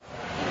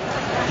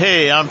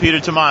Hey, I'm Peter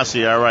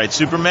Tomasi. I write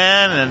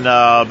Superman and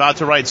about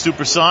to write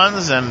Super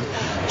Sons, and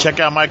check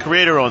out my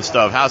creator-owned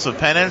stuff, House of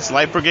Penance,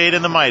 Light Brigade,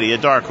 and the Mighty at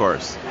Dark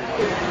Horse.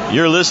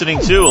 You're listening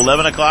to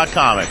 11 O'Clock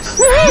Comics.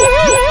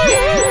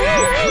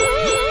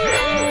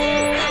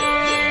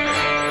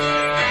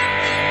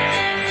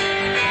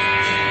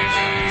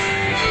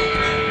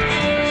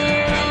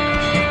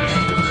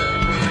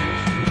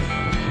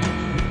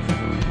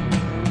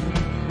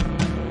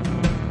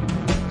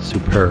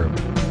 Superb.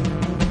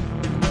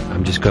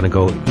 I'm just going to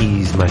go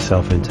ease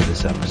myself into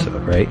this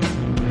episode, right?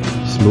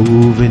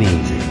 Smooth and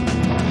easy.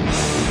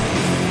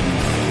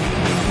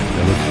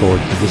 I look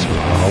forward to this one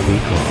all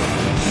week long.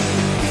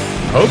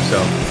 I hope so.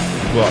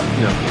 Well,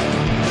 you know,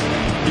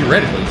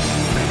 theoretically.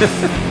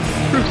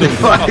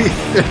 Proof's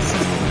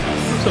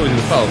always in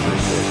the follow through,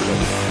 of course. But,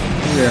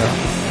 Yeah.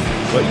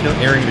 but, you know,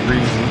 airing the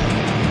grievances.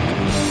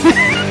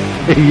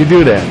 You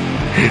do that.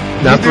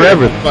 Not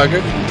forever. Fuck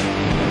it.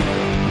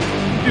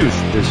 Dude,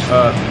 this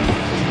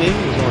game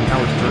was on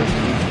Howard's first.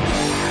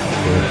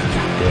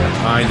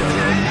 Yeah. I know,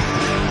 right?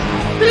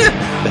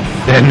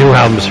 That new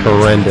album's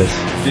horrendous.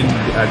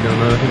 I don't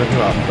know nothing about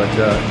the album, but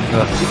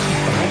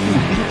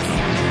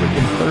 65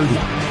 freaking 30.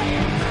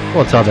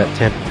 Well, it's all that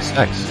 10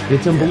 sex.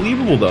 It's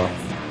unbelievable, though.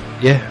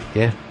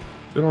 Yeah.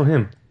 Good on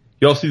him.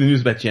 You all see the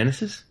news about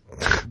Genesis?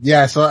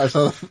 Yeah, I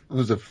saw,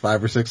 was it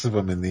 5 or 6 of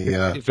them in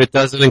the, If it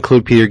doesn't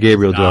include Peter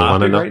Gabriel, do I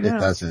want to know? right now. it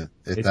doesn't.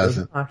 It does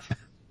doesn't. not.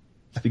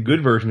 It's the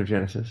good version of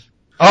Genesis.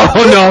 Oh,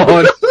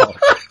 no.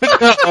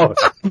 No.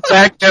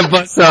 Back that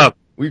bus up.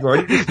 We've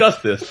already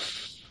discussed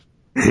this.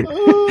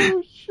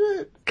 Oh,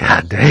 shit.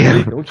 God Hey,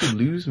 damn. don't you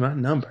lose my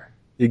number.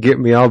 You get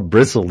me all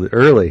bristled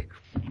early.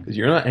 Because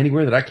you're not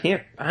anywhere that I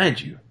can't find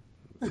you.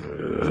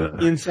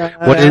 Inside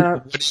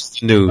What's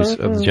the news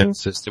of the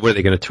Genesis? What, are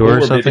they going to tour or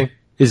Well, something?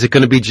 Is it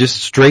going to be just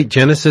straight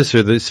Genesis,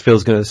 or this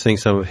Phil's going to sing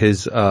some of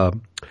his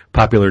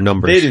popular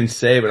numbers? They didn't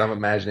say, but I'm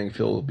imagining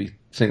Phil will be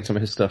singing some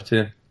of his stuff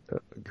too.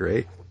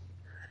 Great.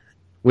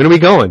 When are we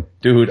going?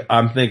 Dude,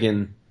 I'm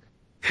thinking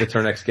it's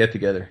our next get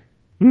together.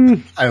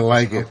 I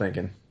like I'm it.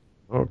 thinking.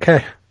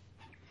 Okay.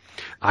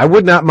 I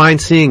would not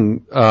mind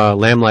seeing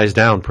Lamb Lies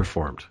Down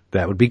performed.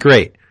 That would be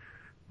great.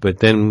 But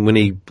then when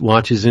he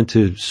launches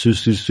into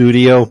Susu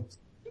Studio,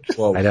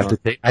 Whoa, I'd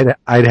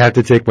have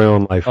to take my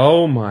own life.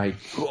 Oh my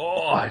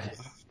god.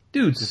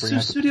 Dude,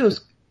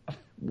 Studio's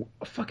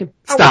a fucking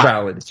power Stop.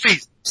 ballad.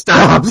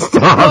 Stop.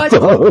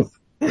 What?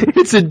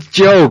 It's a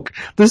joke.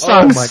 The Oh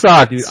song my sucks.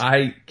 god, dude,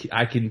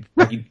 I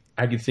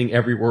can sing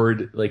every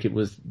word like it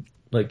was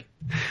like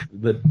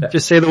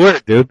Just say the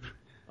word, dude.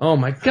 Oh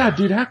my god,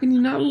 dude, how can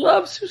you not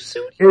love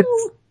Studio?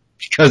 It's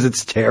because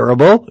it's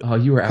terrible. Oh,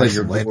 you were out Play of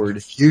your some light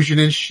gourd. fusion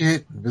and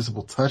shit.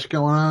 Invisible touch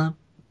going on.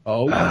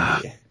 Oh yeah.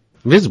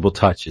 Invisible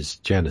Touch is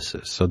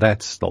Genesis, so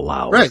that's the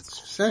loud. Right.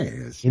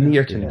 Saying it's In the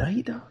air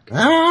tonight, dog.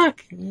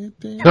 can't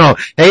damn. Oh,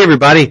 hey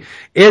everybody,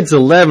 it's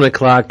 11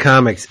 o'clock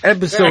comics,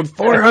 episode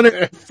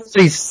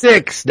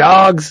 446,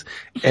 dogs,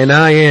 and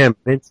I am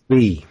Vince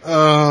B.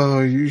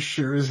 Oh, you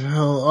sure as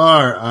hell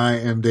are. I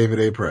am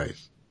David A.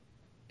 Price.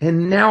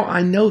 And now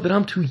I know that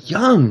I'm too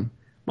young.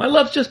 My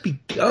love's just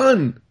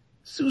begun.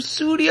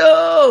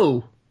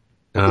 Studio!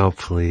 Oh,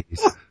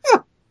 please.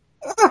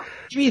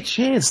 Give me a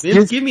chance,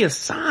 Vince. Give me a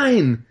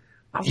sign.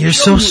 I'll You're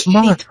show so you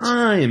smart.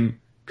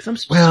 Anytime. Cause I'm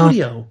Well,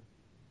 Studio.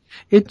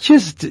 It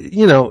just,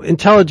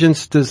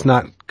 intelligence does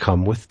not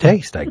come with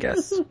taste, I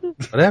guess.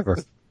 Whatever.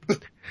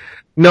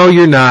 No,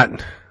 you're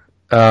not,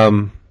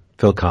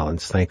 Phil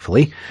Collins,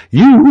 thankfully.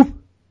 You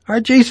are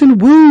Jason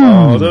Wu.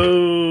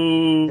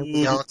 Although,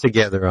 We're all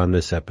together on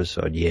this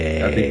episode.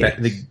 Yay.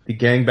 the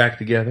gang back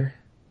together.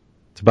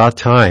 It's about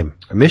time.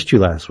 I missed you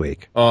last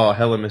week. Oh,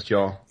 hell, I missed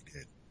y'all.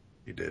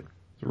 You did.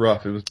 It's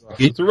rough. It was rough.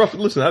 It's a rough,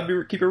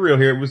 listen, keep it real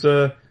here. It was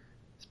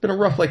it's been a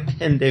rough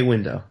 10-day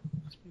window.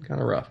 It's been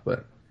kind of rough, but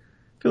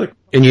I feel like.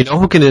 And you know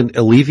who can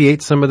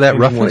alleviate some of that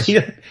roughness? He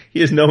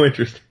has no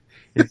interest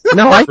in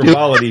No, I do.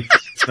 frivolity.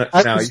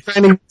 I Now, was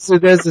trying to use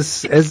it as a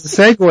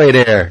segue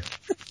there.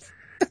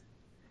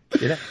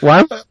 yeah.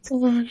 Why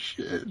Oh,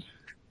 shit.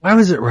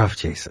 was it rough,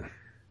 Jason?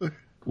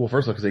 Well,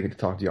 first of all, because they get to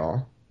talk to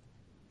y'all.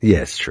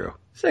 Yes, true.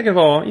 Second of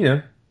all,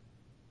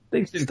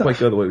 things didn't quite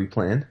go the way we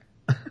planned.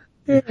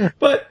 Yeah.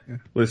 But,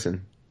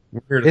 listen,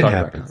 we're here to It talk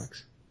happens. about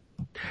comics.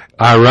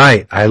 All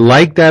right. I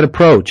like that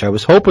approach. I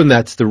was hoping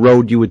that's the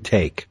road you would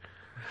take.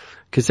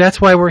 Because that's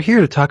why we're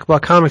here to talk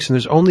about comics, and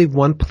there's only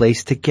one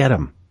place to get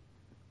them.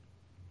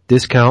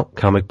 Discount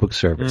Comic Book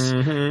Service.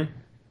 Mm-hmm.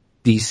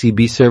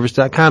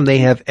 DCBService.com. They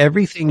have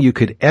everything you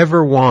could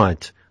ever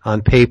want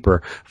on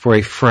paper for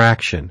a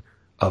fraction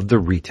of the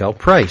retail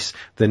price.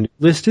 The new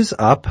list is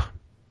up,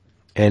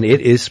 and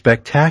it is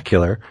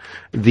spectacular.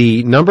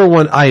 The number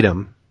one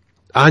item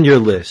on your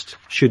list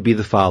should be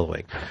the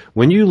following.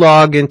 When you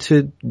log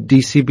into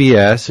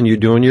DCBS and you're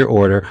doing your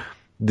order,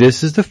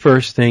 this is the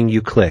first thing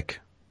you click.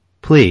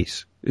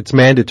 Please. It's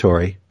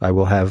mandatory. I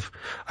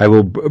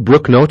will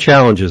brook no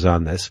challenges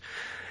on this.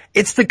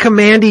 It's the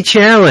Commandy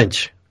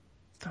Challenge.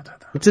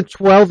 It's a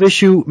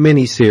 12-issue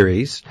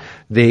miniseries.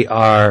 They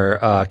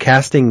are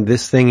casting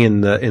this thing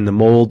in the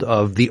mold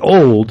of the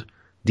old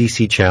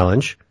DC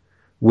Challenge,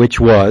 which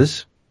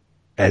was,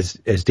 as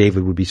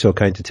David would be so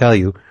kind to tell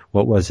you,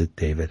 what was it,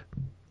 David?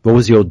 What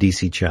was the old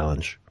DC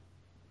Challenge?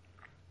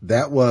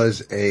 That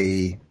was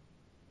I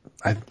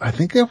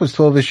think that was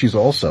 12 issues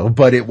also,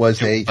 but it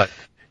was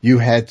you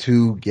had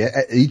to get,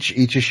 each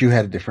issue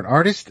had a different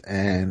artist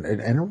and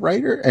a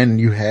writer, and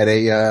you had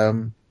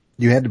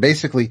you had to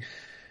basically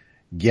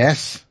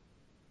guess.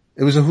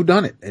 It was a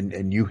whodunit,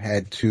 and you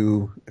had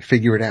to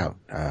figure it out,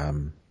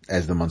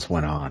 as the months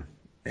went on.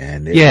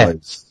 And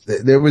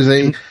there was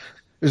a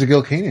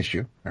Gil Kane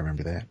issue. I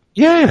remember that.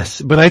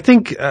 Yes, but I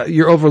think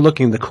you're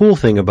overlooking the cool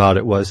thing about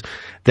it was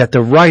that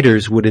the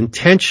writers would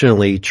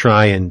intentionally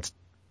try and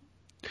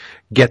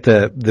get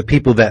the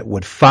people that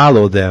would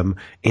follow them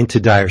into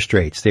dire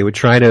straits. They would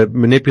try to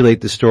manipulate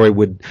the story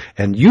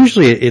and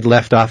usually it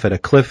left off at a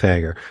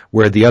cliffhanger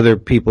where the other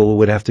people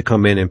would have to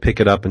come in and pick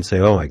it up and say,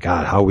 "Oh my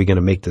God, how are we going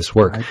to make this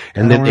work?" I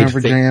don't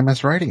remember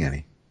JMS writing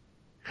any.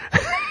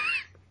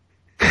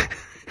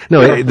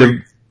 No,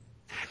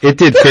 it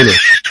did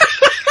finish.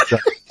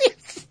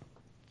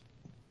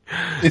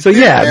 So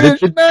yeah,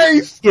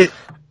 nice. We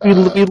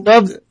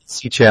love the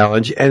DC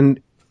Challenge,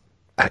 and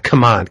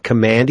come on,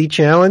 Commandy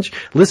Challenge.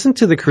 Listen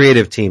to the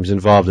creative teams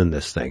involved in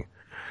this thing: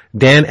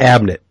 Dan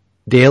Abnett,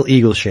 Dale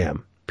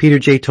Eaglesham, Peter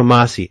J.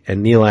 Tomasi,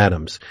 and Neil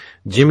Adams,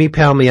 Jimmy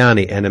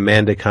Palmiani and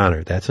Amanda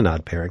Connor. That's an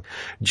odd pairing.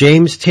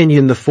 James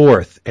Tynion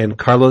IV and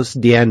Carlos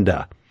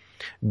Dienda,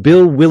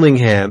 Bill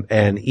Willingham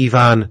and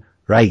Ivan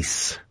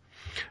Rice,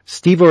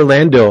 Steve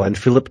Orlando and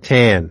Philip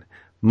Tan,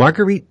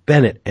 Marguerite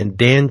Bennett and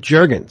Dan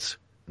Jurgens,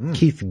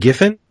 Keith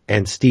Giffen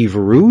and Steve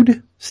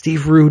Rude.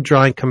 Steve Rude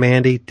drawing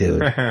Commandy.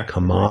 Dude,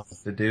 come on.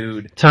 The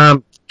dude.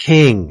 Tom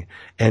King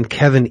and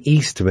Kevin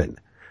Eastman,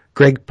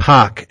 Greg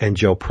Pak and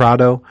Joe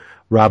Prado,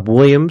 Rob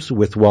Williams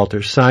with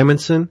Walter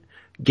Simonson,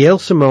 Gail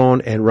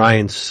Simone and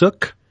Ryan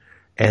Sook,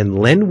 and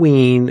Len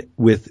Wein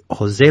with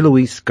Jose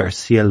Luis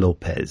Garcia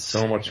Lopez.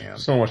 So much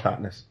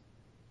hotness.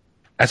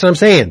 That's what I'm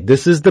saying.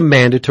 This is the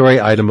mandatory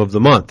item of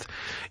the month.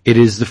 It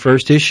is the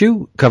first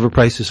issue. Cover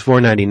price is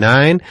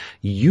 $4.99.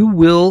 You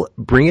will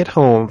bring it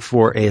home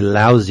for a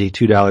lousy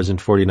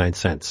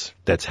 $2.49.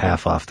 That's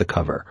half off the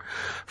cover.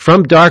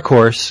 From Dark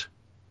Horse,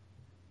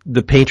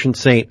 the patron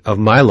saint of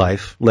my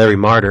life, Larry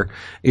Martyr,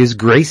 is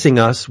gracing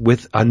us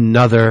with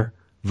another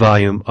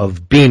volume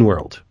of Bean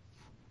World.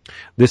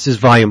 This is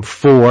volume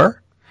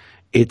 4.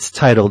 It's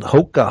titled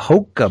Hoka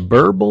Hoka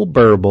Burble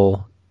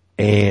Burble,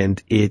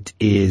 and it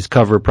is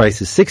cover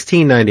price is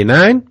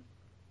 $16.99.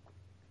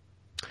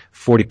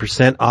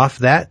 40% off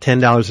that,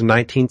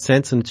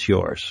 $10.19, and it's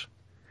yours.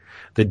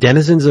 The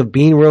denizens of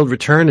Bean World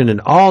return in an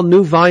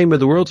all-new volume of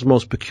the world's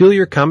most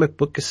peculiar comic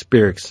book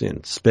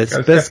experience.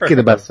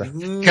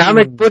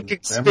 Comic book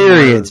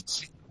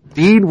experience.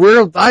 Bean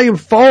World Volume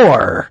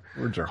 4.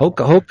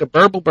 Hoka Hoka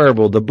Burble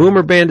Burble. The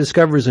Boomer Band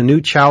discovers a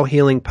new Chow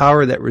healing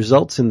power that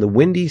results in the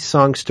Windy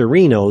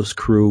Songsterinos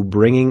crew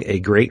bringing a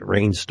great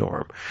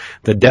rainstorm.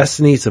 The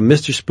destinies of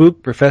Mr.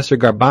 Spook, Professor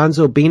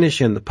Garbanzo, Beanish,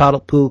 and the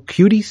Paddlepool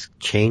Cuties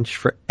change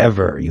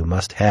forever. You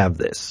must have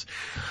this.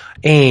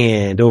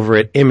 And over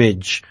at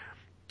Image,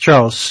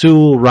 Charles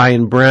Sewell,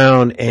 Ryan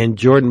Brown, and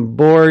Jordan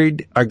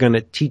Boyd are going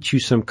to teach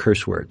you some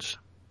curse words.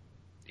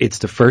 It's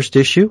the first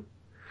issue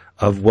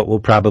of what will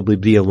probably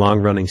be a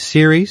long-running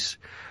series.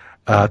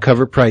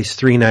 Cover price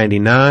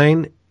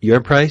 $3.99.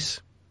 Your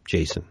price,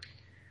 Jason?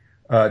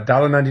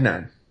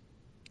 $1.99.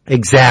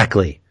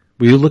 Exactly.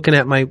 Were you looking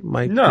at my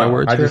words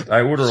here?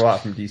 I order a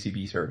lot from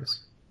DCB service.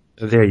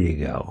 There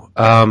you go.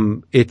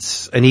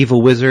 It's an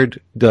evil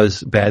wizard,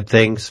 does bad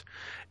things,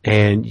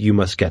 and you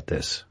must get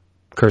this.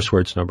 Curse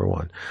words number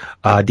 1.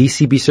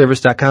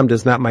 DCBservice.com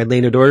does not mind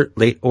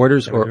late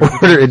orders or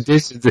order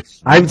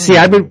editions.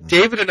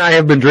 David and I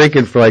have been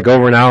drinking for like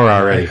over an hour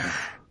already.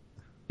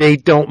 They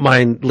don't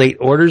mind late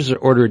orders or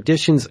order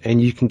editions,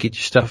 and you can get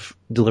your stuff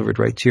delivered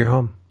right to your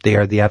home. They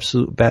are the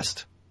absolute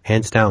best,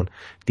 hands down.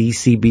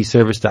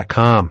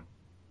 DCBservice.com.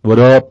 What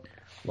up?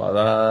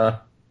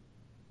 Well,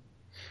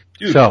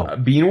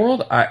 dude, Bean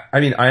World, I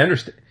mean, I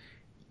understand.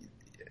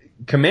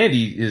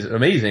 Commandy is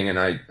amazing, and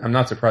I'm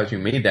not surprised you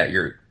made that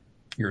your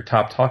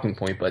top talking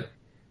point, but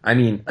I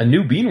mean, a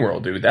new Bean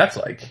World, dude, that's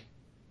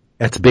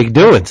big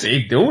doings.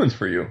 Big doings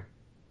for you.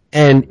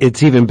 And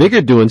it's even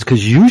bigger doings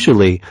because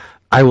usually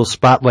I will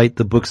spotlight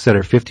the books that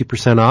are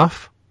 50%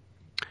 off.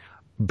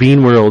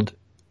 Bean World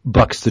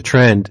bucks the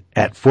trend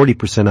at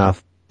 40%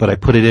 off, but I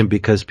put it in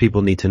because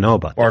people need to know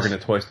about Bargain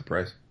this. at twice the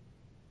price.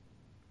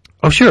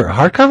 Oh, sure. A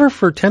hardcover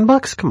for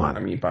 $10? Come on.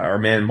 I mean, by our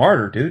man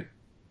Martyr, dude.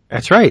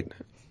 That's right.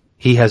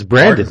 He has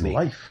branded me.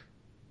 Life.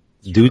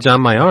 Dude's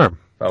on my arm.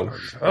 Oh.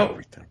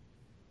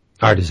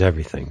 Art is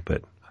everything,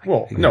 but...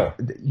 Well, no,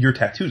 your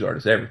tattoo's art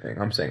is everything.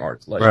 I'm saying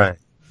art's life. Right.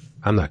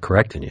 I'm not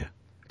correcting you.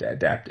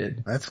 Dap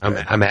did. That's good.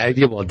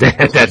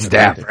 That's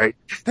Dap, right?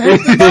 No,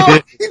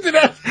 he did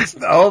that.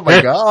 Oh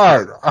my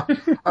God.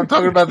 I'm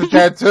talking about the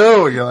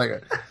tattoo. You're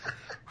like,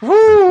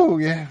 whoo,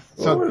 yeah.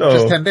 So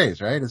just 10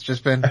 days, right? It's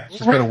just been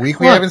a week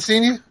we haven't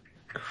seen you?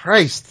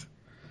 Christ.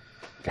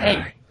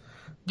 Hey.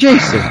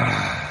 Jason.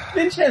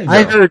 Vincenzo.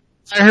 I heard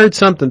I heard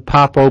something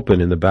pop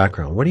open in the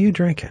background. What are you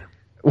drinking?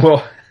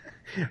 Well,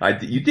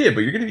 you did,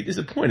 but you're going to be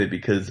disappointed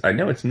because I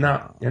know it's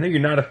not. I know you're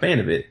not a fan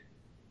of it.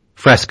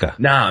 Fresca.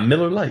 Nah,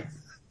 Miller Lite.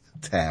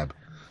 Tab.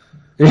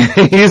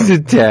 Here's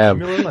a tab.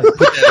 Miller Lite. Put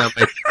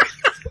that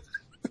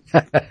on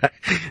my...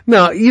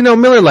 No,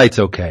 Miller Lite's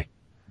okay.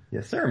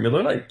 Yes, sir.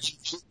 Miller Lite.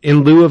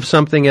 In lieu of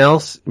something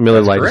else,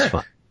 Miller Lite is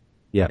fine.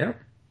 Yeah. Yep.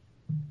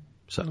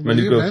 So my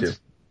new go-to.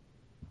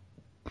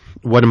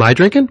 What am I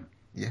drinking?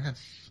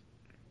 Yes.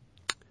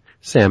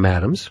 Sam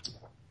Adams.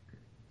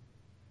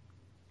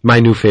 My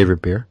new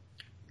favorite beer.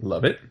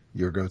 Love it.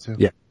 Your go-to?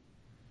 Yeah.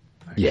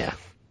 Nice. Yeah.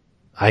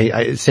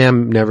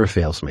 Sam never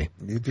fails me.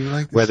 You do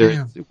like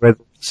the whether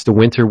it's the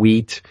winter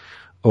wheat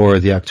or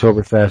the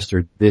Oktoberfest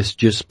or this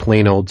just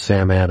plain old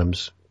Sam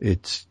Adams.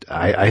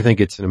 I think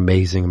it's an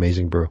amazing,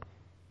 amazing brew.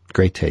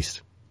 Great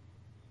taste.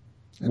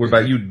 What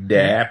about you,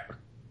 Dap?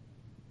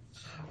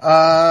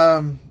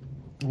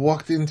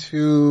 Walked into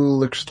a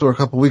liquor store a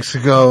couple weeks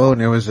ago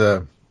and there was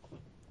a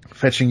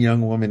fetching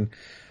young woman,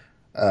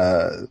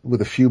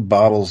 with a few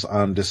bottles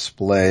on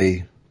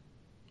display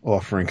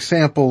offering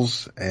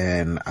samples,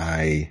 and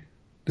I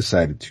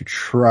decided to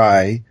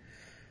try a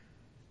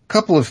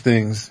couple of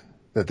things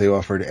that they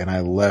offered, and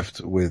I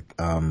left with,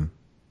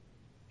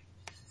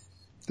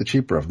 the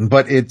cheaper of them.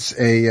 But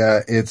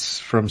it's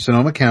from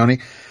Sonoma County,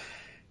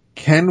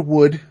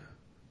 Kenwood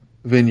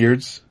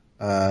Vineyards.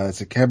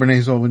 It's a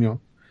Cabernet Sauvignon.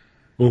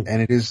 Ooh.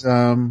 And it is,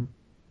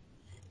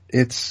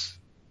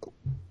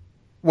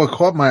 what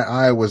caught my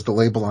eye was the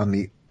label on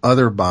the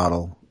other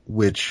bottle,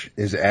 which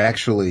is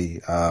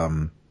actually,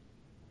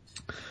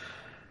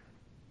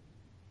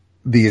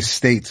 the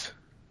estate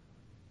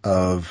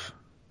of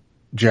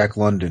Jack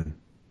London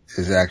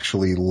is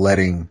actually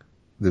letting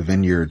the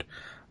vineyard,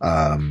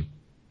 kind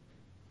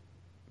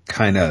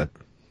of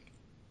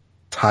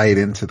tie it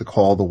into the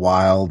Call of the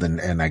Wild,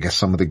 and I guess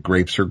some of the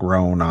grapes are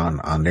grown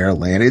on their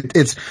land.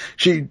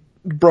 She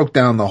broke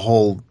down the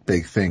whole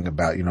big thing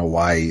about,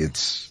 why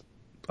it's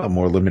a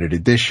more limited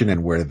edition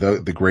and where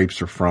the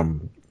grapes are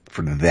from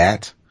for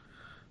that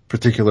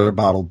particular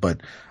bottle. But,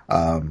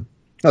 no,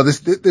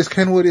 this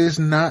Kenwood is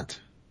not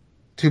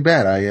too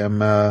bad.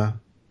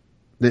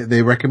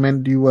 They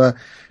recommend you,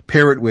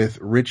 pair it with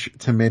rich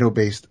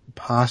tomato-based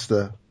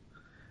pasta.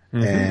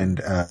 Mm-hmm.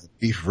 And,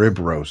 beef rib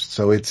roast.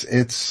 So it's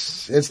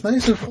nice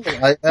and full.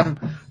 I am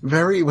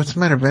what's the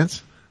matter,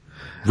 Vince?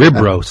 Rib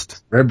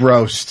roast.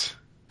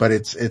 But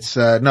it's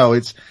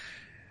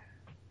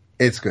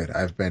good.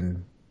 I've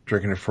been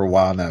drinking it for a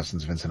while now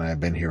since Vince and I have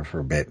been here for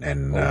a bit,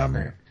 and,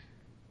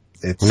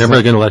 it's. I'm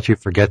never gonna let you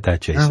forget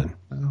that, Jason.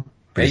 No.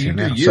 Hey, you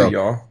do you,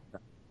 y'all.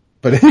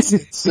 But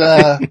it's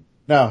no.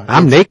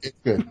 I'm naked.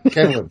 It's good.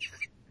 Kenwood.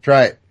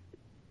 Try it.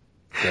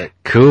 Great.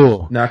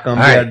 Cool. Knock on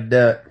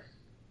that.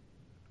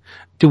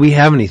 Do we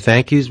have any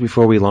thank yous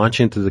before we launch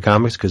into the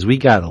comics? Because we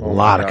got a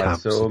lot of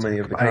comics. So many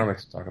of the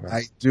comics to talk about.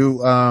 I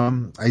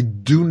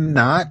do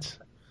not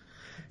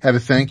have a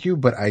thank you,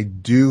 but I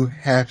do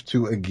have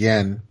to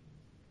again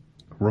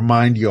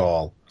remind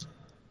y'all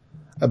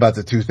about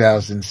the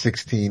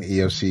 2016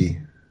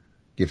 EOC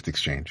gift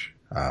exchange.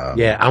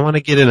 Yeah, I want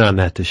to get in on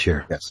that this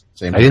year. Yes,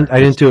 same. I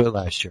didn't do it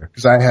last year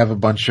because I have a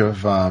bunch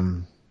of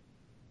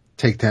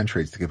Take 10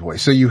 trades to give away.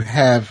 So you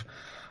have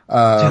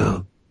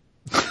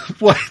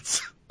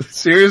what?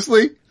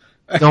 Seriously?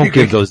 Don't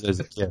give those as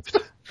a gift.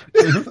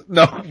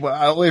 No,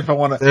 only if I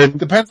want to.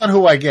 Depends on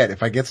who I get.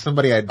 If I get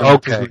somebody I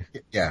don't. Okay.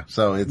 Yeah.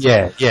 So it's.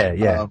 Yeah.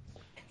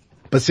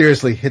 But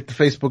seriously, hit the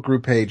Facebook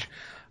group page.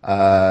 There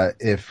are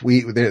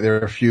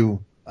a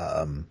few,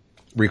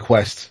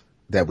 requests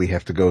that we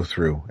have to go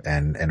through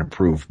and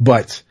approve.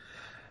 But,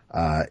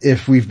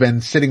 if we've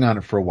been sitting on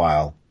it for a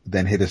while,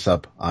 then hit us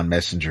up on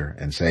Messenger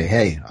and say,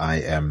 hey,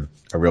 I am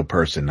a real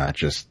person, not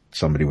just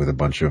somebody with a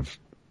bunch of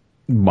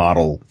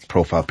model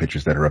profile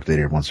pictures that are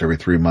updated once every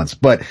 3 months.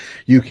 But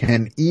you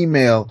can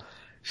email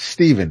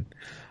Stephen,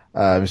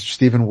 Mr.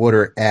 Stephen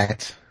Water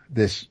at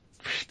this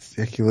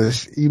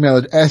ridiculous email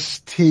at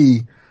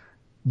STJIYO,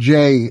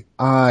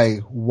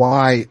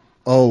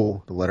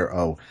 the letter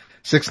O,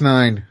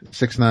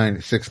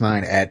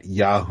 696969 at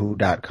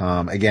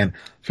yahoo.com. Again,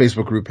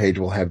 Facebook group page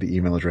will have the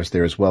email address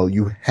there as well.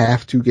 You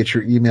have to get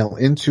your email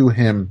into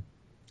him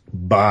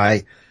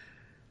by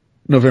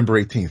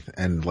November 18th.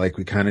 And like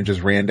we kind of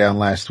just ran down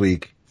last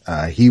week,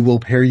 he will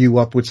pair you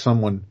up with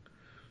someone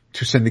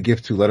to send a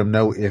gift to. Let him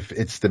know if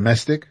it's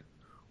domestic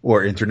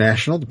or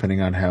international,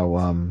 depending on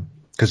how,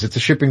 cause it's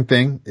a shipping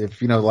thing.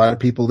 If, a lot of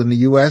people in the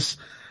U.S.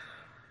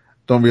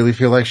 don't really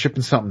feel like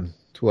shipping something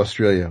to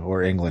Australia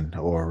or England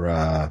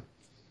or,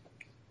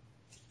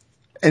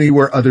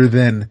 anywhere other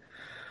than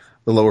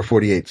the lower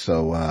 48.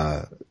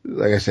 So,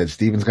 like I said,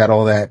 Steven's got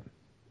all that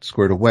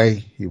squared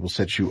away. He will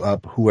set you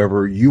up.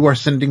 Whoever you are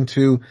sending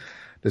to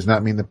does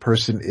not mean the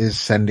person is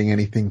sending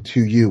anything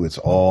to you. It's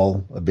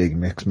all a big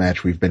mix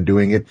match. We've been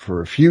doing it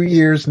for a few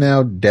years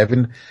now.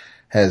 Devin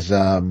has,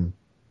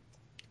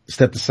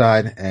 stepped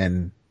aside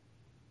and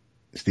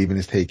Steven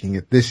is taking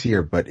it this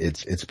year, but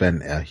it's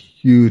been a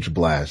huge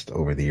blast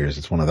over the years.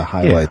 It's one of the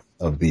highlights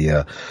of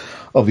the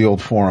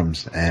old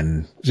forums.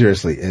 And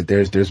seriously,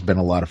 there's been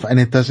a lot of fun. And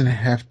it doesn't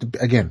have to,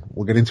 again,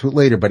 we'll get into it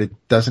later, but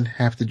it doesn't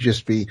have to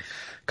just be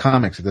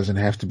comics. It doesn't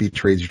have to be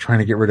trades you're trying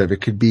to get rid of.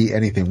 It could be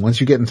anything.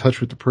 Once you get in touch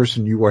with the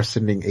person you are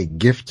sending a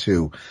gift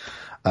to,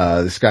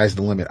 the sky's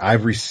the limit.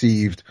 I've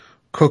received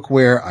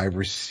cookware. I've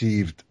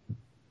received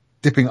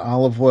dipping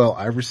olive oil.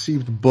 I've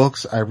received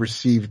books. I've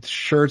received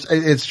shirts.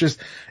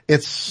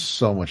 It's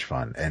so much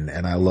fun.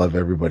 And I love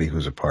everybody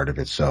who's a part of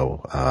it.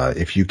 So,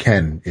 if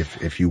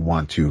you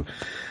want to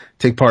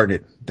take part in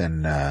it,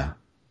 then,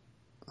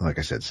 like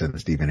I said, send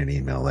Stephen an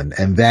email.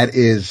 And that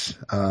is,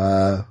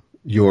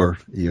 your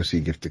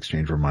EOC gift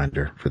exchange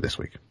reminder for this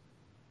week.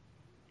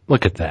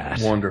 Look at that.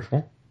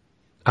 Wonderful.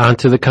 On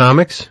to the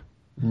comics.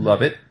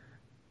 Love it.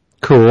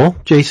 Cool.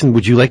 Jason,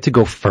 would you like to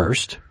go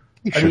first?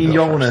 I mean,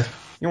 y'all want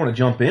to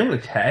jump in?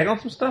 Want to tag on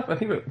some stuff? I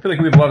feel like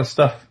we have a lot of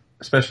stuff,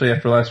 especially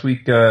after last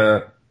week,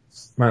 might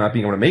not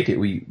being able to make it,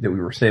 that we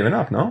were saving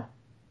up, no?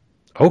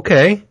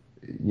 Okay.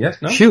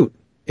 Yes, no? Shoot.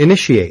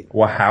 Initiate.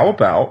 Well, how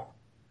about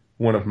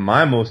one of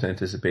my most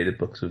anticipated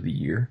books of the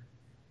year?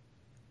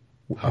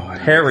 A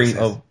pairing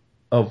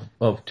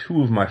of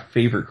two of my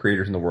favorite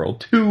creators in the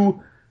world.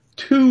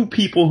 Two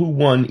people who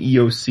won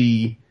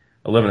EOC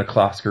 11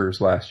 O'Clockers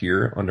last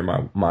year under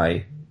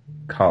my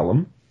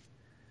column.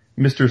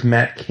 Misters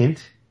Matt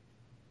Kindt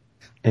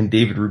and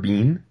David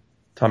Rubin.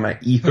 Talking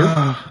about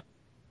Ether.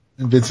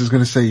 And Vince is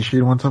going to say, you sure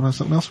you don't want to talk about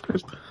something else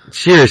first?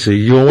 Seriously,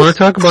 you don't want to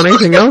talk about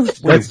anything else?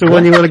 That's the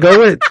one you want to go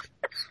with?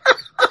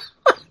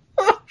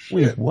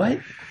 Wait, what?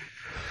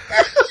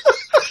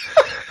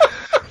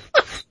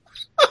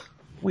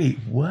 Wait,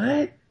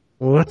 what?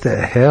 What the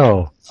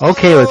hell?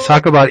 Okay, let's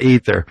talk about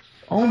Ether.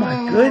 Oh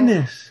my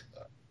goodness.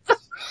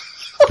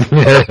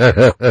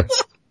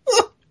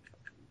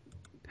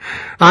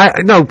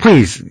 No,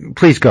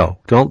 please go.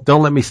 Don't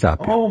let me stop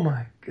you. Oh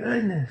my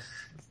goodness.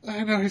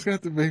 I know, he's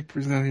got the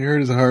vapors now. He hurt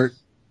his heart.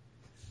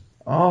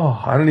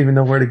 Oh, I don't even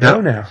know where to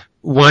go now.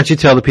 Why don't you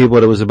tell the people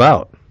what it was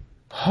about?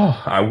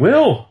 Oh, I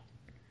will.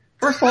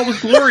 First of all, it was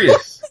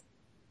glorious.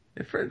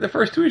 The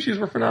first two issues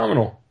were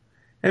phenomenal.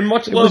 And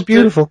much love. It was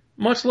beautiful.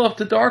 Much love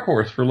to Dark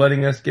Horse for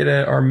letting us get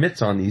our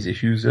mitts on these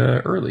issues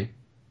early.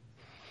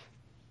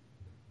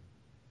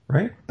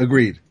 Right?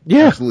 Agreed.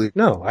 Yeah. Absolutely.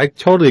 No, I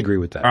totally agree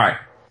with that. All right.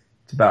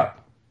 It's about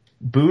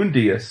Boone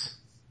Diaz,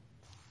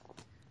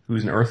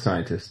 who's an Earth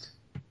scientist,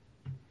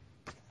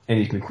 and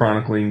he's been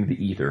chronicling the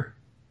Ether,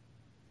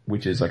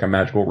 which is like a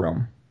magical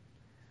realm.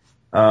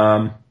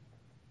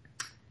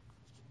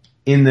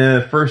 In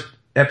the first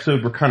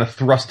episode, we're kind of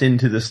thrust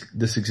into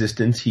this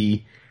existence.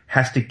 He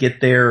has to get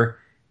there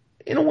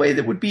in a way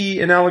that would be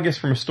analogous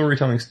from a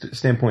storytelling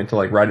standpoint to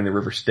like riding the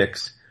river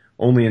Styx,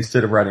 only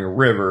instead of riding a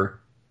river,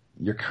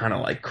 you're kind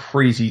of like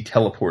crazy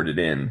teleported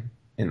in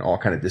and all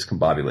kind of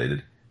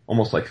discombobulated,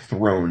 almost like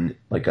thrown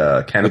like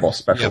a Cannonball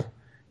Special.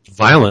 Yeah.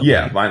 Violently.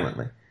 Yeah,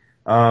 violently.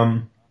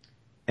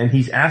 And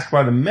he's asked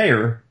by the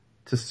mayor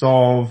to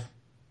solve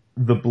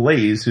the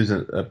Blaze, who's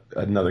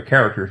another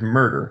character's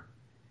murder.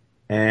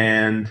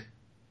 And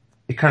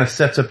it kind of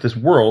sets up this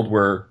world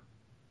where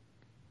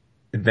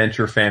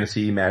adventure,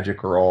 fantasy,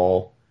 magic are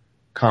all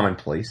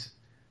commonplace.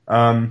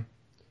 And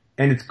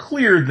it's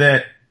clear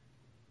that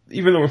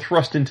even though we're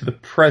thrust into the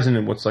present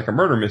and what's like a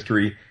murder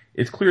mystery,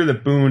 it's clear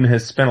that Boone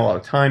has spent a lot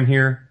of time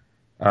here.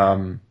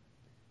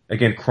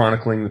 Again,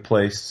 chronicling the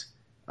place.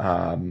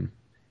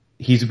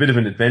 He's a bit of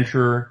an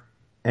adventurer.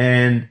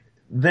 And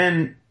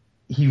then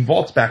he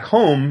vaults back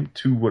home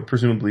to what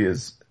presumably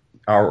is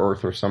our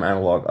Earth or some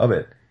analog of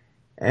it.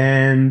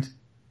 And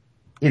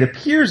it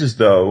appears as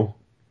though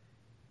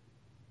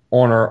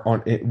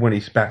when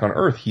he's back on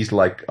Earth, he's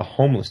like a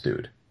homeless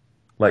dude.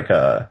 Like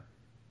that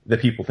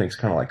people think's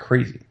kind of like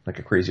crazy. Like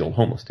a crazy old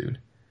homeless dude.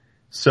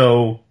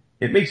 So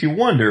it makes you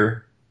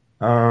wonder,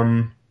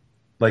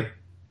 like,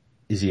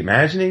 is he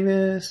imagining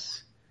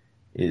this?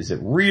 Is it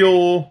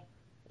real?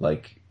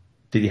 Like,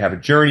 did he have a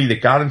journey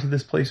that got him to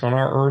this place on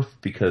our Earth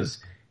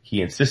because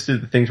he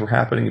insisted that things were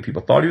happening and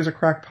people thought he was a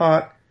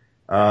crackpot?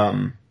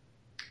 In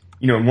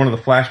one of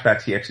the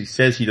flashbacks, he actually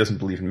says he doesn't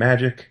believe in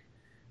magic,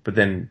 but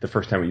then the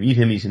first time we meet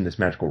him, he's in this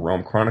magical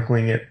realm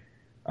chronicling it.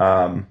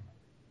 And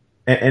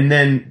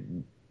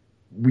then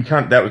that's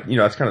kind of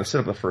the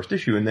setup of the first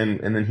issue, and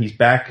then he's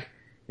back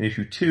in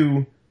issue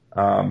 2,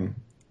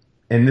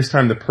 and this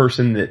time the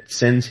person that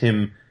sends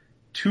him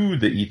to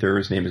the Ether,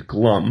 his name is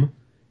Glum.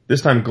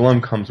 This time Glum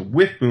comes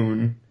with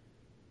Boone,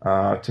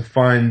 to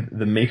find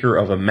the maker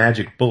of a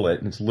magic bullet,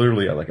 and it's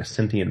literally like a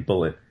sentient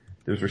bullet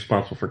that was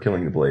responsible for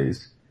killing the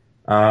Blaze.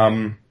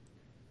 And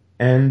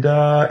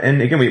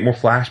again, we get more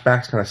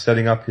flashbacks kind of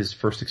setting up his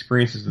first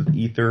experiences with the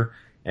Ether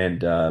and,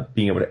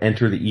 being able to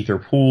enter the Ether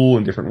pool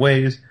in different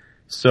ways.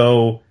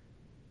 So,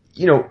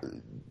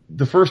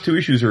 the first two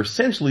issues are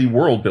essentially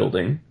world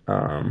building.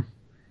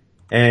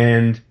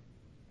 And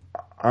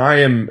I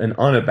am an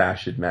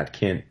unabashed Matt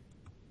Kindt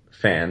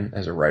fan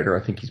as a writer.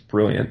 I think he's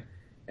brilliant.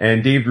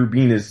 And Dave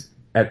Rubin is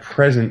at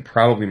present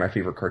probably my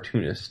favorite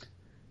cartoonist.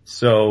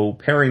 So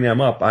pairing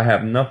them up, I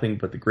have nothing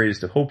but the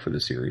greatest of hope for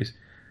the series.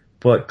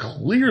 But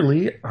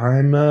clearly,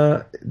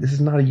 this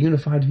is not a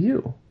unified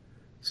view.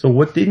 So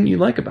what didn't you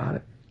like about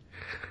it?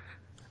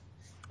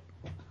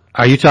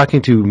 Are you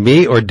talking to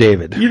me or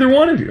David? Either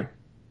one of you.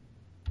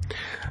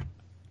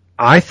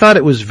 I thought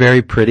it was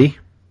very pretty.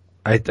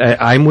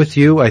 I'm with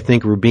you. I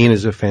think Rubin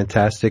is a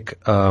fantastic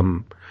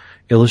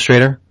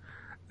illustrator.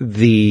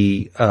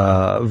 The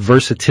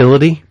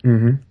versatility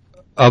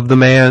of the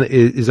man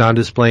is on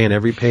display in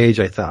every page.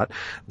 I thought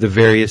the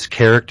various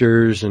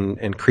characters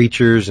and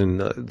creatures and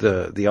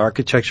the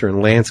architecture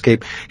and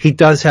landscape. He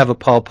does have a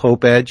Paul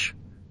Pope edge,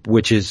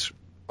 which is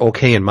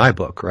okay in my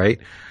book, right?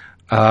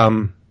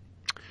 The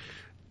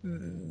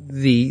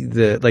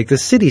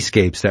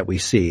cityscapes that we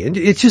see, and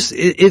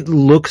it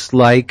looks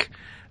like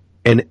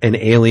an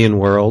alien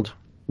world.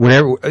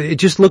 Whenever it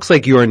just looks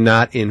like you are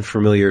not in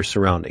familiar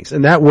surroundings,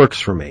 and that works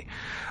for me.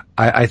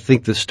 I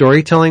think the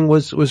storytelling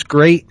was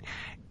great.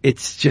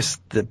 It's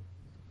just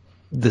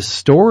the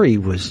story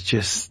was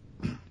just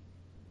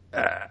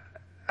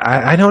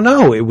I don't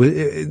know. It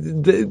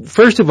was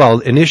first of all,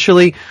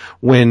 initially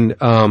when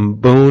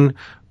Boone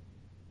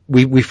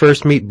we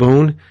first meet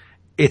Boone,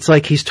 it's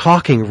like he's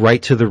talking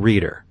right to the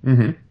reader.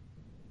 Mm-hmm.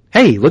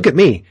 Hey, look at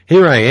me.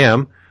 Here I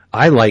am.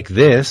 I like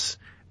this.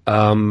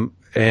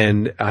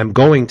 And I'm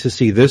going to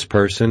see this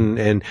person,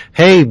 and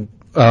hey,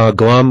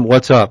 Glum,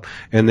 what's up?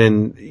 And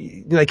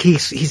then, like,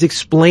 he's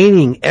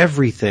explaining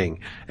everything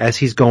as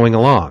he's going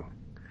along.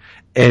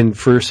 And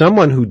for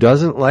someone who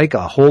doesn't like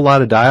a whole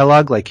lot of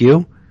dialogue like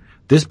you,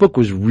 this book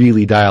was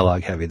really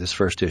dialogue heavy, this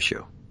first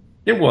issue.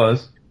 It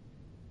was.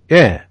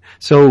 Yeah.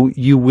 So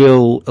you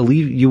will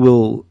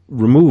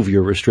remove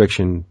your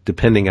restriction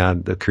depending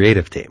on the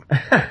creative team.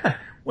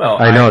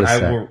 Well, I noticed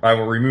that. I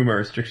will remove my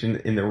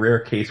restriction in the rare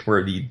case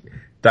where the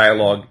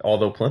dialogue,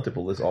 although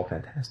plentiful, is all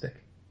fantastic.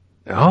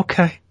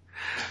 Okay.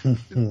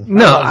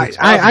 No,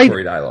 I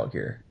dialogue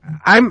here.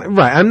 I'm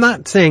right. I'm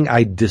not saying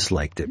I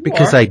disliked it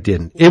because I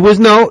didn't. It was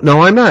no,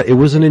 I'm not. It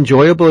was an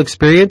enjoyable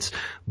experience,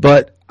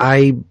 but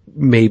I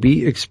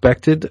maybe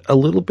expected a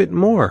little bit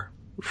more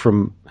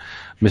from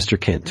Mr.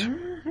 Kent.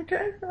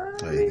 Okay.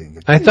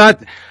 I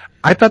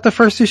thought the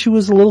first issue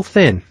was a little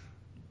thin.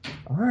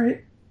 All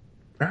right.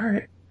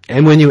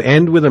 And when you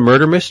end with a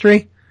murder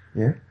mystery,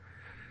 yeah,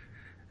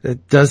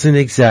 it doesn't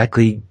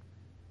exactly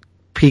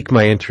pique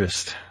my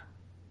interest.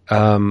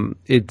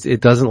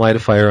 It doesn't light a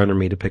fire under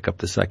me to pick up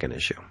the second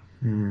issue.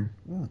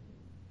 Mm-hmm.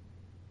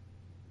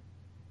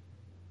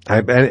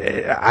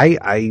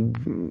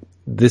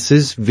 This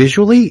is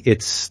visually,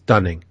 it's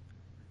stunning,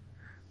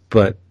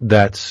 but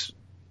that's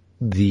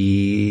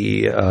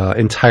the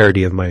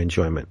entirety of my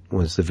enjoyment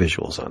was the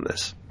visuals on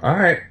this. All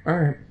right.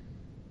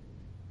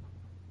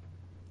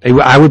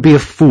 I would be a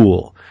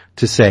fool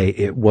to say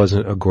it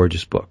wasn't a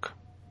gorgeous book.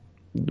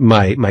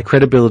 My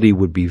credibility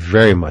would be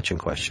very much in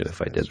question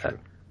if I did that.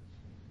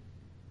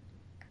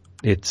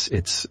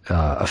 It's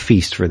a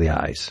feast for the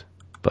eyes,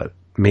 but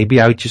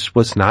maybe I just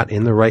was not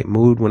in the right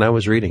mood when I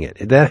was reading it.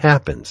 That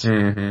happens,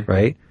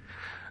 right?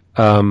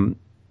 I'll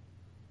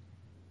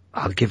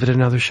give it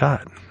another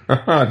shot.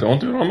 Don't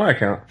do it on my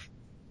account.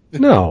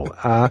 No,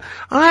 I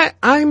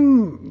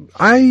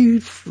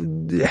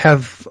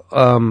have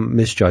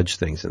misjudged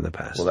things in the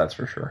past. Well, that's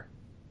for sure.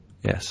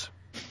 Yes.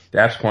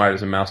 Dash quiet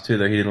as a mouse too,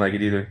 though. He didn't like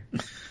it either.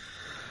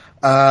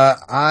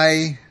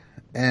 I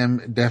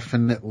am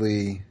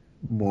definitely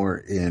more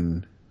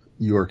in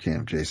your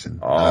camp, Jason.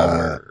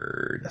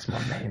 That's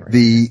my name.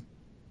 Right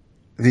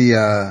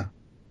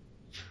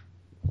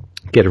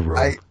Get a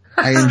roll.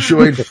 I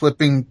enjoyed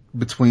flipping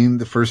between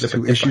the first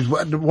two issues.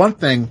 One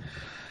thing,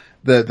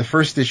 the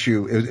first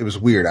issue, it was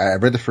weird. I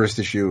read the first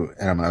issue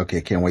and I'm like,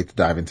 okay, can't wait to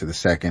dive into the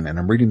second. And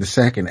I'm reading the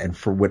second, and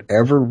for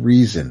whatever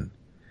reason,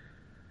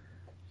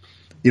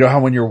 you know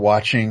how when you're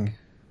watching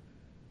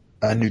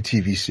a new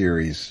TV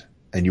series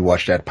and you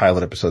watch that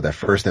pilot episode, that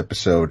first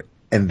episode,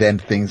 and then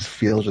things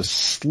feel just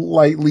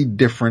slightly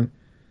different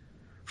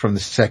from the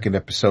second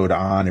episode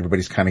on.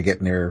 Everybody's kind of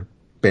getting their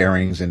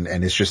bearings, and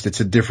it's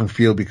a different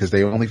feel because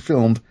they only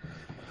filmed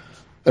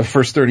the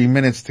first 30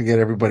 minutes to get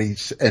everybody,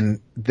 and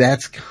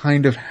that's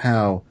kind of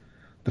how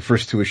the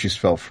first two issues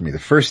felt for me. The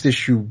first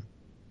issue,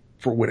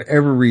 for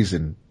whatever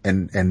reason,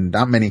 and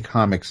not many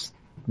comics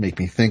make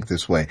me think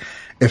this way,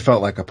 it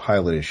felt like a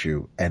pilot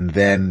issue, and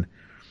then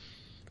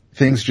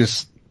things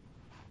just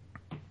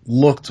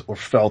looked or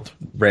felt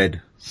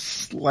read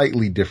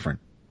slightly different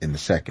in the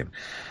second,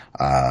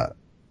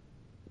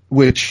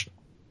 which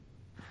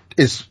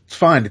is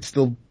fine. It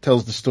still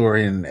tells the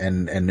story,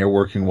 and they're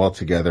working well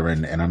together,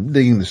 and I'm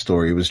digging the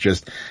story. It was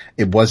just,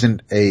 it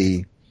wasn't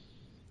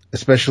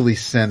especially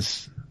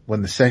since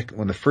when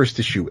the first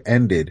issue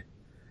ended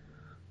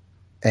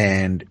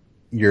and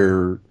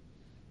you're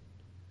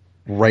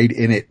right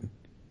in it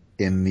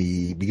in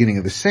the beginning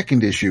of the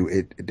second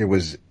issue, there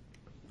was,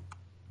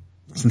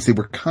 since they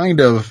were kind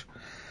of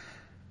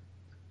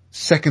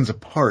seconds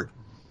apart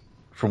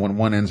from when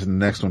one ends and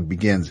the next one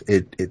begins,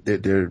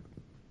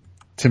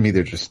 to me,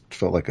 there just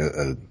felt like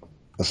a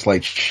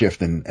slight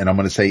shift, and I'm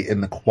going to say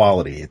in the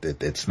quality.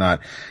 It's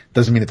not,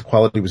 doesn't mean that the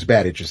quality was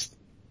bad. It just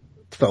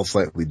felt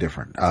slightly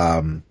different.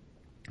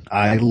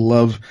 I'm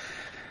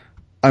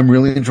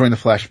really enjoying the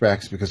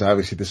flashbacks because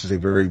obviously this is a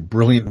very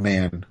brilliant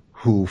man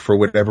who, for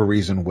whatever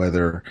reason,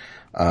 whether,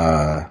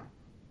 I'm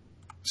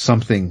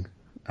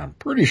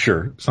pretty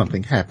sure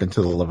something happened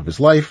to the love of his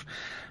life,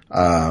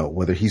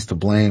 whether he's to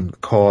blame, the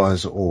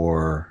cause,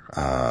 or,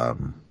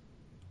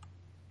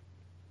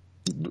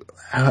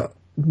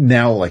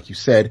 now, like you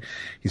said,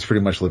 he's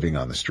pretty much living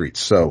on the streets.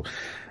 So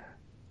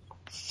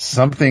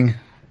something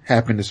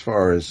happened as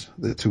far as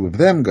the two of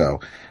them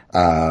go.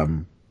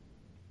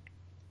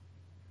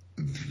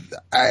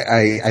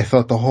 I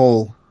thought the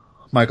whole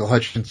Michael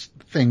Hutchins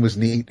thing was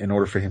neat in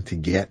order for him to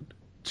get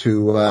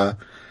to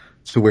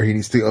where he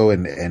needs to go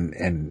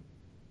and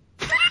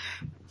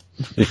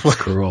it's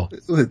cruel.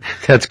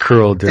 That's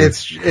cruel, dude.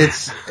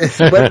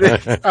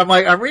 But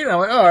I'm reading, I'm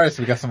like, oh, all right,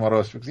 so we got some auto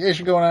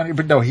asphyxiation going on here,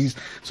 but no,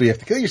 so you have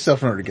to kill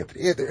yourself in order to get to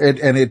it.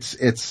 And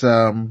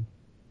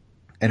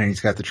then he's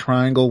got the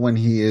triangle when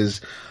he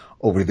is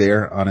over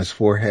there on his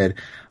forehead.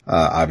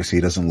 Obviously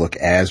he doesn't look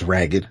as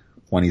ragged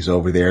when he's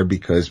over there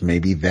because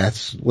maybe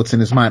that's what's in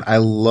his mind. I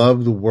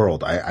love the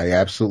world. I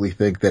absolutely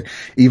think that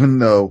even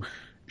though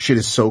shit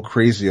is so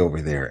crazy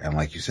over there, and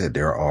like you said,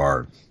 there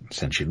are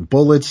sentient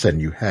bullets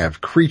and you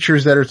have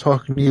creatures that are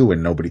talking to you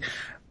and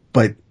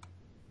but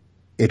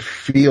it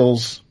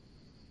feels,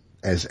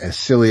 as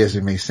silly as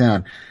it may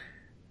sound,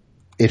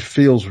 it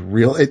feels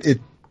real.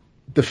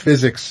 The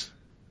physics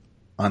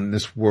on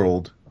this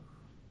world,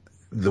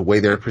 the way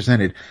they're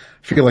presented,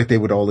 feel like they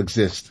would all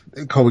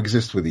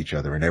coexist with each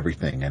other and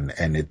everything. And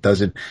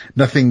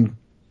nothing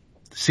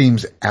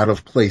seems out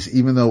of place,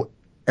 even though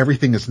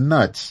everything is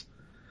nuts.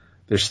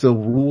 There's still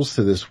rules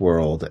to this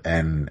world,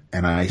 and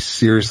I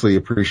seriously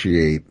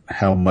appreciate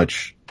how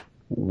much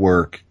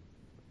work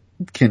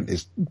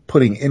is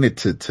putting in it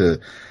to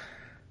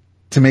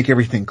make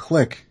everything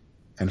click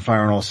and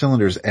fire on all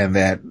cylinders, and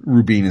that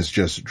Rubin is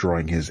just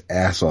drawing his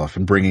ass off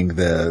and bringing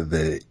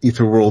the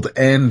ether world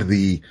and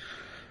the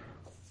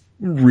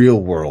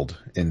real world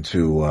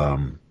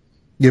into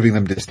giving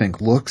them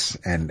distinct looks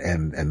and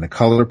the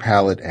color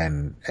palette,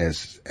 and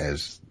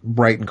as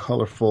bright and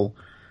colorful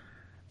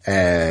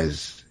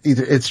as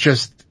either.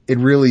 It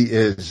really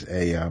is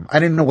I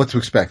didn't know what to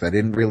expect. I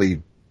didn't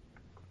really,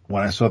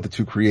 when I saw the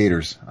two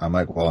creators, I'm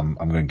like, well, I'm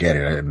going to get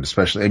it. And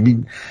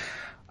especially,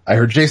 I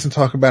heard Jason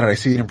talk about it. I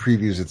see it in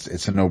previews.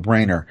 It's a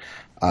no-brainer.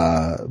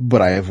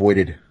 But I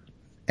avoided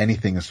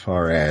anything as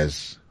far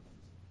as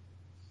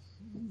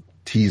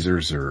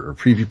teasers or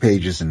preview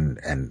pages,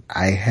 and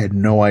I had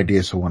no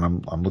idea. So when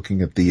I'm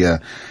looking at the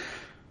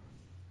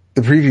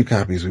preview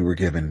copies we were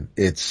given,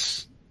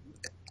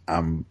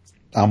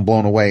 I'm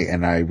blown away.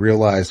 And I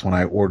realized when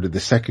I ordered the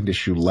second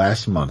issue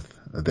last month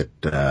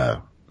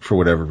that, for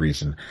whatever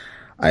reason,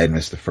 I had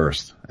missed the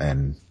first,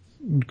 and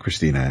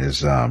Christina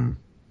is,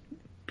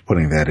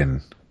 putting that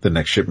in the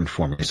next shipment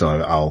for me.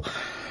 So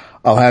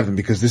I'll have them,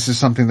 because this is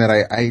something that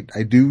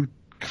I do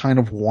kind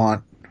of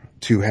want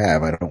to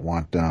have. I don't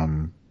want,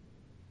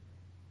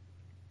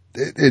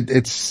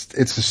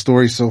 it's a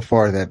story so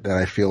far that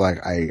I feel like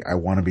I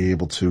want to be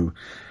able to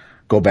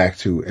go back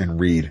to and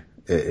read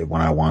it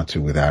when I want to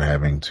without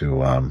having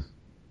to,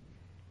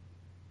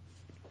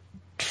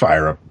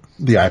 fire up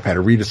the iPad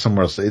or read it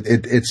somewhere else.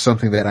 It's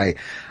something that I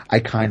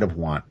kind of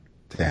want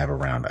to have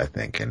around, I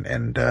think.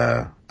 And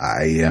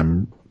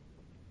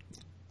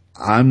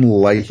I'm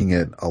liking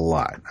it a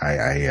lot.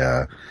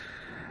 I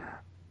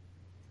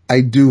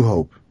do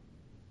hope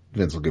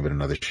Vince will give it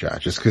another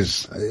shot, just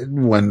cause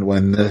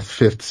when the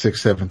 5th,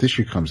 6th, 7th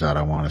issue comes out,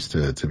 I want us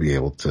to be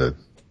able to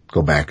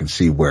go back and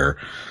see where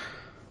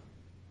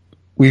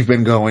we've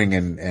been going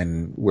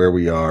and where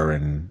we are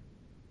and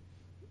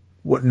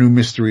what new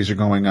mysteries are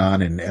going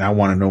on. And I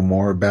want to know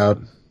more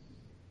about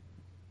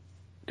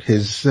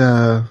his,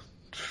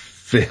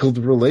 failed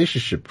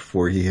relationship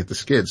before he hit the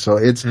skid. So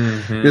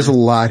there's a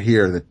lot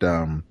here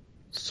that,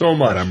 so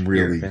much that I'm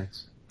really, here,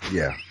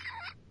 yeah.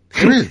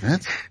 There is,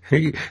 Vince.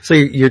 So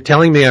you're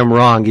telling me I'm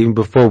wrong even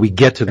before we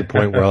get to the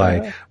point where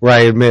I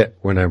admit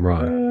when I'm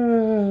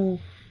wrong.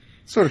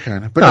 Sort of,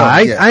 kind of. But no,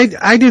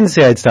 I didn't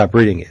say I'd stop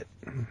reading it.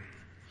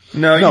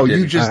 No,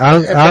 you just,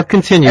 I'll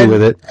continue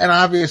with it. And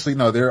obviously,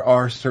 no, there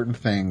are certain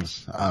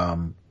things,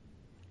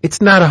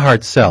 it's not a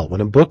hard sell.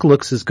 When a book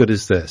looks as good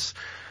as this,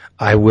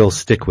 I will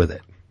stick with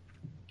it.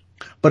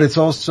 But it's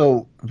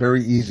also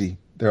very easy.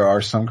 There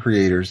are some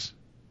creators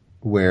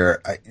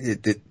where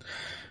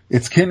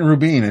it's Quentin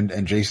Rubin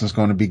and Jason's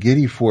going to be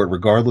giddy for it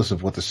regardless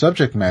of what the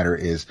subject matter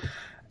is.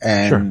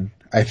 And sure.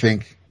 I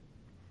think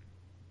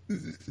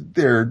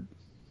it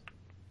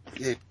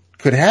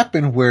could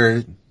happen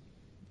where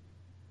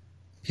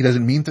he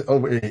doesn't mean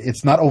to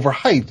it's not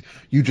overhyped.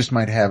 You just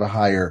might have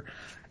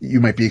you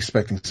might be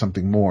expecting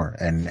something more.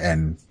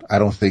 And I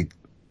don't think,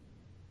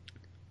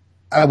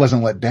 I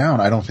wasn't let down.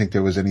 I don't think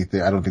there was any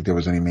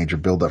major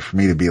build up for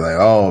me to be like,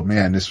 oh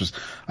man,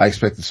 I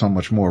expected so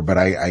much more. But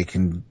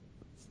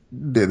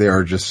there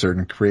are just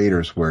certain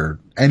creators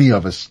where any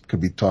of us could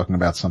be talking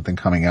about something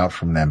coming out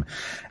from them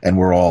and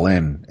we're all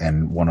in,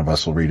 and one of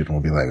us will read it and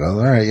we'll be like, oh,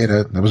 all right, yeah,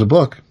 that was a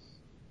book.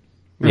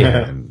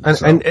 Yeah.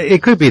 And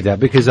it could be that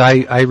because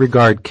I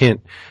regard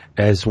Kent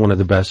as one of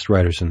the best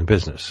writers in the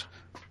business.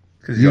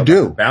 You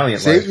do.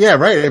 Valiant. See, yeah,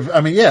 right.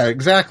 Yeah,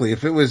 exactly.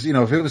 If it was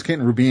Kent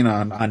and Rubin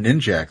on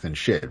Ninjak, then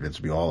shit, Vince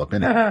would be all up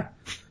in it.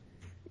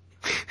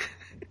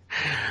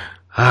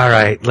 All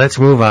right, let's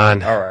move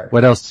on. All right.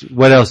 What else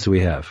do we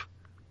have?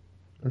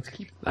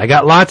 I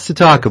got lots to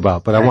talk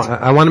about, but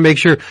I want to make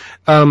sure.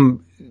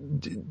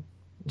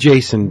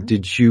 Jason,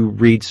 did you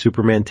read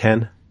Superman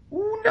 10?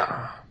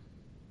 No.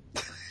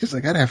 He's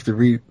like, I'd have to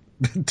read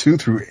 2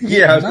 through 8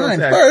 yeah, and 9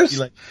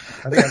 first. I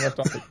think I left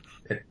off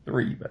at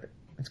 3, but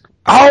that's cool.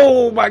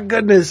 Oh my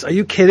goodness, are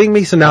you kidding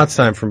me? So now it's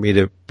time for me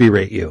to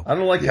berate you. I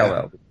don't like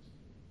Kal-El.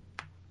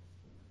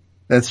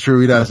 That's true.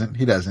 He doesn't.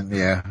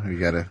 Yeah, we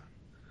gotta.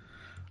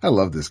 I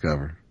love this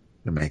cover.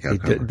 The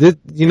makeout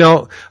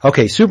cover.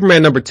 Okay,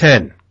 Superman number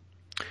 10,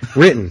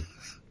 written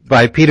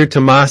by Peter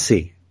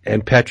Tomasi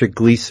and Patrick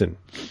Gleason.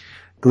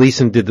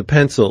 Gleason did the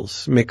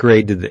pencils, Mick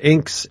Ray did the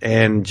inks,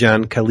 and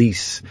John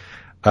Calise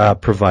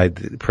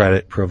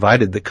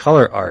provided the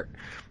color art.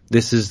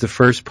 This is the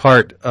first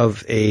part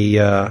of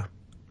an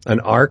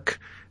arc.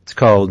 It's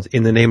called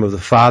In the Name of the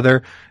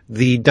Father.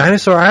 The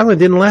Dinosaur Island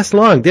didn't last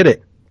long, did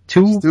it?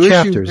 2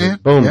 chapters.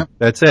 Boom. Yep.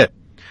 That's it.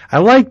 I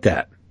like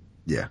that.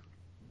 Yeah.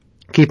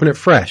 Keeping it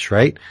fresh,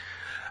 right?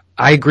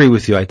 I agree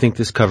with you. I think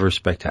this cover is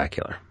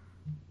spectacular.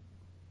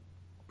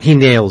 He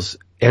nails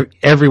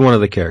every one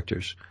of the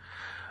characters.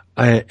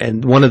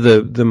 And one of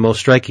the most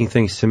striking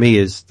things to me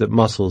is the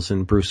muscles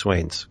in Bruce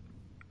Wayne's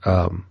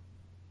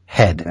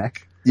head.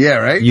 Neck. Yeah,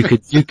 right. You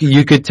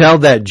could tell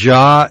that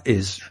jaw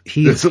is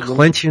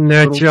clenching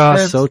that jaw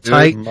so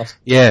tight.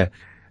 Yeah.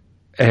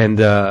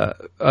 And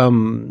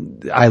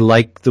I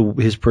like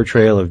his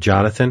portrayal of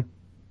Jonathan.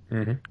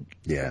 Mm-hmm.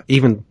 Yeah.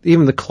 Even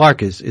the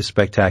Clark is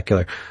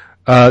spectacular.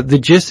 The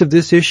gist of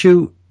this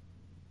issue,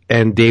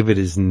 and David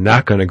is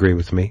not going to agree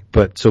with me,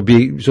 but so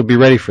be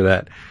ready for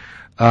that.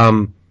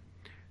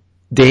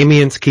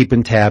 Damian's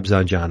keeping tabs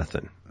on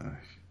Jonathan.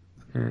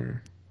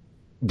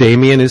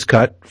 Damian is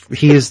cut.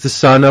 He is the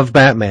son of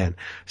Batman,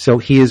 so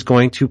he is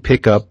going to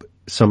pick up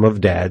some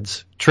of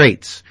Dad's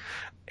traits.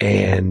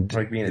 And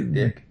like being a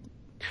dick.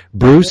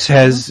 Bruce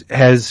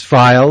has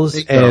files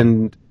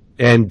and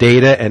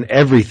data and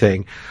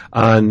everything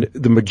on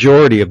the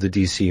majority of the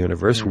DC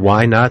universe. Mm-hmm.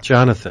 Why not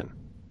Jonathan?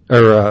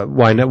 Or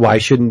why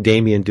shouldn't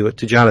Damian do it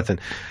to Jonathan?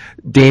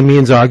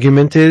 Damian's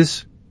argument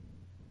is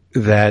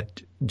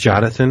that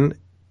Jonathan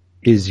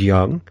is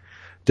young,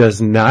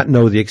 does not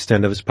know the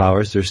extent of his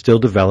powers. They're still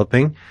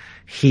developing.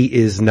 He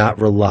is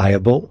not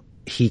reliable.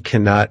 He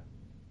cannot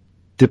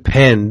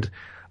depend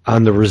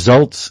on the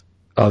results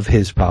of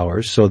his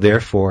powers, so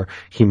therefore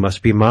he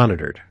must be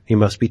monitored. He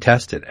must be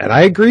tested. And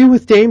I agree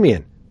with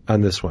Damian on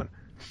this one.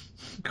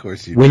 Of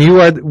course you do. When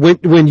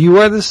you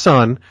are the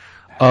son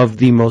of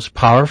the most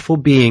powerful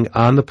being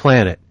on the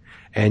planet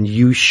and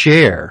you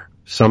share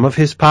some of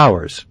his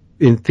powers,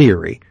 in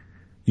theory,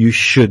 you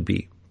should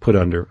be put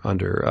under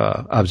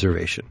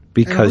observation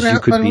because you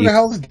could be. Who the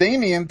hell is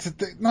Damian?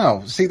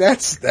 No, see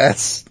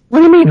that's. What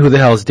do you mean? Who the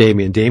hell is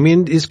Damian?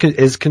 Damian is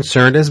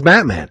concerned as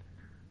Batman.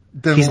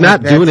 He's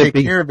not doing it.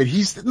 Take care of it.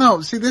 This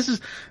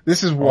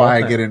is why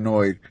I get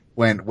annoyed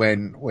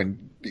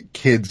when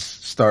kids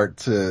start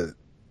to.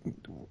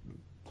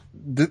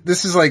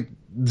 This is like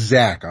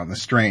Zach on the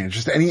Strain. It's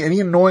just any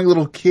annoying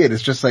little kid.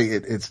 It's just like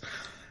it's.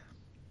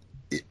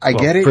 I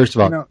get it. First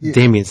of all,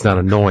 Damian's not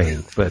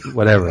annoying, but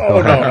whatever.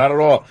 Oh no, not at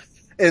all.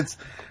 It's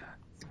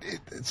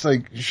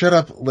like, shut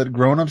up, let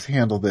grown-ups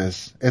handle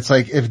this. It's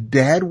like, if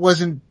Dad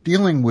wasn't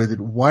dealing with it,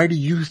 why do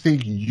you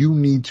think you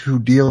need to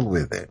deal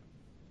with it?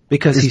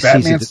 Because he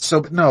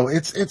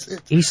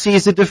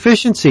sees a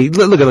deficiency.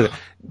 Look.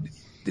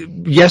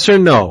 Yes or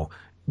no,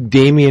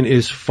 Damian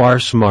is far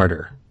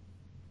smarter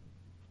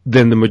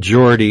than the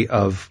majority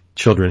of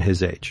children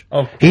his age.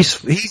 Oh.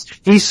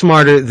 He's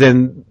smarter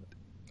than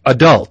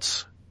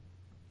adults.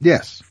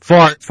 Yes.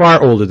 Far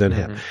older than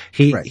him.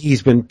 Mm-hmm.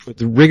 He's been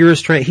with rigorous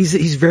training.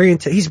 He's very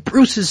he's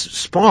Bruce's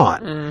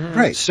spawn. Mm-hmm.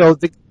 Right. So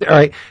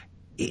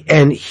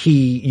and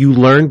you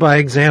learn by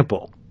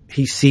example.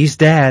 He sees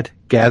Dad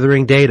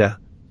gathering data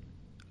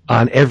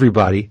on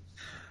everybody.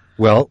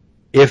 Well,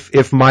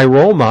 if my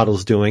role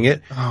model's doing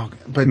it,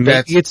 but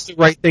maybe it's the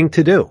right thing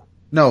to do.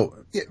 No,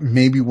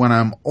 maybe when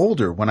I'm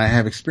older, when I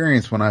have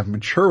experience, when I'm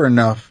mature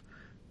enough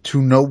to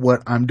know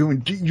what I'm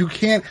doing. You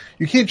can't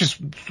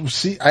just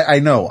see, I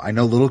know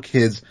little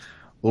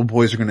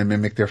boys are going to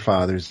mimic their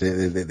fathers.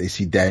 They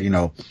see Dad,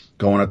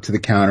 going up to the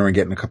counter and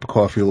getting a cup of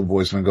coffee. Little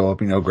boys going to go up,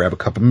 grab a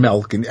cup of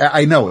milk. And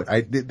I know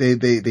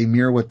it. They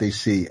mirror what they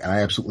see. And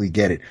I absolutely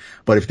get it.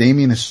 But if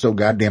Damian is so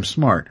goddamn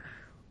smart,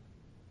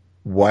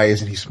 why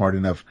isn't he smart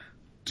enough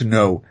to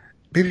know,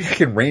 maybe I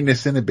can rein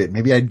this in a bit.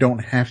 Maybe I don't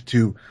have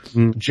to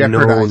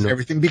jeopardize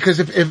everything. Because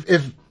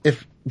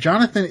if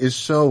Jonathan is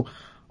so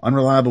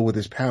unreliable with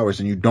his powers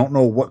and you don't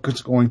know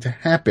what's going to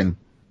happen,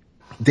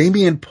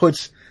 Damian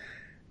puts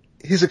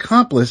his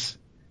accomplice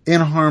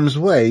in harm's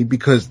way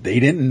because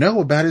they didn't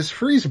know about his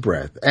freeze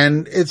breath.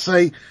 And it's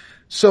like,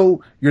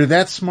 So you're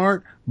that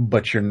smart,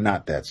 but you're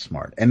not that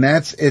smart. And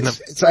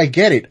it's, I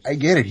get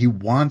it. He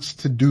wants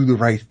to do the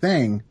right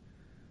thing,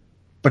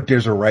 but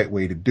there's a right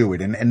way to do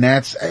it. And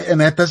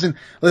that doesn't,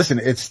 listen,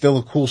 it's still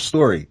a cool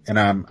story. And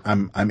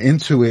I'm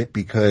into it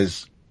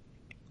because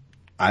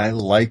I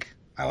like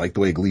the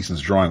way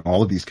Gleason's drawing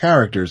all of these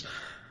characters.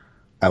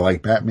 I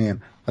like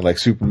Batman. I like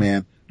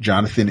Superman.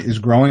 Jonathan is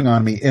growing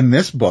on me in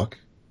this book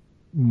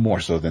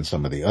more so than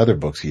some of the other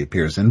books he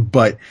appears in,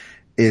 but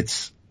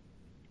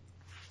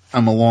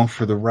I'm along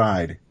for the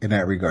ride in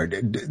that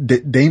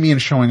regard. Damian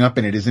showing up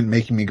in it isn't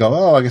making me go,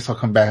 oh, I guess I'll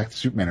come back to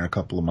Superman in a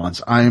couple of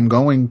months. I am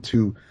going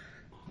to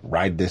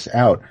ride this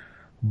out,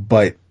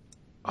 but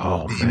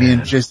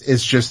Damian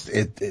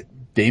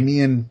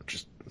Damian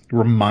just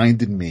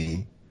reminded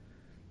me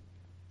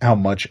how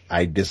much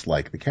I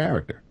dislike the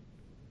character.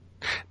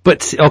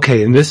 But,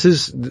 okay, and this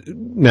is,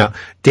 now,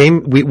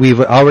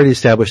 we've already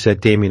established that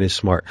Damian is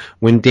smart.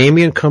 When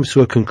Damian comes to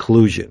a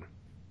conclusion,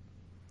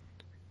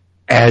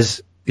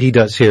 as he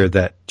does here,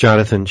 that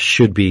Jonathan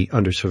should be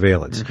under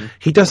surveillance,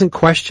 he doesn't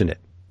question it.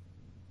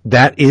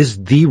 That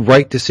is the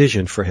right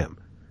decision for him.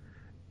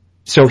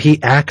 So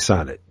he acts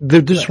on it.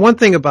 There's one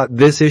thing about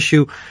this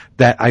issue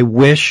that I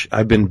wish,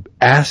 I've been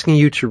asking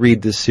you to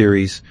read this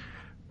series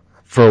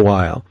for a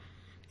while.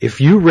 If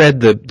you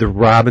read the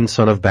Robin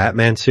Son of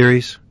Batman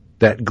series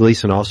that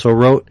Gleason also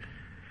wrote,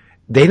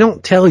 they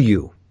don't tell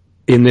you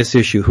in this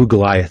issue who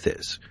Goliath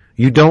is.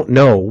 You don't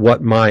know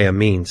what Maya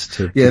means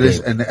to. Yeah, it is,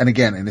 and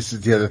again, and this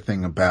is the other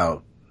thing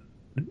about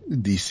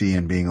DC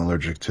and being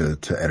allergic to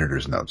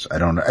editor's notes. I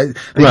don't know. They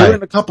do it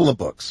in a couple of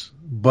books,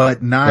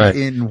 but not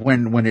in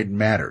when it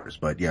matters.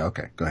 But yeah,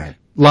 okay, go ahead.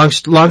 Long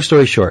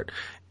story short,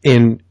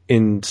 in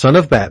Son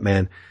of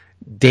Batman,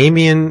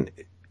 Damian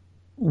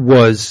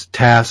was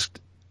tasked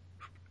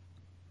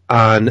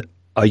on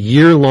a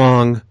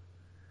year-long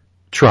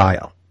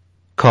trial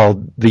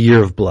called the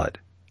Year of Blood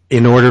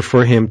in order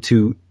for him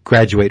to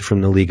graduate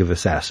from the League of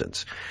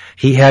Assassins.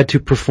 He had to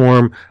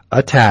perform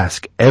a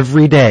task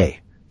every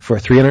day for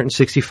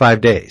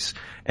 365 days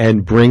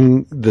and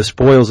bring the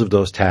spoils of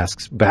those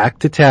tasks back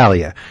to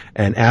Talia.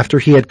 And after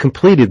he had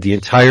completed the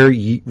entire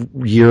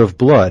Year of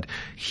Blood,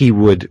 he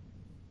would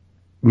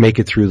make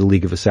it through the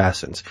League of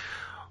Assassins.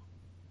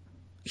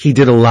 He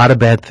did a lot of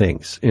bad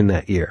things in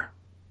that year.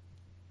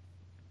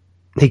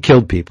 He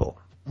killed people.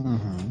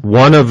 Mm-hmm.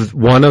 One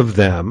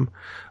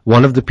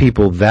of the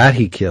people that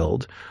he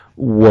killed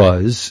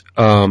was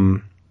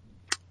Morgan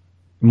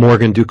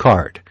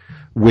Ducard,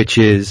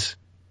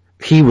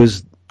 he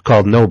was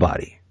called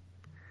Nobody.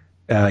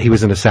 He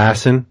was an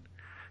assassin.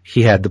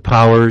 He had the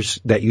powers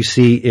that you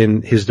see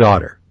in his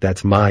daughter.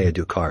 That's Maya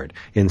Ducard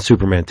in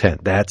Superman 10.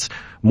 That's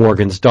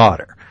Morgan's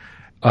daughter.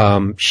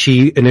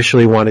 She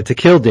initially wanted to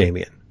kill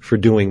Damian for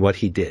doing what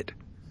he did.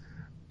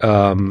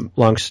 As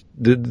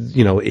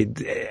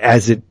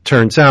it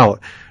turns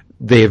out,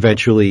 they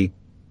eventually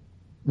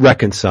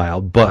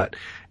reconciled, but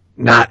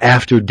not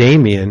after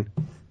Damian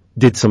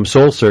did some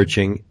soul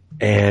searching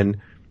and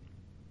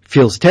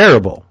feels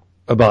terrible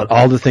about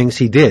all the things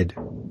he did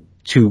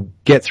to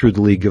get through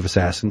the League of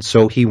Assassins.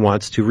 So he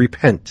wants to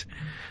repent.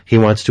 He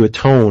wants to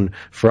atone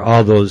for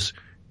all those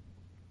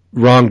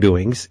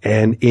wrongdoings.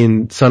 And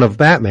in Son of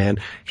Batman,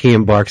 he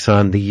embarks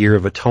on the Year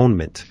of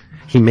Atonement.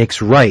 He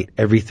makes right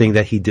everything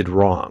that he did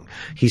wrong.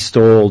 He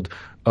stole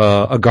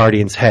a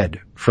Guardian's head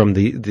from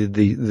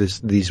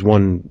this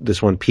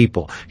one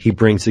people. He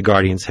brings the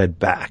Guardian's head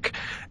back.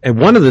 And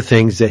one of the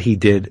things that he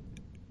did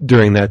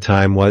during that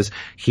time was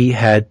he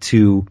had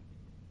to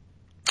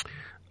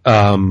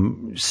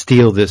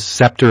steal this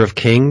Scepter of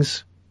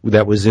Kings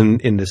that was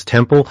in this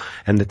temple,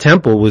 and the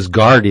temple was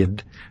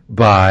guarded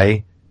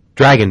by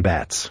dragon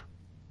bats.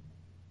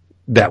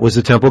 That was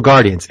the temple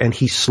guardians, and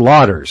he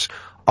slaughters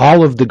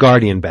all of the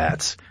guardian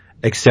bats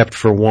except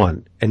for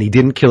one, and he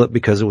didn't kill it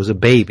because it was a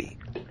baby.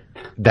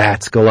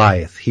 That's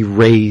Goliath. He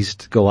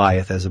raised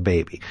Goliath as a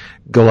baby.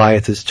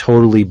 Goliath is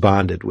totally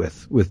bonded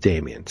with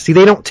Damian. See,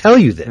 they don't tell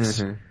you this.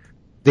 Mm-hmm.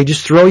 They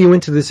just throw you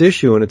into this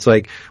issue, and it's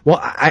like, well,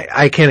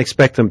 I can't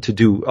expect them to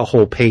do a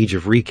whole page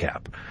of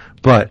recap,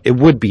 but it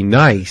would be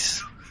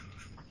nice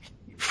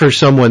for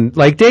someone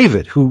like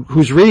David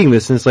who's reading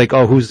this and it's like,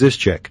 oh, who's this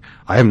chick?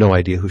 I have no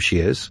idea who she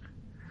is.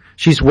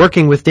 She's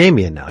working with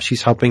Damian now.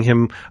 She's helping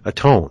him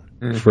atone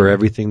for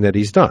everything that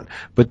he's done.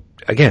 But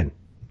again,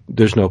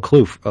 there's no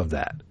clue of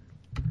that.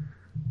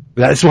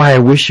 That's why I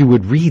wish you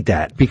would read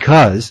that,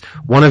 because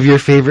one of your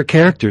favorite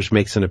characters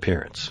makes an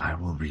appearance. I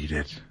will read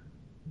it.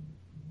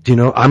 Do you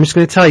know? I'm just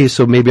going to tell you,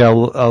 so maybe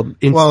I'll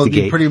instigate. Well,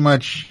 you pretty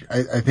much,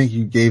 I think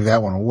you gave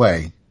that one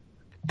away.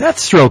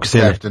 Deathstroke's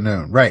in it.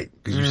 Afternoon, right?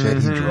 Because you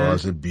said he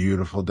draws a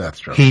beautiful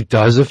Deathstroke. He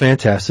does a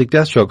fantastic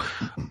Deathstroke.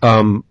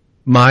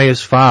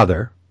 Maya's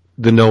father,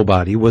 the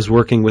Nobody, was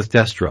working with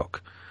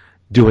Deathstroke,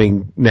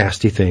 doing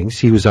nasty things.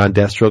 He was on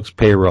Deathstroke's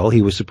payroll.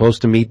 He was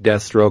supposed to meet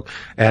Deathstroke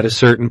at a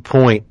certain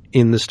point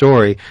in the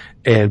story,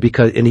 and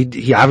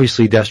he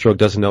obviously, Deathstroke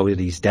doesn't know that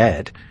he's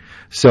dead.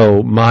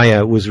 So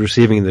Maya was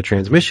receiving the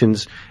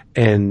transmissions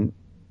and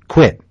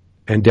quit.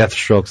 And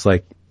Deathstroke's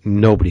like,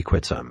 nobody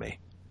quits on me.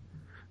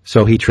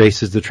 So he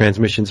traces the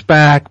transmissions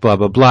back, blah,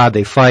 blah, blah.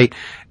 They fight,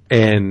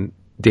 and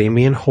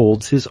Damian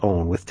holds his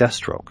own with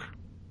Deathstroke.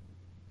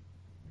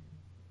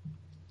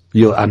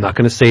 I'm not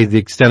going to say the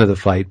extent of the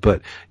fight,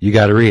 but you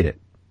got to read it.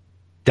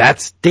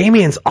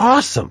 Damian's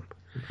awesome.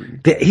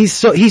 He's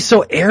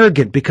so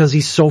arrogant because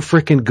he's so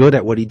freaking good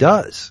at what he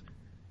does.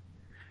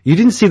 You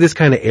didn't see this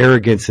kind of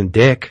arrogance in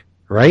Dick,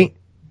 right?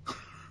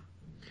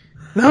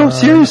 No,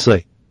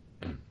 seriously.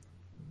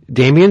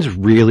 Damian's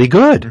really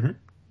good. Mm-hmm.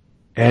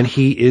 And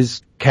he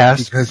is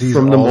cast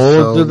from the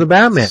mold of the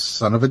Batman.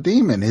 Son of a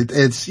demon.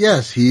 He's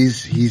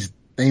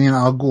Damian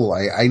Al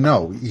Ghul. I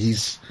know.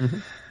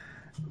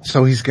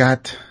 So he's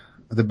got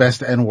the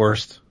best and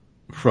worst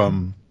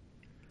from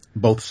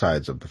both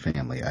sides of the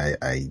family.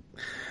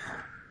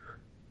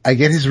 I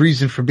get his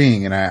reason for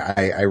being, and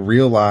I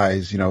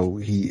realize,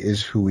 he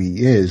is who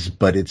he is,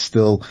 but it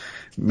still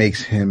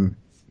makes him,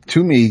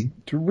 to me,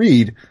 to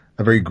read,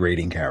 a very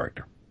grating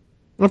character.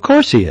 Of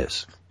course he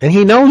is. And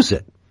he knows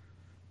it.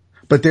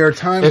 But there are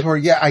times where,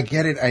 I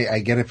get it. I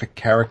get if a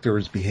character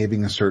is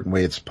behaving a certain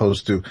way, it's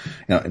supposed to,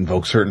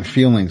 invoke certain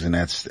feelings, and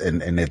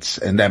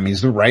that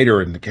means the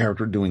writer and the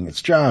character doing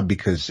its job,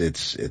 because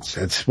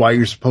it's why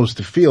you're supposed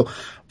to feel.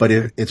 But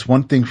it's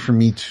one thing for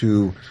me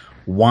to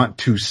want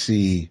to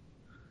see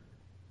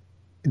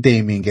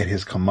Damian get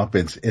his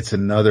comeuppance. It's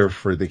another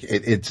for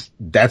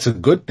that's a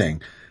good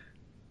thing.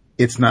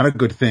 It's not a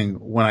good thing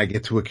when I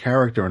get to a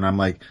character and I'm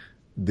like,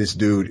 this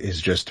dude has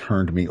just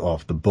turned me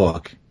off the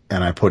book,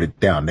 and I put it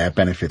down. That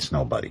benefits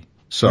nobody.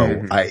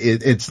 So I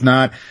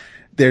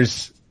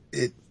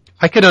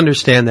could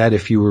understand that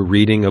if you were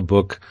reading a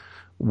book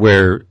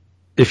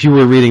if you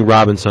were reading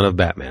Robin, Son of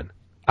Batman.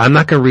 I'm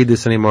not going to read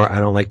this anymore. I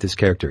don't like this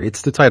character.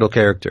 It's the title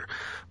character.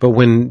 But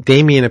when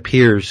Damian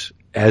appears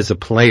as a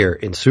player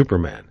in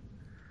Superman,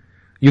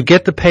 you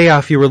get the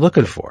payoff you were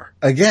looking for.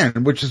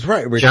 Again, which is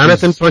right.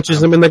 Jonathan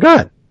punches him in the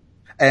gut.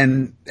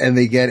 And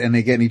they get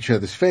in each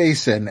other's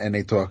face, and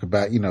they talk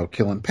about,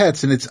 killing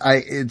pets, and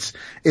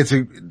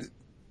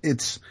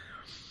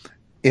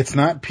it's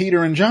not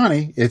Peter and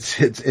Johnny.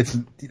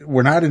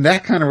 We're not in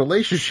that kind of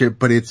relationship,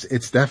 but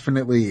it's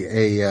definitely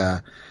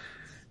a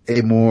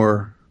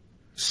more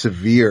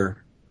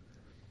severe,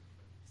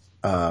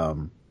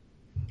 and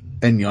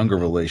younger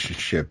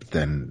relationship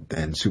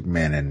than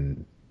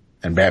Superman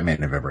and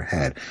Batman have ever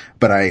had.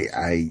 But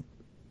I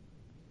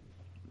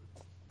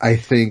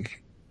think,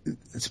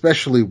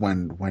 especially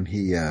when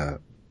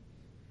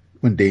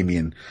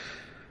Damian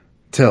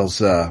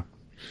tells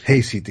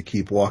Hasty to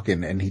keep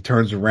walking, and he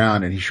turns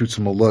around and he shoots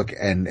him a look,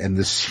 and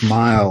the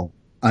smile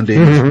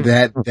underneath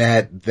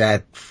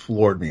that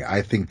floored me.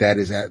 I think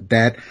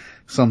that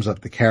sums up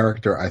the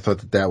character. I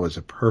thought that was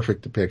a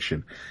perfect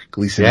depiction.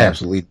 Gleason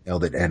absolutely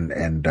nailed it,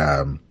 and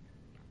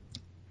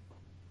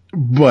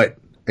but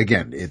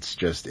again, it's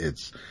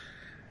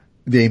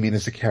Damian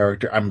as a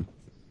character.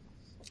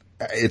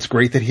 It's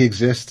great that he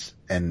exists,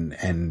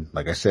 and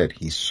like I said,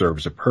 he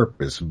serves a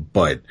purpose,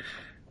 but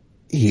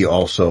he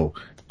also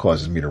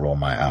causes me to roll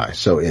my eyes.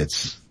 So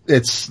it's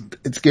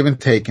give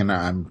and take, and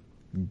I'm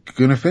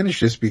gonna finish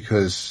this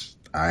because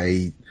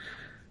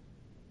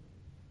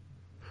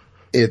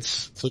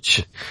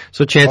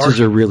so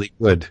chances are really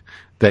good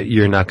that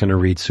you're not gonna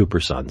read Super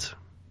Sons.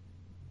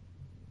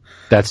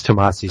 That's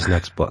Tomasi's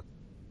next book.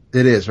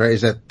 It is, right?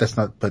 That's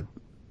not, but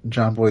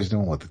John Boy's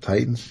doing what, the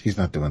Titans? He's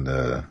not doing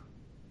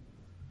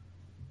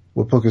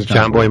what book is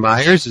John Boy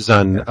Myers is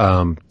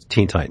on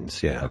Teen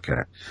Titans, yeah.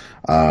 Okay.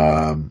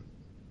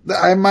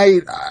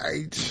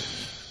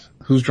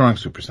 Who's drawing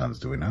Super Sons,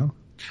 do we know?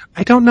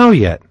 I don't know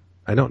yet.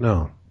 I don't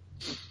know.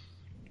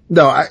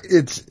 No,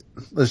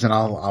 listen,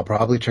 I'll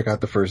probably check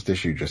out the first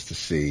issue just to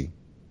see,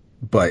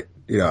 but,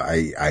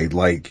 I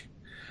like,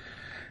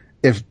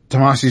 if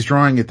Tomasi's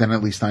drawing it, then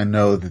at least I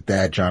know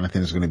that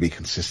Jonathan is going to be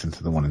consistent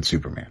to the one in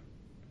Superman.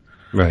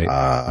 Right.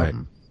 Right.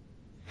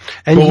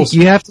 And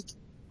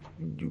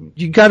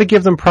you got to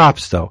give them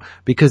props though,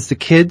 because the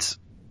kids,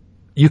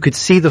 you could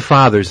see the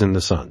fathers in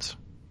the sons.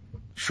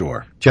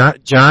 Sure.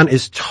 John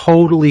is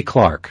totally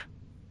Clark.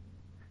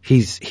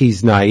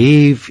 He's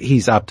naive.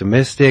 He's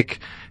optimistic.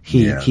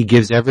 He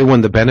gives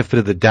everyone the benefit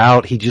of the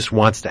doubt. He just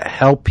wants to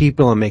help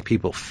people and make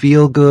people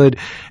feel good.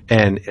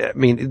 And I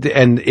mean,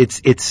 and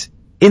it's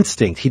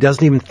instinct. He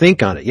doesn't even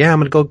think on it. Yeah, I'm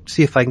going to go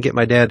see if I can get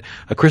my dad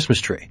a Christmas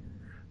tree.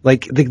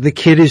 Like the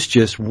kid is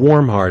just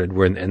warm-hearted,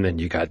 and then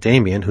you got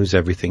Damian, who's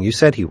everything you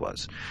said he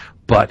was,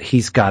 but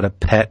he's got a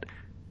pet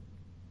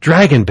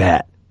dragon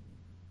bat.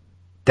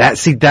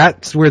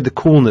 That's where the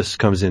coolness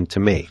comes in to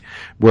me,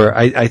 where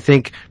I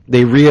think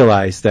they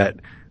realize that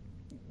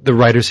the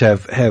writers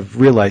have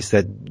realized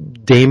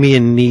that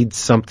Damian needs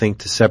something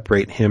to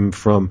separate him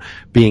from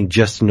being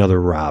just another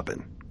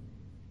Robin.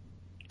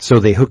 So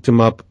they hooked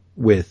him up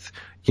with,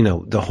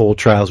 the whole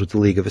trials with the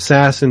League of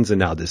Assassins, and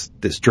now this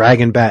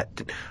dragon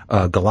bat,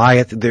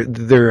 Goliath.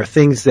 There are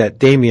things that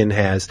Damian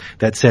has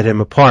that set him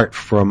apart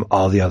from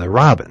all the other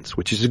Robins,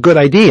 which is a good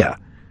idea,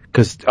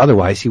 because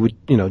otherwise he would,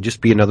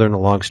 just be another in a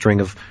long string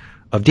of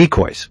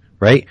decoys,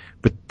 right?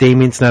 But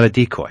Damian's not a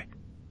decoy.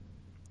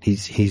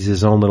 He's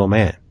his own little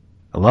man.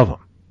 I love him.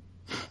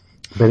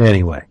 But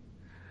anyway,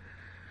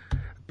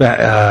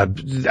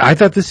 I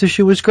thought this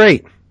issue was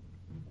great.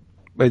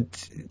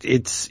 But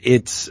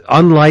it's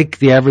unlike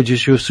the average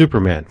issue of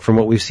Superman from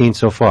what we've seen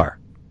so far.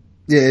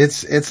 Yeah,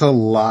 it's a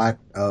lot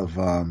of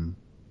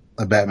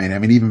Batman. I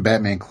mean, even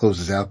Batman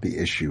closes out the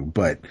issue,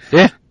 but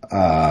yeah.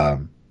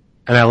 And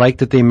I like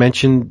that they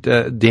mentioned,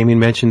 Damian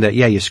mentioned that,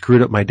 yeah, you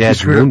screwed up my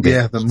dad's moon base.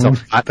 Yeah, the moon.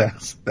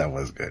 That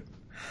was good.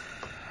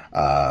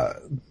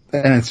 And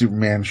then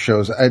Superman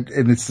shows,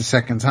 and it's the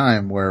second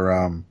time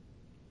where,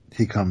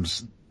 he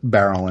comes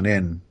barreling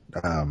in,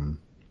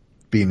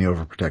 being the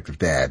overprotective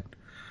dad.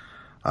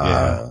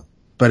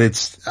 But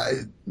it's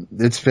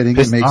fitting.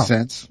 It makes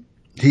sense.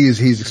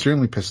 He's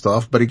extremely pissed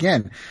off, but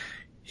again,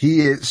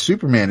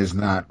 Superman is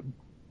not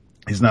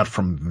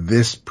from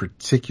this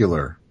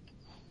particular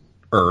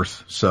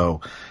Earth, so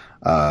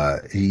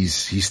he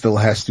still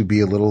has to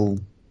be a little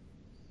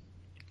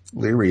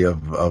leery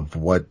of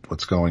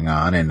what's going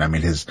on. And I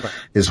mean,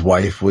 his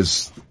wife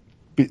was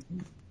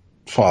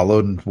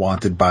followed and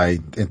wanted by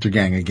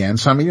Intergang again.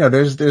 So I mean,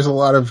 there's a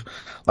lot of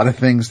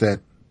things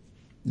that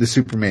the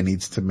Superman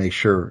needs to make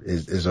sure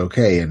is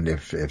okay. And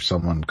if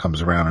someone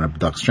comes around and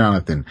abducts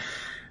Jonathan,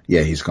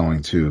 yeah, he's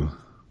going to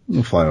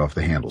fly off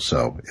the handle.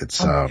 So it's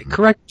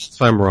correct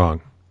if I'm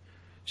wrong.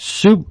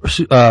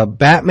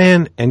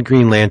 Batman and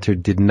Green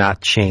Lantern did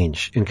not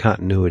change in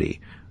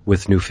continuity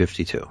with New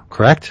 52,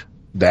 correct?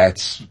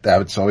 That's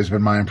always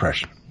been my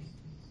impression.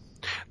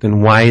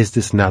 Then why is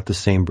this not the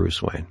same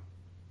Bruce Wayne?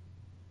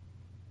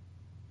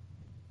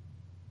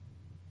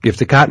 If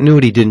the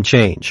continuity didn't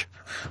change.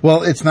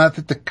 Well, it's not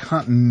that the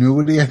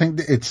continuity, I think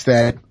it's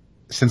that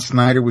since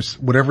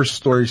whatever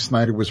story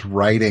Snyder was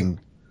writing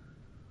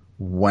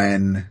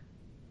when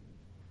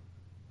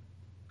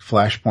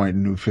Flashpoint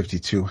and New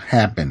 52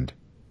 happened,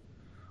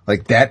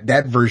 like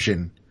that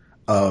version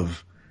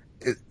of,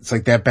 it's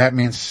like that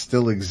Batman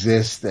still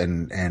exists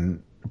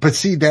but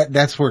see,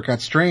 that's where it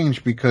got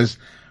strange, because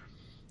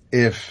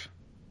if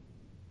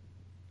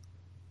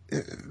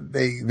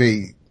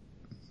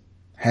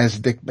has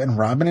Dick been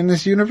Robin in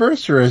this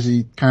universe, or has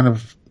he kind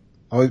of,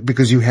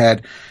 because you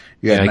had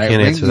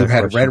Nightwing, you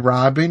had Red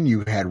Robin,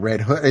 you had Red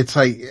Hood. It's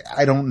like,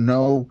 I don't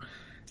know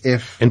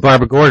if. And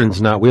Barbara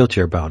Gordon's not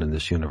wheelchair bound in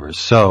this universe,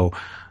 so.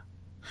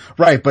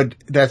 Right, but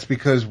that's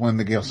because when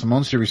the Gail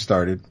Simone series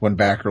started, when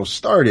Batgirl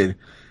started,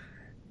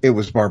 it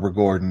was Barbara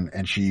Gordon,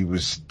 and she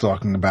was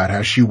talking about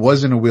how she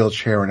was in a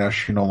wheelchair and now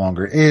she no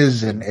longer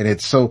is, and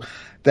it's so,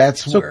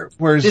 that's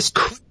whereas. This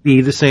could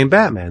be the same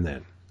Batman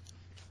then.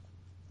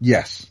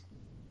 Yes.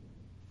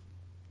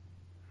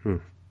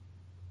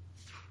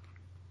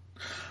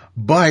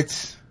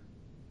 But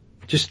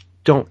just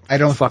don't. I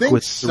don't fuck think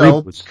with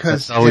so,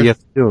 because that's all you have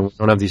to do. We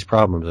don't have these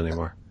problems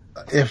anymore.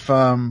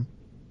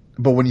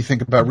 But when you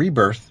think about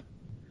Rebirth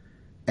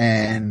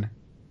and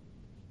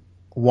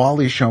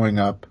Wally showing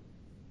up,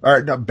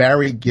 or no,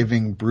 Barry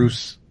giving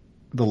Bruce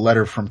the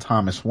letter from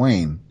Thomas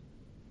Wayne,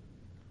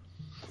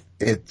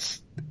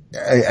 it's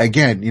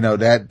again,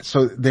 that.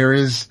 So there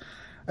is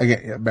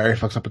again, Barry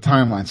fucks up a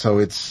timeline. So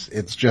it's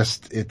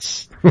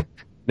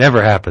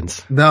never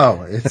happens.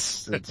 No,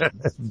 it's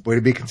way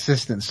to be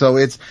consistent. So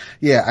I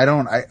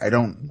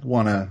don't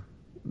want to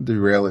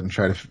derail it and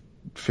try to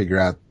figure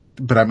out,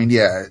 but I mean,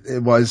 yeah,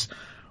 it was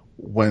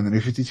when the New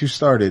 52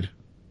 started,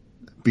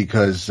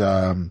 because,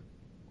 even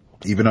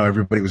though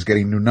everybody was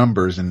getting new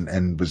numbers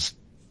and was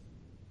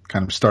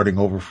kind of starting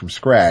over from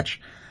scratch,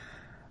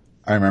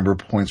 I remember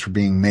points were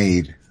being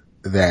made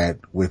that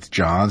with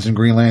Johns and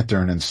Green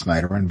Lantern and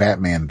Snyder and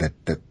Batman,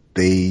 that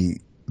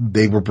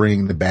they were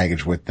bringing the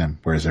baggage with them,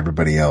 whereas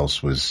everybody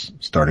else was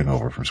starting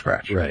over from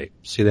scratch. Right.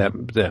 See,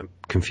 that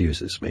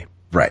confuses me.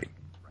 Right.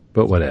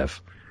 But whatever.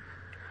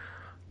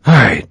 All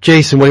right,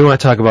 Jason, what do you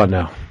want to talk about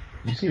now?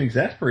 You seem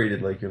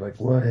exasperated, like you're like,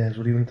 what are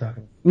you even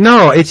talking about?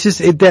 No, it's just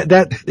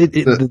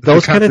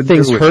those kind of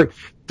things hurt.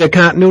 The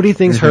continuity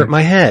things hurt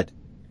my head.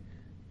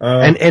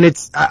 And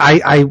it's,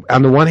 I,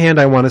 on the one hand,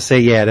 I want to say,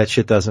 yeah, that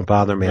shit doesn't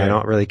bother me. Right. I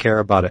don't really care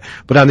about it.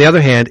 But on the other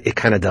hand, it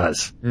kind of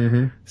does.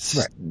 Mm-hmm.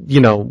 Right.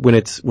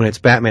 When it's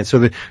Batman. So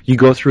that you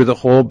go through the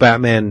whole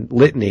Batman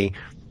litany,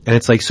 and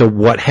it's like, so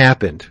what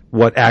happened?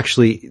 What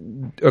actually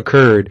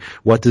occurred?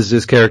 What does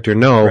this character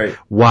know? Right.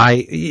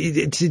 Why?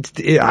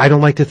 I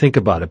don't like to think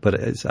about it,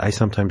 but I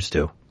sometimes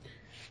do.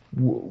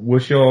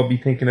 What should all be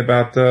thinking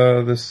about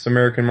this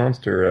American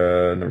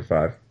Monster number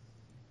 5?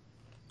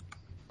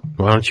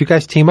 Why don't you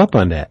guys team up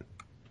on that?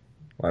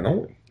 Why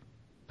don't we?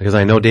 Because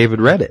I know David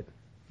read it.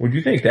 What'd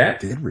you think, Dad? I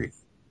did read.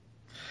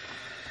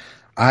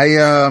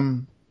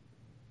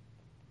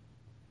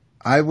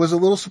 I was a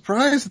little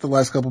surprised at the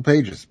last couple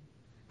pages.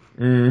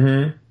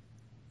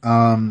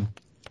 Mm-hmm.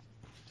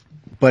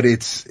 But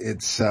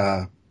it's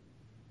there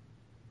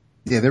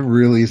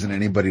really isn't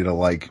anybody to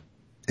like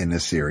in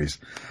this series.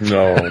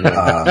 No, no,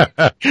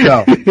 I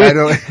don't.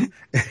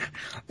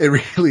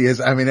 It really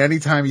is. I mean,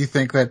 anytime you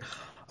think that,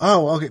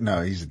 oh, okay,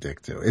 no, he's a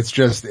dick too. It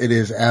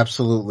is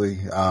absolutely,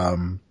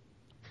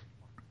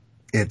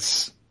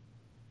 it's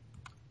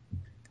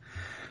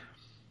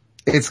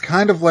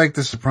kind of like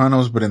The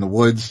Sopranos, but in the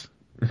woods.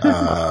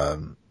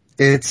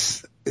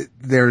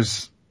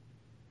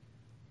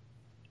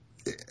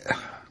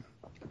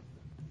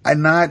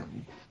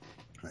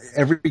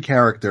 every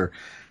character,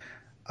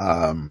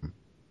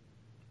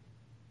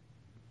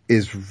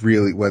 is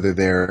really, whether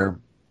they're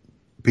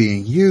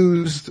being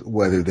used,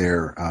 whether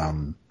they're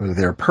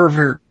a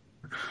pervert,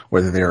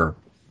 whether they're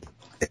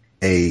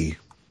a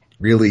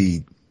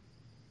really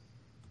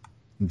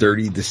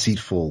dirty,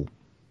 deceitful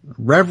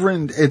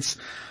reverend,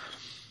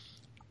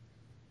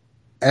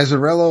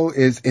 Azzarello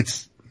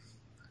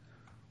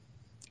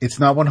it's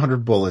not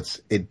 100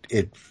 bullets.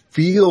 It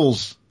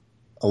feels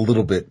a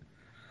little bit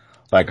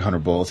like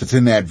 100 bullets. It's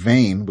in that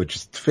vein, which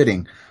is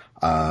fitting,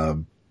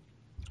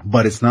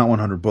 but it's not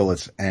 100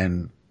 bullets.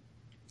 And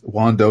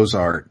Juan Doe's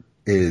art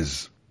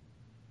is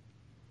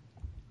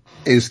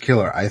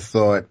killer. I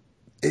thought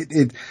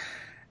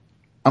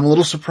I'm a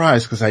little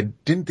surprised because I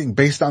didn't think,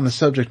 based on the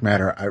subject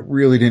matter, I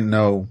really didn't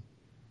know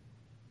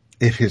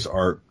if his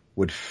art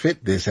would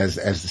fit this as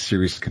the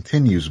series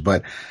continues,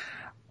 but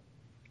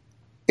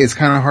it's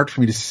kind of hard for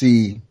me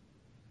to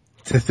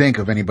think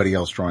of anybody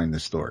else drawing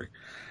this story.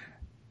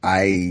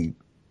 I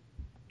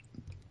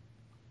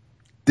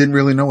didn't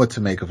really know what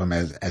to make of them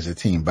as a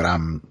team, but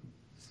I'm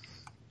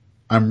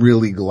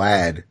really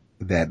glad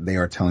that they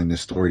are telling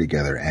this story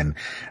together. And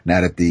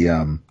now that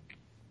the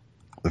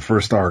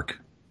first arc,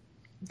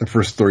 the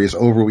first story is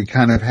over, we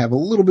kind of have a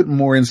little bit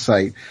more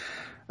insight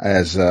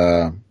as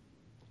to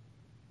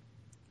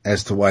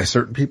why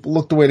certain people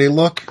look the way they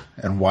look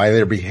and why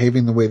they're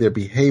behaving the way they're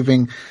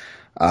behaving.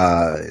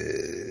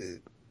 I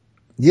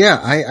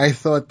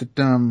thought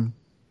that,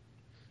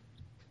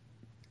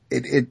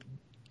 it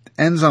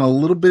ends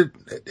on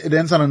it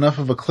ends on enough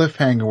of a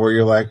cliffhanger where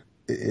you're like,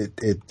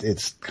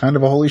 it's kind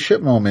of a holy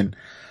shit moment.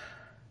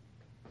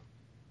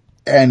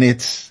 And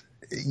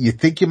you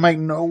think you might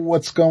know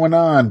what's going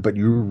on, but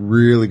you're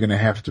really going to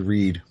have to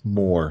read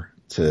more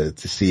to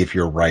see if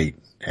you're right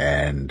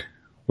and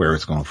where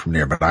it's going from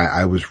there. But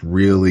I was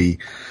really,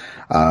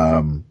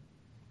 I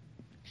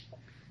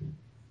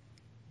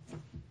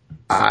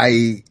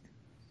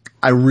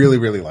really,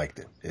 really liked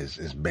it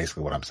is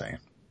basically what I'm saying.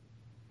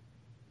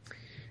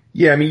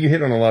 Yeah, I mean, you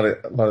hit on a lot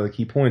of the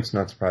key points,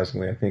 not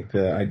surprisingly. I think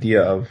the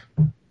idea of,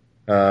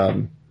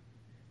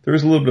 there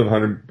was a little bit of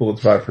 100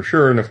 bullets vibe for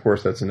sure, and of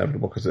course that's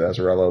inevitable because of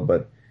Azzarello,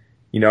 but,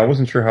 I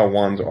wasn't sure how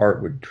Juan's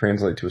art would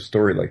translate to a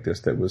story like this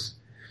that was,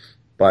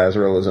 by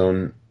Azzarello's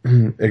own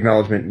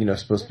acknowledgement,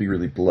 supposed to be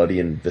really bloody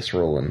and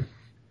visceral, and,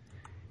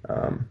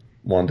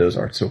 Juan Doe's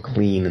art's so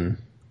clean and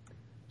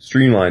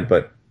streamlined,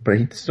 but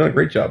he's done a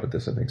great job at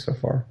this, I think, so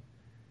far.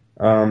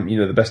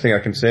 The best thing I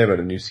can say about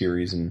a new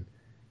series, and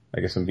I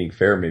guess I'm being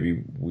fair,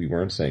 maybe we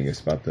weren't saying this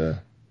about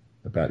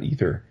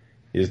Ether,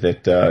 is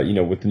that,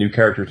 with the new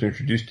characters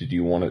introduced to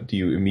you, do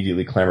you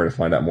immediately clamor to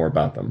find out more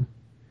about them?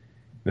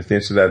 And if the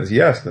answer to that is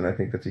yes, then I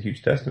think that's a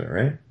huge testament,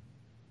 right?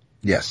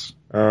 Yes.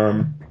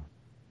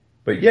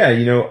 But yeah,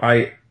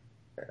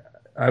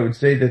 I would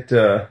say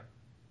that,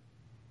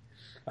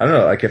 I don't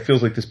know, like, it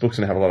feels like this book's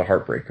gonna have a lot of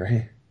heartbreak,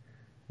 right?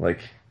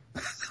 Like,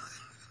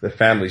 the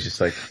family's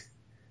just like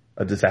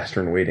a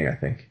disaster in waiting, I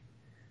think.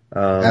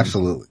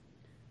 Absolutely.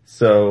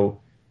 So,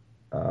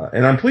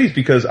 and I'm pleased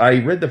because I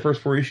read the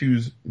first 4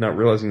 issues not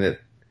realizing that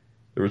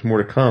there was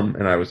more to come,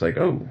 and I was like,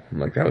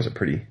 that was a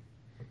pretty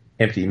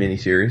empty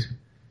miniseries.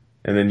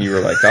 And then you were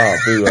like,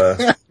 boo,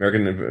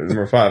 American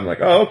number 5. I'm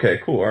like, oh, okay,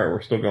 cool, alright,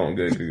 we're still going,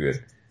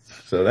 good.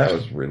 So that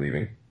was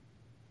relieving.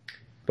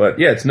 But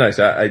yeah, it's nice.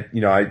 I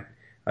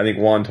think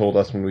Juan told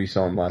us when we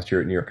saw him last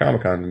year at New York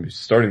Comic Con, when he was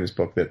starting this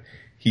book, that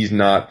he's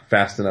not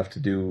fast enough to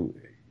do,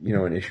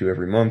 an issue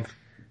every month.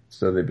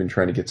 So they've been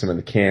trying to get some in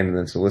the can and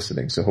then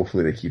soliciting. So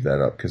hopefully they keep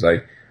that up, because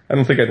I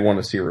don't think I'd want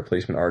to see a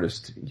replacement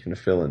artist, even a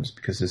fill-in, just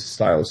because his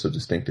style is so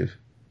distinctive.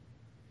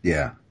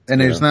 Yeah.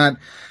 And there's not,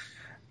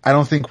 I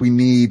don't think we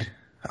need,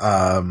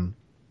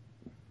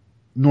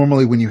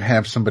 normally when you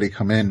have somebody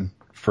come in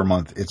for a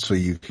month, it's so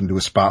you can do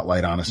a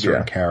spotlight on a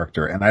certain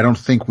character. And I don't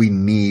think we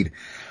need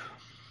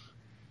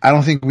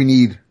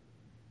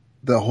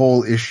the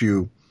whole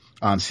issue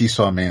on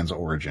Seesaw Man's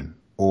origin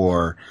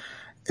or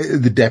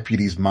the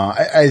deputy's mom.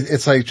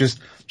 It's like, just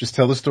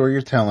tell the story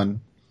you're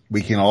telling.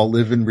 We can all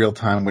live in real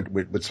time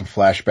with some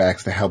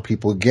flashbacks to how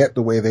people get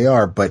the way they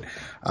are, but,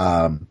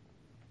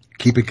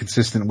 keep it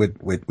consistent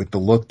with the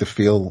look, the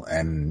feel,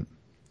 and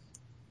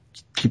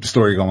keep the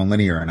story going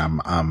linear. And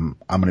I'm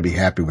going to be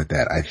happy with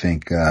that. I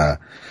think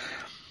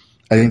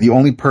the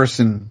only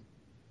person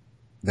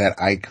that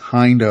I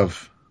kind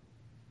of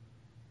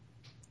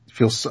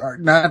feel sorry,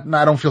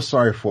 I don't feel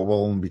sorry for,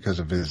 well, only because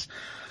of he's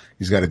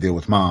got to deal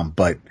with mom,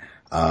 but,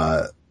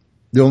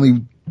 the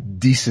only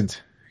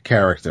decent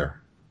character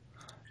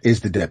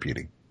is the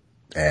deputy.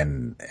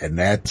 And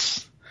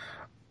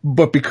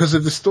but because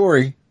of the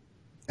story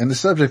and the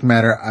subject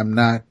matter, I'm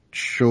not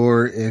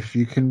sure if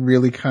you can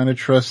really kind of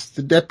trust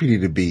the deputy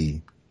to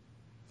be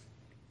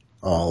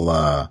all,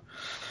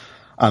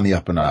 on the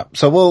up and up.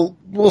 So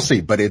we'll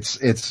see, but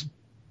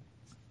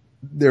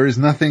there is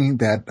nothing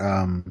that,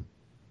 I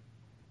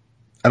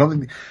don't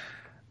think,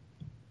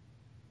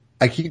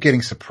 I keep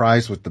getting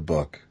surprised with the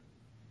book,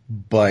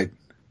 but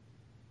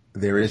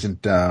there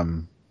isn't,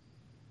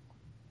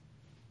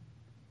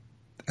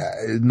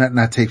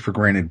 not take for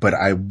granted, but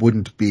I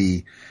wouldn't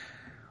be,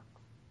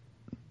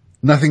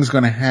 nothing's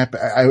going to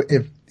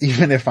happen.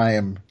 Even if I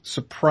am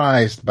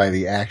surprised by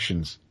the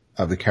actions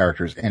of the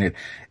characters, and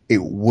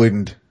it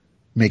wouldn't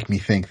make me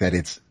think that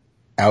it's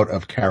out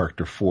of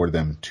character for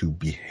them to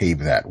behave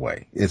that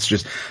way. It's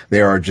just,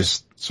 there are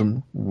just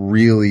some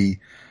really,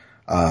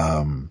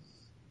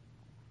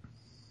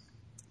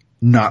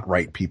 not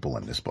right people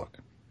in this book.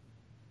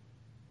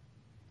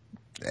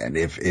 And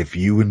if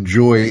you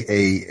enjoy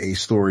a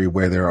story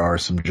where there are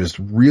some just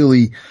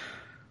really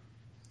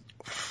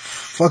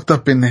fucked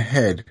up in the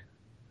head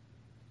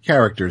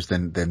characters,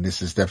 then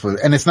this is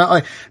definitely, and it's not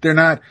like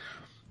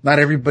not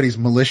everybody's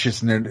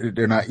malicious and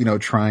they're not,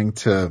 trying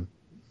to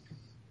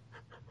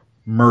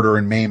murder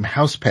and maim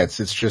house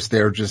pets. It's just,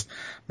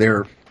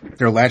 they're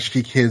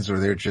latchkey kids, or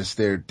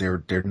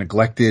they're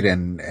neglected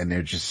and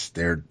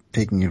they're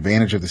taking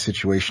advantage of the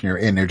situation you're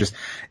in.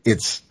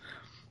 It's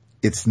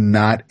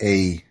not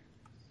a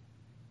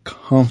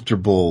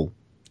comfortable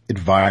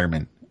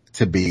environment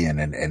to be in,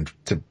 and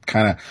to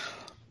kind of,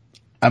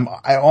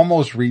 I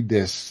almost read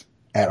this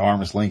at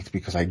arm's length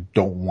because I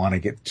don't want to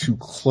get too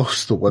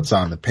close to what's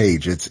on the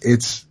page. If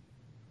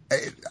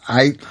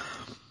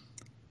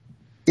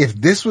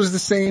this was the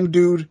same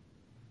dude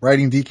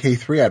writing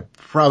DK3, I'd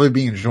probably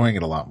be enjoying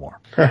it a lot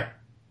more.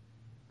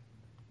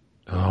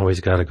 Always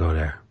got to go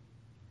there.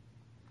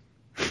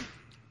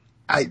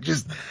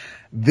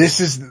 This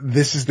is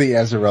the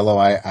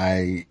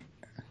Azzarello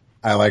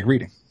I like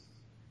reading.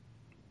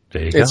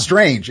 There you go. It's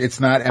strange. It's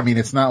not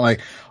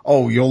like,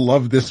 oh, you'll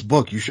love this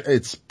book. You should,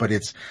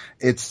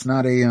 it's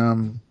not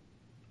a,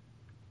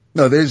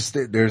 no, there's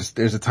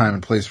a time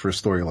and place for a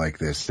story like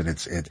this. And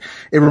it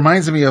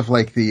reminds me of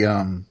like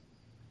the,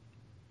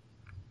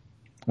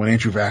 when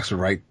Andrew Vachss would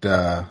write,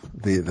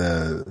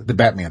 the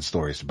Batman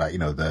stories about,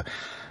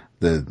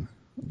 the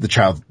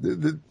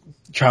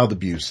child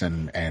abuse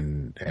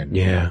and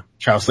yeah,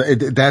 child,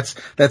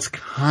 that's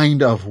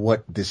kind of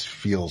what this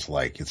feels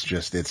like. It's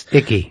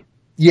icky.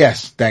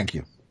 Yes, thank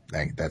you.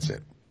 That's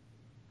it.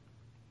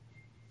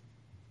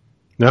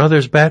 No,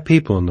 there's bad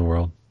people in the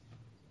world.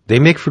 They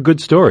make for good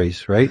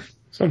stories, right?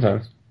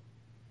 Sometimes.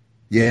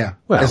 Yeah.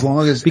 Well, as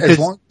long as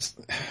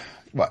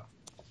what?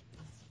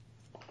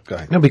 Go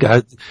ahead. No,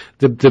 because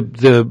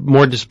the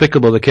more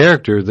despicable the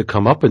character, the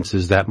comeuppance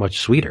is that much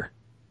sweeter,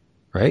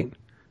 right?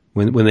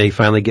 When they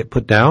finally get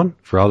put down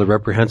for all the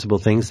reprehensible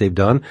things they've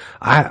done,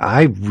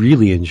 I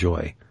really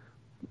enjoy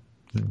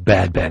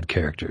bad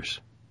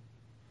characters.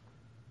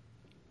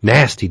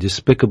 Nasty,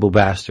 despicable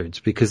bastards,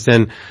 because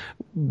then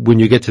when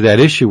you get to that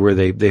issue where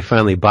they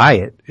finally buy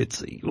it,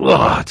 it's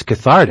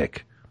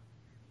cathartic.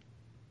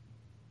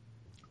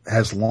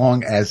 As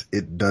long as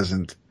it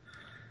doesn't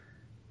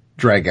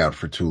drag out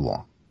for too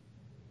long.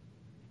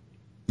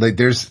 Like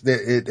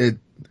the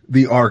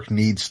arc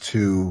needs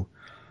to,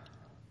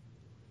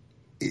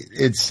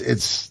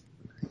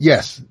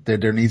 yes,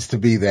 there needs to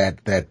be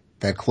that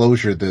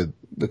closure, the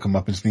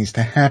comeuppance needs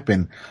to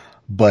happen,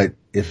 but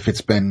if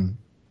it's been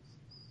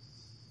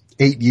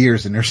 8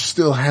 years and there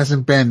still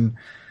hasn't been,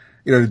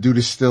 the dude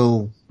is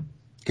still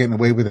getting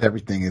away with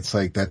everything. It's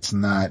like, that's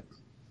not,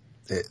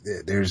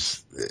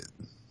 there's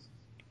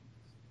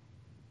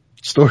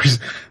stories,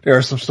 there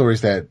are some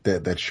stories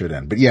that should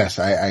end. But yes,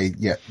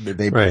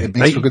 it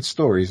makes for good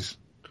stories.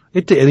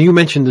 And you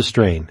mentioned the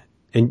strain,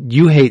 and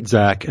you hate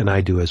Zach and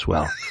I do as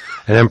well.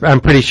 And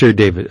I'm pretty sure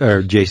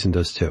Jason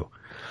does too.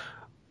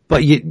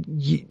 But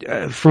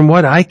from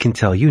what I can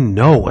tell,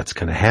 what's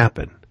going to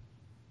happen.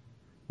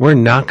 We're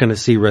not going to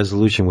see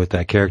resolution with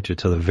that character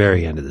till the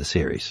very end of the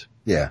series.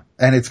 Yeah,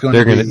 and it's going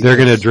they're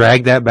going to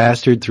drag that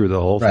bastard through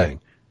the whole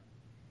thing.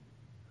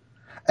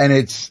 And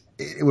it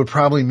would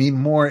probably mean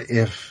more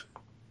if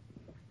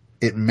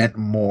it meant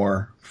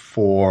more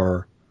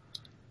for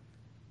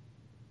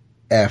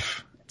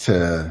F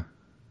to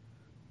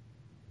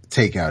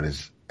take out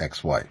his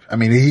ex-wife. I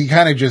mean, he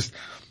kind of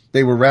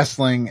they were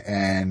wrestling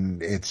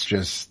and it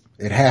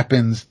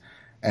happens,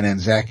 and then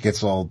Zach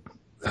gets all,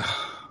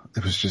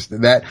 it was just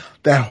that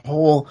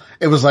whole,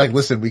 it was like,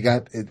 listen,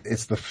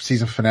 it's the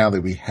season finale.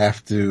 We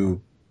have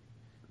to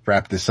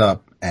wrap this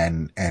up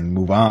and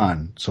move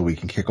on so we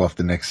can kick off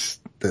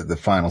the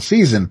final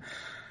season.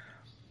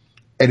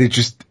 And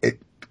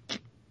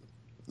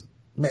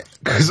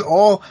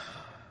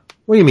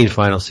what do you mean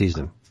final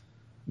season?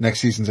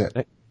 Next season's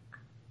it.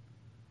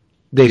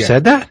 They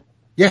said that?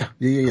 Yeah.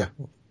 Yeah,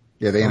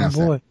 they announced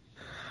that.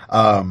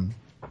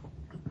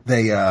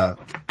 They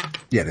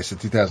said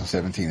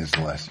 2017 is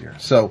the last year.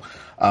 So,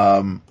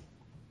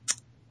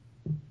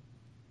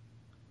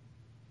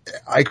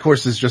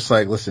 I-Course is just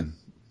like, listen,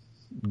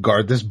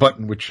 guard this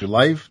button with your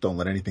life. Don't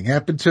let anything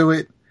happen to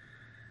it.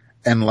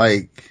 And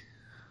like,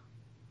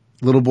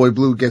 little boy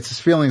Blue gets his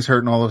feelings hurt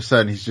and all of a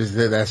sudden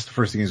that's the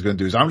first thing he's going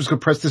to do is, I'm just going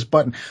to press this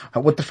button.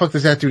 What the fuck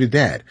does that do to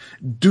dad?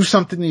 Do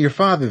something to your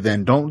father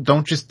then.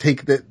 Don't just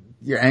take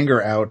your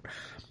anger out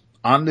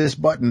on this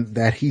button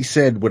that he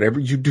said, whatever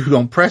you do,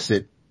 don't press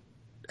it.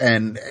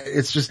 And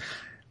it's just,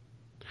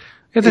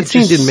 Yeah, that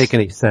scene didn't make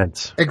any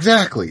sense.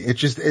 Exactly. It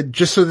just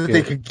so that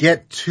they could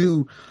get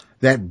to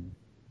that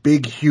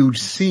big, huge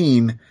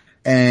scene,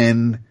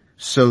 and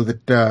so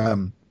that,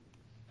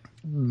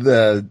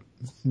 the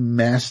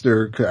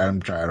master, I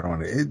don't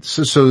want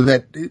to, so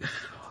that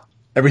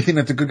everything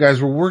that the good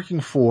guys were working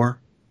for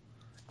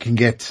can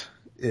get,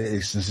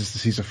 since this is the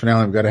season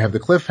finale, we've got to have the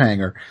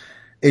cliffhanger.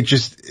 It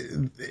just,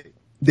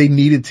 they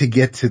needed to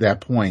get to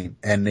that point,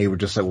 and they were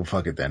just like, well,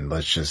 fuck it then.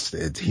 Let's just,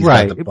 he's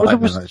right. got the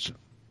button.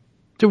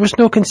 There was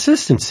no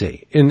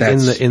consistency in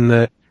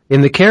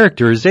the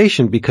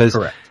characterization, because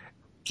Correct.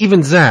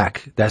 Even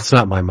Zach, that's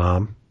not my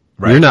mom.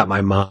 Right. You're not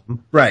my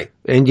mom. Right.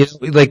 And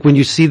like when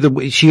you see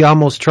she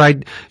almost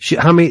tried,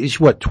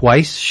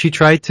 twice she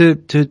tried to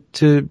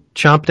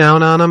chomp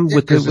down on him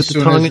with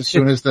the tongue. As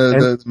soon as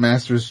the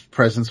master's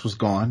presence was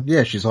gone.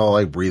 Yeah, she's all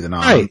like breathing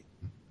on him.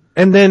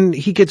 And then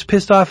he gets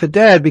pissed off at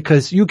Dad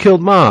because you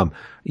killed Mom.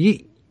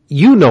 You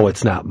know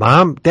it's not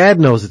Mom. Dad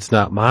knows it's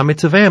not Mom.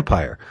 It's a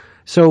vampire.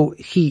 So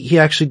he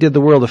actually did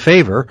the world a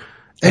favor.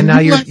 And now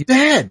you let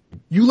Dad.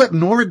 You let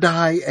Nora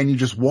die, and you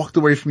just walked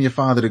away from your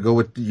father to go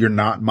with your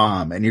not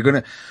mom, and you're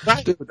gonna.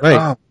 Right.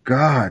 Oh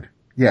God,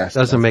 yes,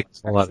 doesn't make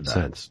a lot of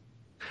sense.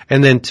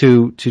 And then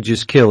to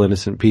just kill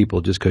innocent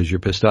people just because you're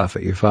pissed off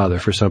at your father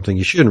for something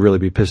you shouldn't really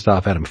be pissed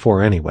off at him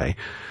for anyway.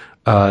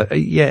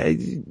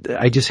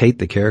 I just hate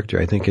the character.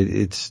 I think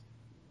it's.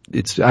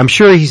 I'm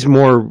sure he's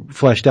more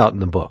fleshed out in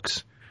the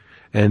books,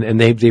 and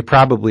they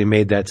probably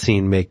made that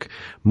scene make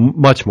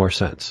much more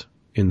sense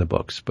in the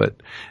books, but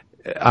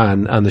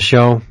on the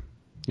show.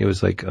 It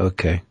was like,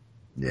 okay,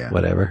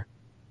 whatever.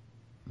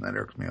 That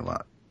irks me a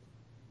lot.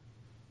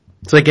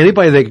 It's like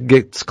anybody that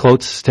gets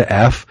close to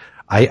F,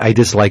 I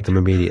dislike them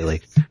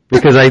immediately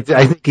because I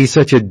think he's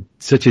such a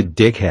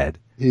dickhead.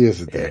 He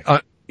is a dick.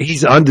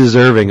 He's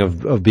undeserving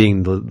of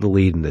being the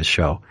lead in this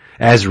show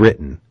as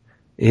written.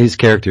 His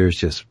character is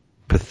just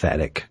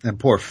pathetic. And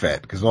poor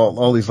Fett, because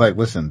all he's like,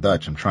 listen,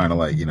 Dutch, I'm trying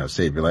to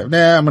save your life.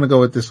 Nah, I'm gonna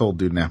go with this old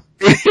dude now.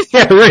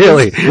 Yeah,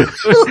 really.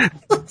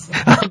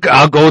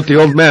 I'll go with the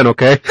old man,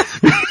 okay?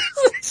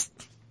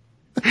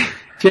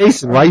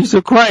 Jason, why are you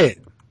so quiet?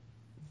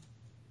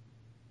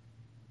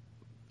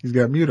 He's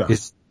got mute on.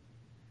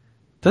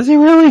 Does he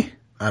really?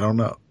 I don't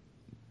know.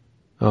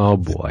 Oh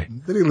boy.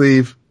 Did he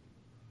leave?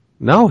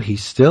 No,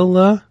 he's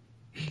still,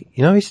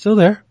 he's still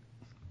there.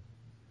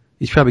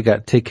 He's probably got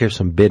to take care of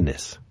some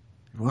business.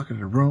 Walk in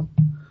the room.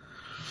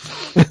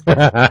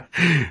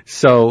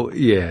 So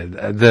yeah,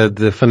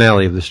 the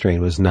finale of The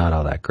Strain was not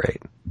all that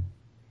great.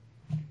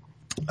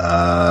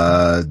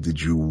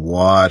 Did you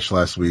watch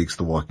last week's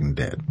The Walking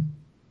Dead?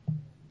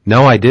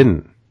 No, I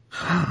didn't.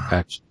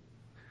 Actually.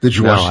 Did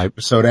you watch the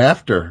episode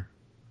after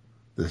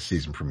the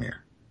season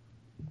premiere?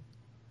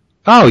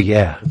 Oh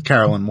yeah. With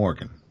Carolyn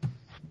Morgan.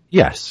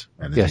 Yes.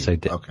 Yes, I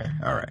did. Okay.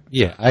 All right.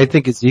 Yeah, I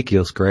think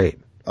Ezekiel's great.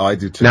 Oh, I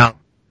do too. Now,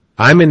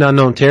 I'm in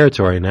unknown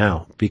territory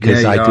now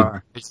because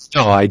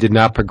I did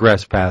not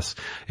progress past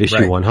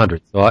issue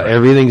 100. So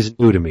everything's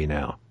new to me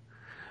now.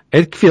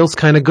 It feels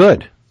kind of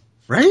good.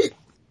 Right?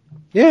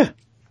 Yeah.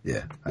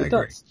 Yeah, I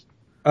agree.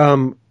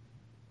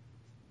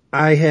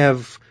 I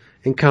have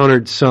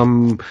encountered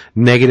some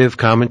negative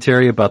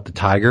commentary about the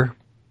tiger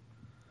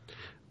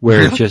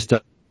where it just,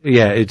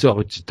 it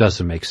just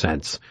doesn't make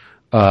sense.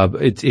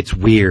 It's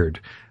weird.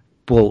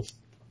 Well,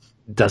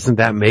 doesn't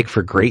that make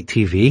for great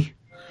TV?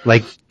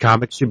 Like,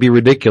 comics should be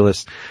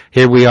ridiculous.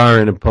 Here we are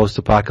in a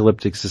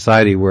post-apocalyptic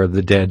society where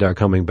the dead are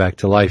coming back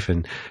to life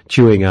and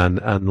chewing on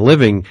the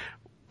living,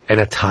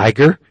 and a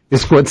tiger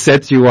is what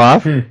sets you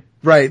off?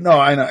 Right, no,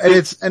 I know.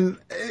 And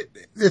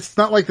it's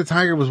not like the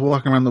tiger was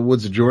walking around the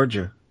woods of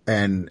Georgia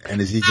and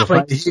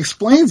Ezekiel, he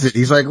explains it.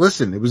 He's like,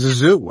 listen, it was a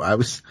zoo. I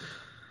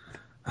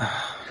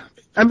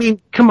mean,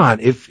 come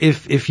on.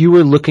 If you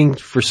were looking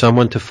for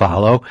someone to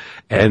follow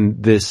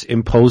and this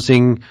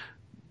imposing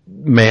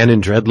man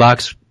in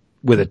dreadlocks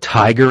with a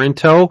tiger in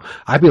tow,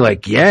 I'd be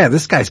like, yeah,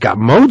 this guy's got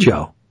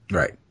mojo.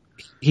 Right.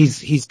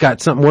 He's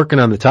got something working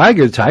on the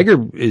tiger. The tiger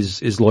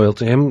is loyal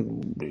to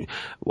him.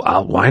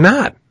 Well, why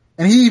not?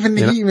 And he even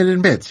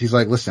admits, he's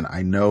like, listen,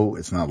 I know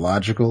it's not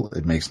logical.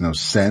 It makes no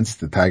sense.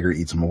 The tiger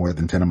eats more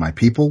than 10 of my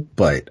people,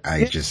 but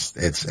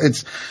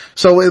it's,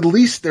 so at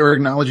least they're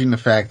acknowledging the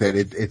fact that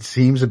it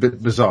seems a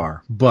bit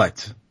bizarre,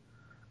 but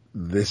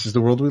this is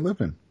the world we live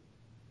in.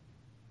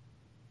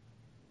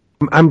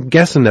 I'm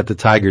guessing that the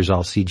tiger's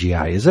all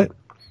CGI, is it?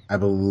 I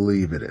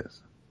believe it is.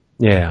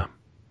 Yeah.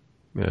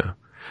 Yeah.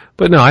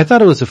 But no, I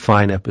thought it was a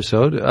fine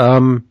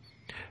episode.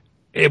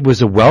 It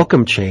was a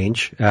welcome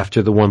change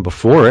after the one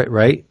before it,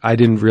 right? I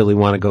didn't really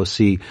want to go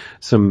see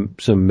some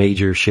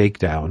major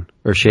shakedown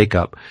or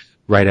shakeup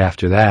right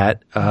after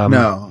that.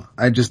 No,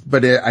 I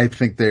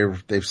think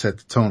they've set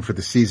the tone for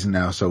the season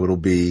now, so it'll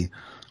be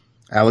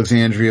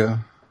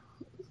Alexandria,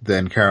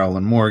 then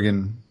Carolyn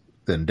Morgan,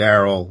 then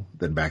Daryl,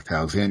 then back to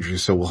Alexandria.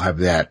 So we'll have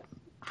that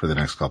for the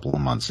next couple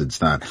of months. It's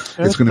going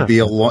to be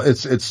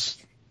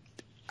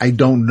I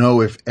don't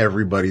know if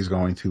everybody's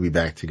going to be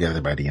back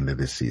together by the end of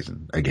this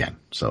season again.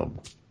 So,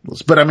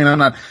 but I mean,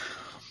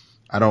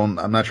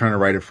 I'm not trying to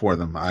write it for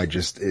them.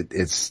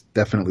 It's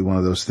definitely one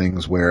of those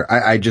things where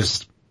I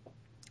just,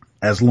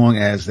 as long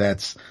as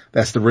that's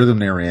the rhythm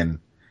they're in,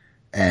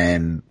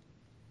 and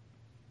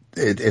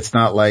it's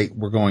not like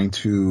we're going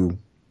to,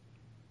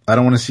 I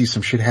don't want to see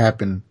some shit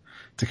happen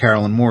to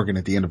Carol and Morgan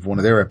at the end of one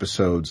of their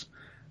episodes,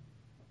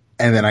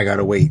 and then I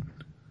gotta wait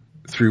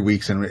 3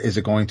 weeks, and is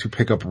it going to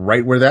pick up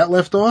right where that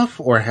left off,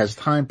 or has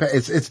time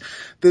passed? It's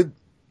the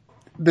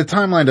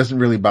timeline doesn't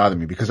really bother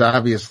me, because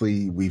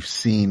obviously we've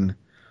seen,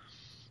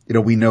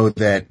 we know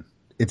that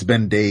it's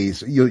been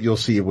days. You'll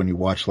see it when you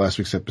watch last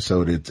week's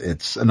episode.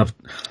 It's enough.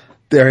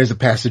 There is a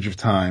passage of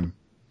time,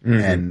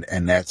 and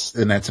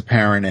that's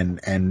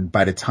apparent. And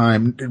by the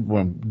time,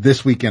 when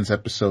this weekend's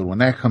episode, when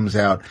that comes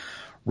out,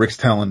 Rick's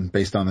telling,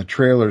 based on the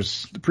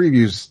trailers, the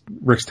previews,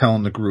 Rick's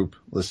telling the group,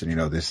 listen,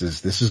 this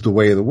is the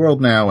way of the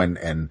world now.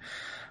 And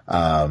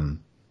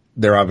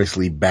they're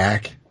obviously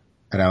back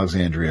at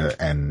Alexandria,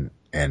 and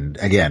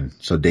again,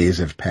 so days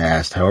have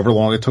passed, however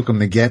long it took them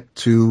to get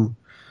to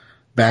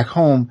back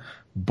home,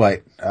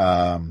 but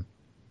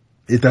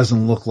it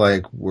doesn't look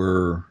like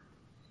we're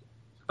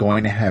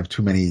going to have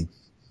too many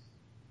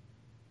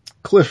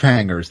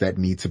cliffhangers that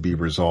need to be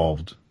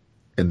resolved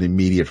in the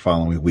immediate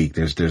following week.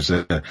 There's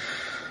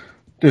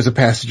a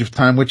passage of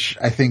time, which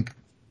I think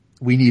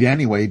we need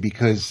anyway,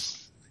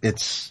 because at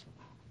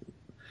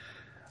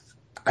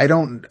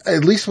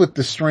least with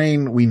the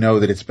strain, we know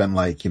that it's been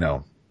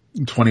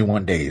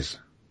 21 days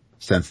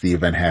since the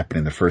event happened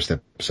in the first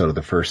episode of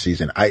the first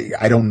season.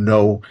 I don't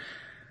know.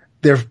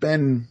 We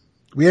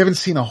haven't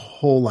seen a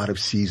whole lot of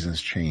seasons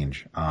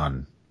change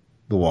on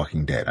The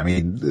Walking Dead. I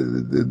mean,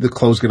 the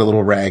clothes get a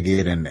little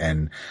ragged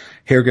and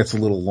hair gets a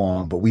little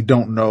long, but we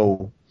don't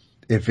know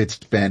if it's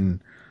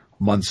been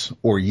months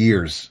or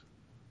years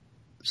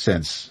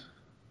since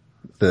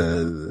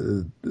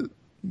the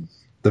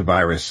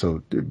virus,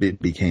 so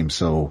it became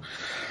so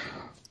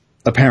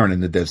apparent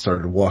and the dead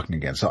started walking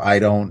again. So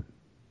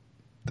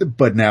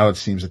but now it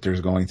seems that there's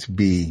going to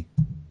be,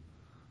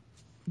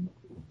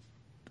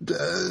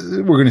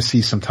 we're going to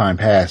see some time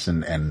pass,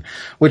 and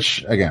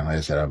which again, like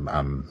I said,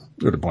 I'm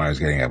the point I was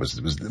getting at was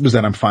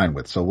that I'm fine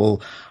with.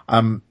 So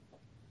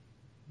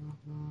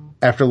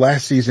after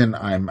last season,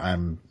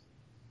 I'm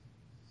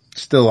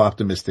still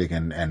optimistic,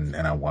 and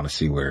I want to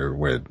see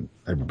where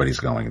everybody's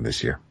going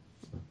this year.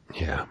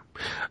 Yeah.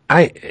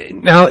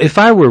 Now, if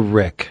I were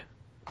Rick,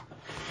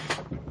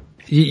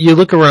 you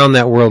look around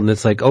that world and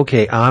it's like,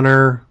 okay,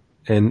 honor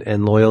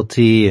and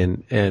loyalty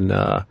and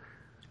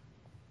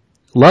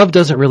love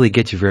doesn't really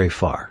get you very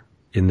far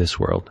in this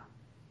world.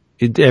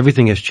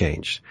 Everything has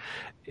changed.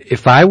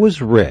 If I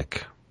was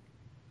Rick,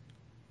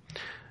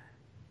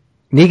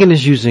 Negan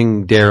is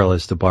using Daryl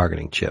as the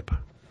bargaining chip,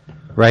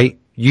 right?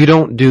 You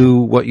don't do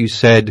what you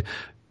said.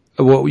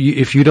 Well,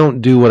 if you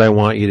don't do what I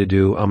want you to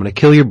do, I'm going to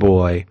kill your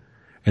boy,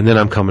 and then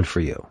I'm coming for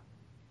you.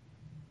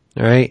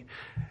 All right?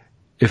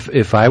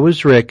 If I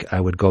was Rick, I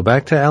would go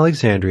back to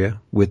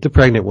Alexandria with the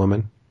pregnant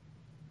woman,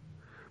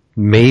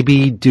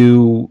 maybe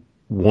do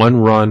one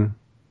run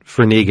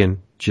for Negan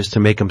just to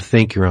make him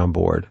think you're on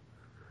board.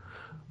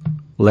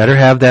 Let her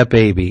have that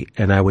baby,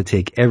 and I would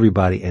take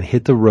everybody and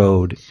hit the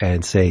road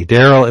and say,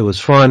 Daryl, it was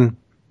fun,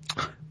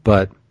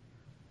 but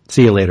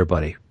see you later,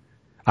 buddy.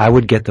 I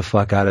would get the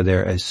fuck out of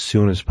there as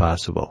soon as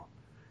possible.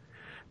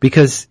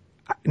 Because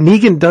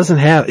Negan doesn't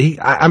have,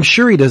 I'm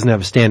sure he doesn't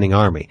have a standing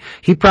army.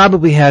 He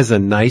probably has a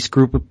nice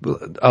group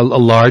a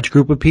large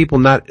group of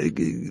people, but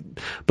he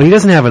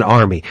doesn't have an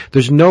army.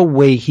 There's no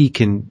way he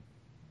can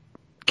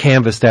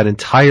canvass that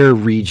entire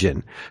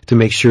region to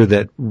make sure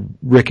that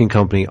Rick and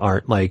company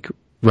aren't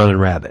running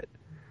rabbit.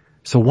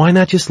 So why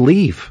not just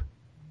leave?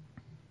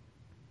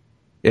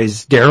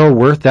 Is Daryl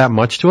worth that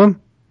much to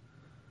him?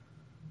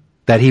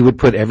 That he would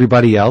put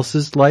everybody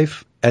else's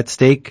life at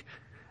stake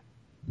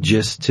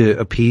just to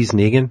appease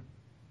Negan?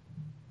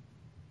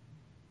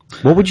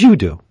 What would you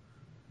do?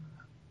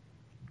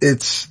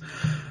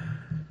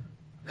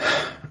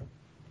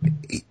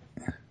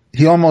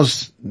 He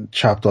almost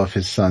chopped off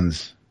his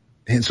sons.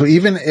 And so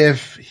even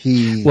if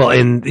he... Well,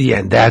 in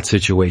that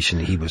situation,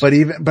 he was...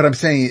 But I'm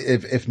saying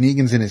if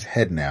Negan's in his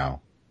head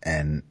now,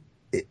 and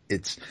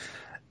it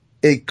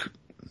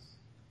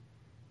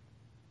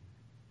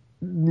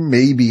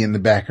maybe in the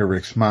back of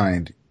Rick's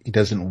mind, he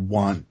doesn't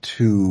want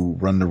to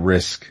run the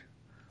risk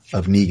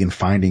of Negan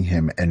finding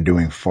him and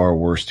doing far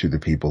worse to the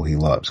people he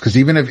loves. Because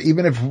even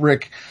if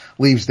Rick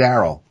leaves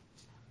Daryl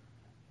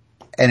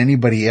and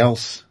anybody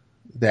else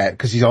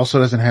because he also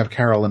doesn't have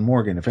Carol and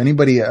Morgan, if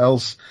anybody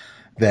else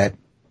that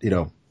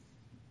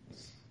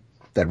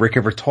Rick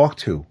ever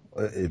talked to,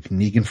 if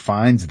Negan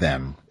finds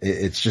them,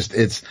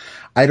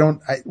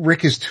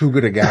 Rick is too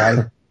good a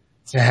guy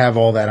to have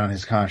all that on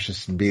his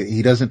conscience and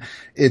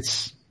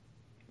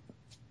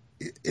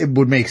it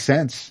would make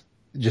sense.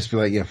 Just be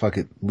like, yeah, fuck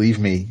it, leave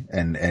me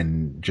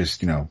and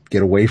just,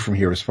 get away from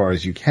here as far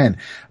as you can.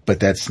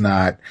 But it's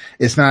not,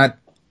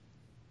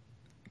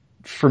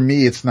 for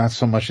me, it's not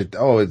so much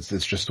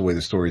it's just the way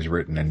the story's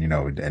written and,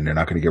 and they're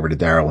not going to get rid of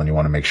Daryl and you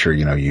want to make sure,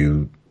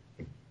 you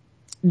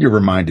you're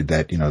reminded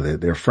that,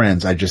 they're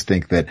friends. I just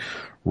think that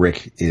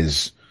Rick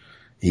is,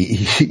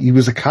 he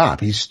was a cop.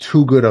 He's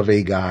too good of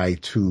a guy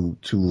to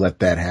let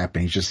that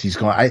happen.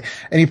 And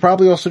he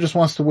probably also just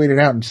wants to wait it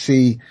out and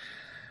see,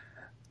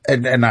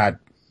 and not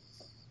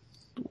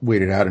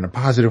wait it out in a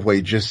positive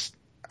way.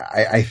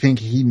 I think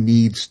he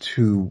needs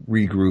to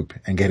regroup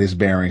and get his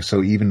bearings.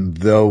 So even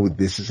though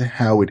this is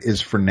how it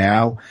is for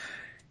now,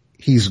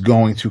 he's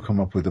going to come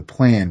up with a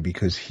plan,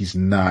 because he's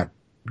not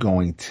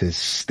going to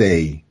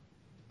stay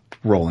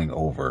rolling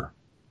over.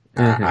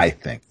 Mm-hmm. I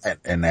think.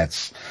 And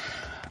that's,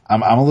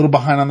 I'm a little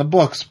behind on the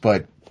books,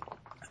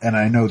 and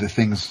I know that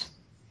things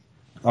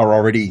are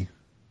already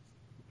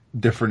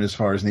different as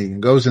far as Negan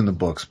goes in the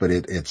books, but I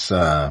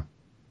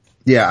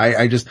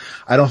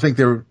don't think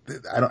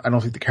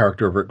the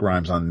character of Rick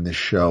Grimes on this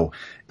show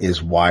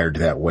is wired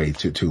that way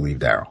to leave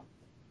Daryl.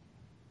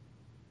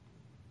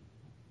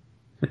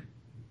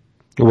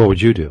 What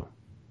would you do?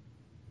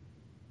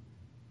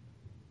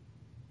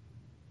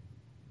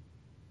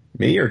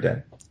 Me or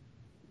Dad?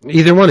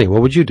 Either one of you.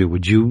 What would you do?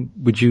 Would you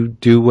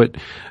do what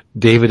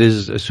David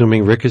is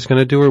assuming Rick is going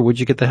to do, or would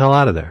you get the hell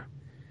out of there?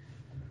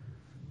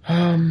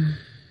 I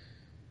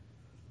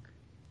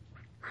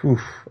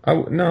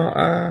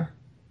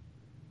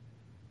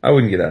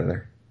wouldn't get out of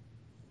there.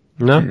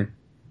 No?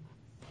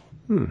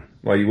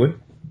 Why, you would?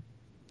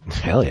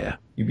 Hell yeah.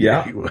 You'd be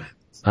out?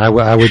 I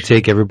would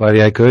take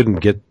everybody I could and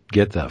get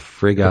the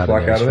frig out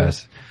of there as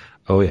fast.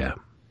 Oh yeah.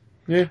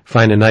 Yeah.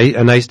 Find a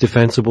nice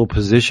defensible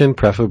position,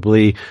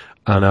 preferably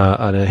on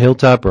a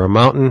hilltop or a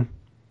mountain,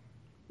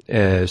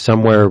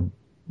 somewhere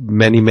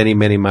many, many,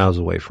 many miles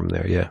away from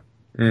there. Yeah.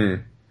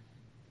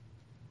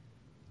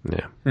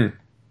 Yeah.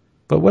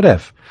 But what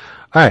if?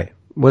 All right.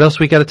 What else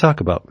we got to talk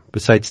about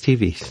besides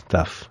TV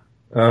stuff?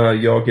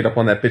 Y'all get up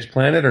on that bitch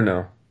planet or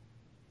no?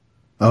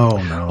 Oh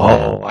no.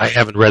 Oh, I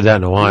haven't read that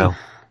in a while.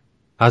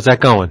 How's that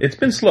going? It's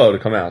been slow to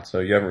come out, so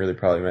you haven't really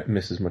probably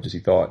missed as much as you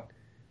thought.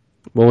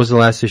 What was the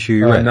last issue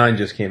you read? 9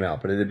 just came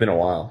out, but it had been a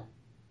while.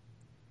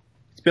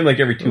 It's been like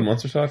every 2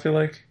 months or so, I feel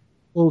like.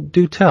 Well,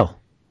 do tell.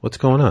 What's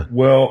going on?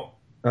 Well,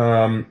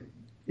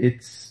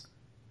 it's,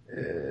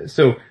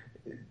 so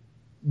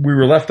we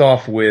were left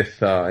off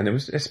with, and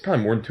it's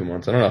probably more than 2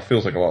 months. I don't know. It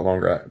feels like a lot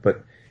longer,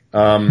 but,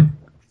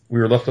 we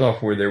were left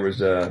off where there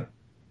was,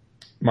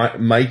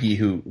 Mikey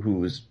who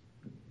was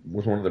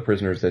one of the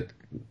prisoners that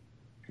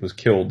was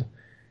killed.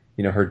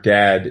 Her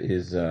dad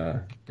is,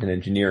 an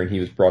engineer, and he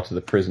was brought to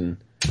the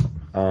prison,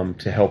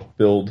 to help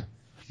build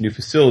new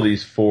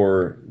facilities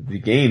for the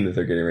game that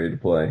they're getting ready to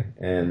play.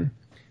 And,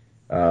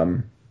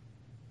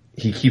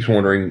 he keeps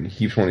wanting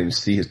to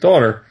see his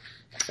daughter,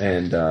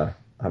 and,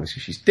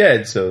 obviously she's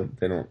dead, so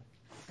they're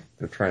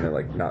trying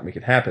to not make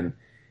it happen.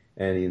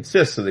 And he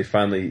insists, so they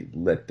finally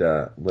let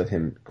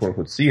him quote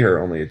unquote see her,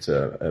 only it's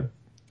a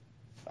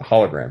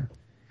hologram.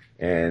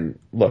 And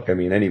look, I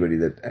mean, any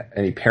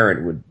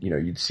parent would,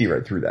 you'd see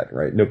right through that,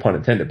 right? No pun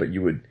intended, but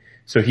you would.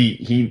 So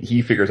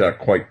he figures out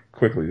quite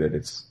quickly that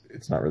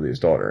it's not really his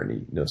daughter, and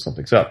he knows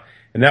something's up.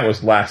 And that was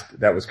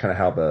kind of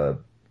how the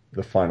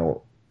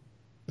final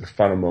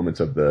moments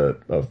of the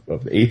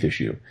 8th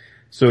issue.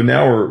 So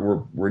now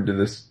we're into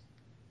this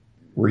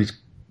where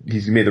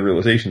he's made the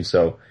realization.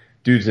 So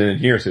dude's an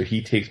engineer, so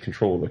he takes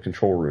control of the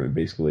control room and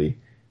basically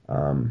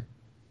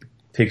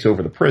takes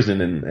over the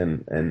prison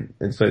and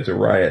incites a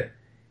riot.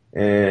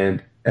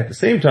 And at the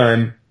same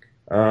time,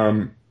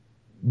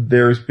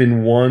 there's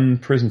been one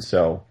prison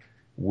cell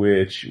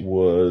which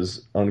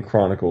was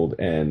unchronicled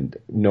and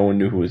no one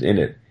knew who was in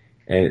it.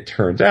 And it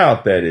turns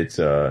out that it's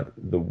the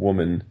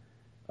woman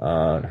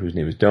whose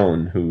name is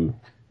Doan, who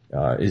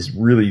is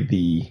really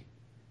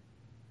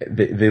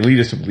they lead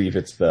us to believe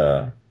it's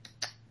the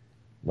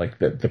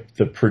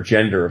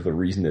progenitor of the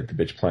reason that the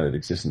bitch planet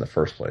exists in the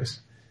first place.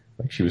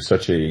 Like, she was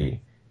such a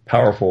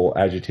powerful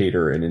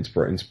agitator and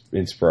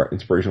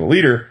inspirational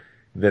leader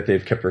that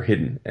they've kept her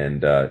hidden,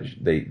 and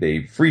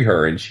they free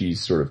her, and she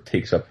sort of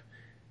takes up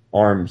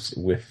arms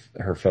with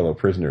her fellow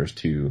prisoners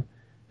to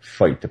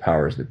fight the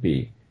powers that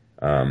be.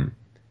 I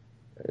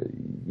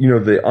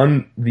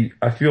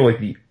feel like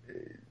the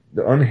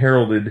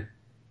unheralded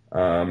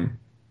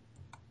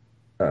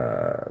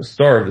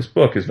star of this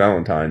book is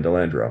Valentine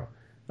Delandro.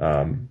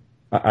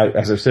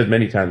 As I've said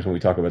many times when we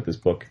talk about this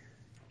book,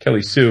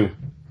 Kelly Sue,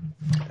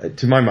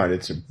 to my mind,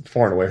 it's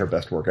far and away her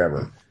best work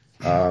ever.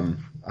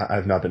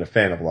 I've not been a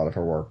fan of a lot of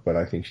her work, but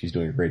I think she's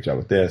doing a great job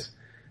with this.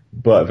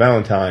 But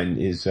Valentine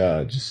is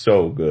just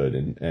so good,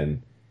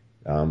 and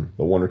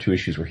the 1 or 2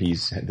 issues where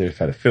they've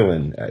had a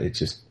fill-in, it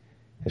just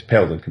has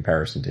paled in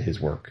comparison to his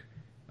work.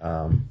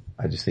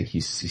 I just think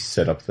he's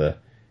set up the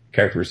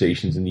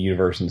characterizations in the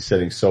universe and the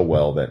setting so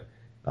well that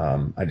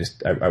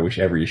I wish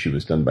every issue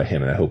was done by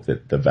him, and I hope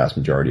that the vast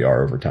majority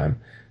are over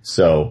time.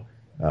 So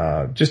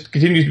just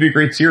continues to be a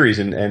great series,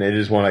 and it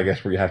is one, I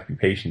guess, where you have to be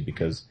patient,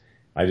 because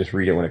I just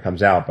read it when it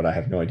comes out, but I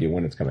have no idea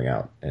when it's coming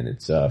out. And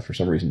it's for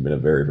some reason been a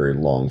very, very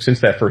long, since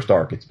that first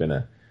arc, it's been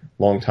a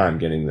long time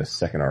getting the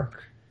second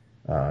arc,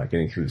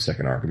 getting through the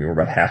second arc. I mean, we're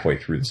about halfway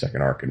through the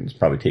second arc, and it's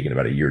probably taken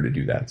about a year to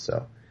do that.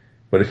 So,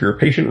 but if you're a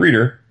patient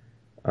reader,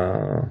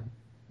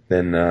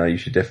 then you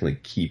should definitely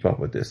keep up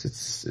with this.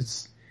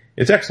 It's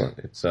excellent.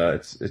 It's I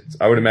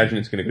would imagine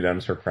it's going to go down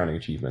as her crowning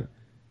achievement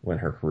when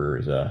her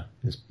career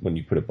is when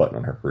you put a button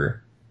on her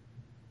career.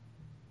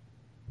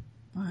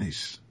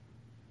 Nice.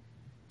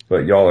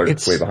 But y'all are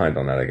way behind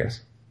on that, I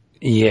guess.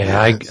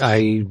 Yeah,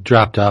 I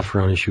dropped off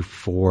around issue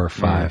 4 or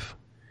 5.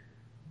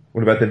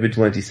 What about the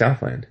Vigilante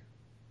Southland?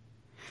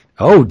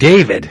 Oh,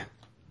 David.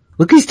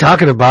 Look, he's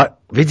talking about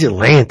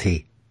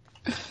Vigilante.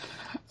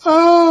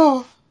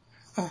 Oh.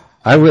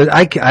 I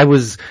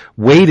was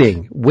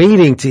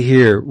waiting to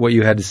hear what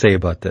you had to say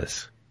about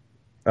this.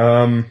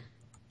 I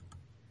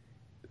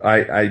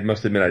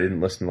must admit I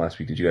didn't listen last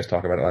week. Did you guys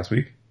talk about it last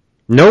week?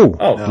 No.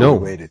 Oh, no.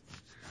 Waited.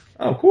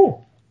 Oh,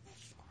 cool.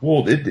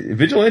 Well,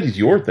 Vigilante's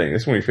your thing.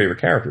 It's one of your favorite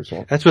characters.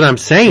 So that's what I'm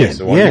saying. Yeah,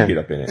 so why don't you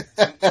get up in it?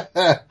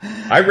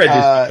 I read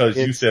this because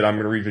you said I'm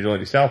going to read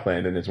Vigilante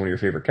Southland, and it's one of your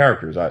favorite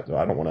characters. I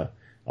don't want to.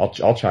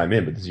 I'll chime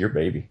in, but this is your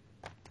baby.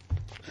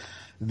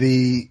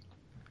 We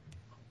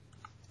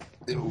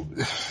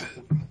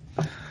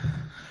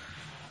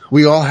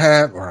all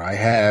have, or I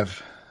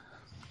have,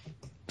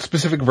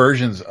 specific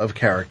versions of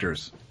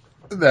characters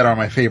that are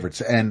my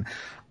favorites, and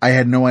I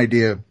had no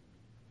idea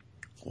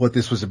what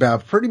this was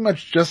about. Pretty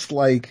much just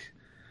like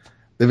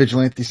the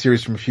Vigilante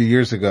series from a few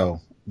years ago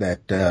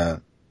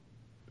that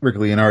Rick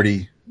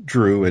Leonardi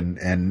drew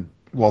and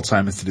Walt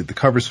Simonson did the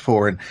covers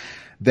for, and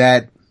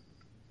that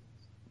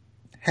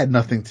had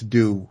nothing to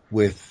do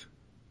with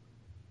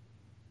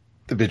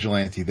the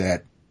Vigilante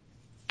that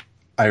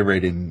I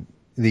read in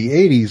the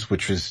 80s,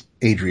 which was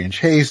Adrian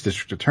Chase,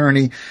 District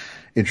Attorney,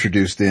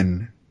 introduced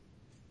in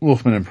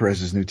Wolfman and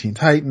Perez's New Teen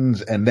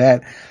Titans, and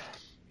that,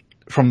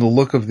 from the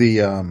look of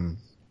the,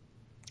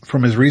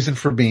 from his reason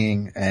for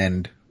being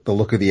and the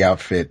look of the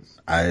outfit,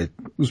 I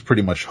was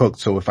pretty much hooked.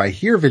 So if I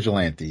hear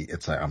Vigilante,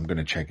 it's like, I'm going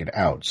to check it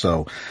out.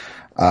 So,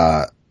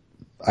 I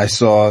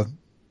saw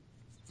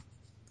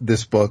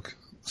this book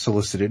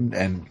solicited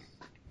and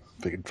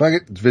figured, fuck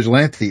it, it's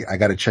Vigilante. I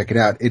got to check it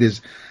out. It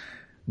is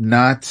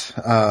not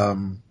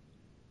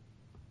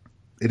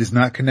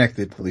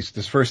connected, at least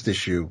this first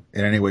issue,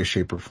 in any way,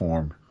 shape, or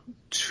form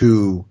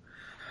to,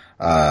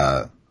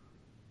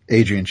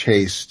 Adrian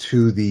Chase,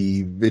 to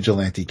the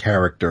Vigilante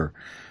character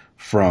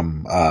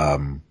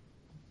from,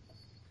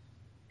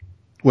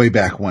 way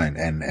back when.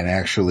 And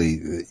actually,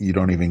 you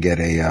don't even get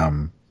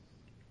a,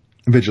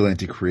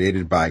 Vigilante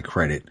created by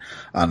credit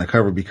on the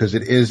cover, because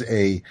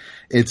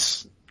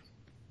it's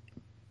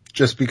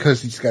just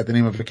because he's got the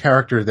name of a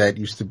character that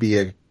used to be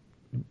a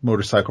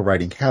motorcycle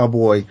riding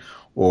cowboy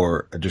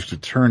or a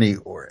district attorney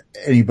or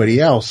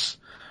anybody else,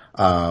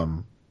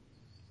 or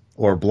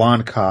a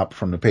blonde cop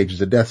from the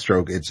pages of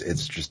Deathstroke.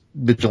 It's just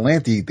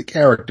Vigilante. The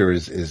character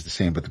is the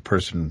same, but the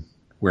person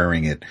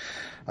wearing it,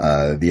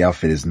 the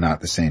outfit is not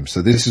the same.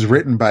 So this is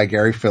written by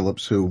Gary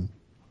Phillips, who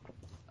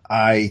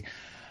I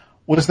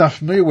was not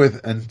familiar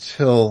with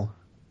until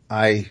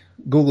I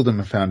Googled him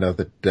and found out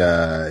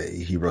that,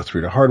 he wrote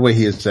Three the Hard Way.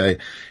 He's a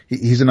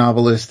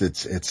novelist.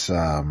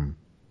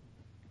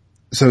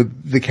 So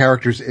the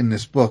characters in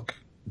this book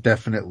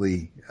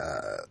definitely,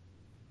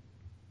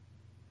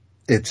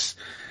 it's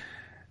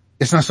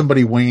not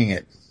somebody winging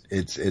it.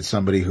 It's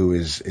somebody who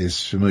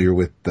is familiar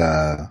with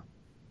the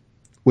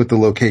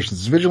locations.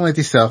 It's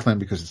Vigilante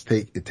Southland because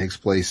it takes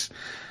place,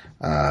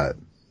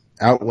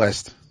 out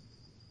west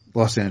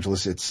Los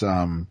Angeles. It's,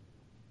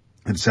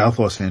 in South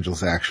Los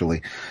Angeles,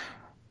 actually.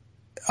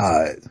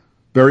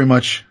 Very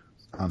much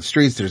on the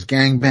streets. There's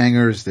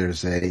gangbangers.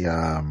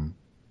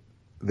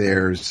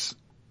 There's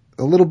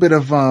a little bit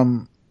of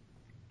a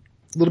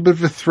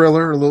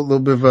thriller, a little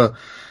bit of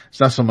it's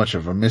not so much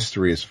of a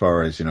mystery as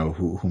far as,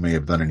 who may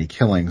have done any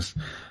killings.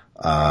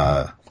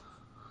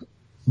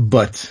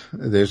 But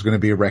there's going to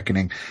be a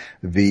reckoning.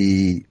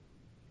 It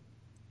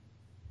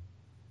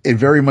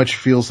very much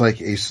feels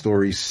like a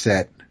story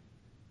set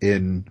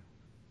in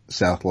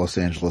South Los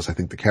Angeles. I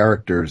think the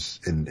characters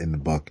in the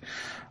book,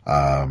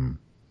 all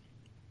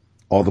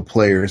the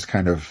players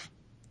kind of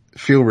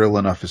feel real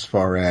enough as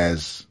far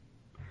as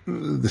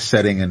the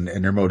setting and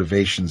their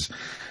motivations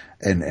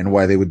and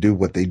why they would do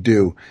what they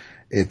do.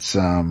 It's,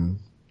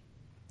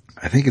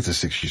 I think it's a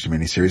 6-issue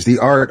miniseries. The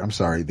art,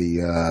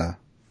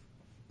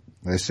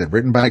 like I said,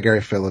 written by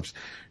Gary Phillips.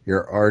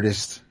 Your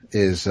artist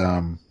is,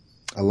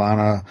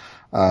 Alana,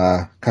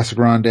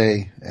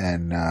 Casagrande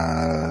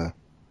and,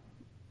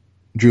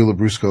 Drew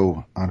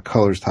Labrusco on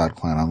colors, Todd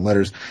Klein on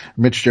letters.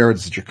 Mitch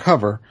Gerards is your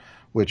cover,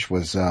 which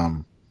was,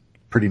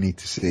 pretty neat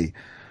to see.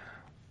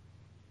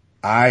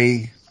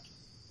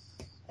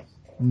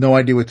 No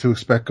idea what to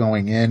expect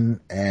going in,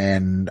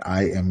 and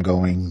I am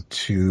going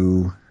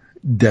to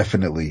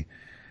definitely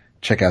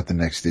check out the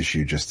next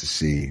issue just to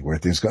see where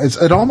things go.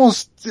 It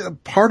almost,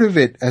 part of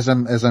it, as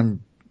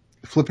I'm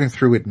flipping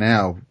through it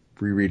now,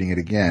 rereading it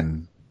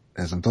again,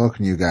 as I'm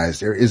talking to you guys,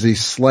 there is a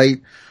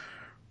slight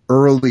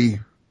early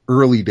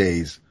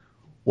days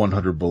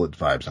 100 Bullet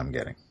vibes I'm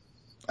getting.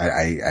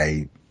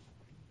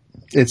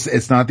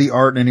 It's not the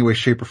art in any way,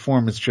 shape, or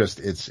form. It's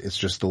just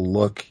the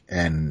look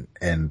and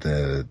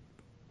the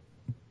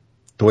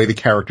the way the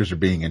characters are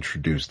being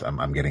introduced,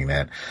 I'm getting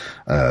that,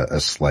 a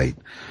slight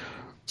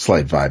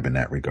vibe in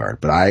that regard.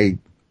 But I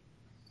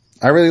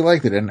really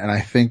liked it. And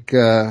I think,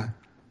 again,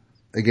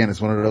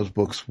 it's one of those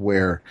books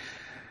where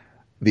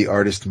the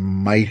artist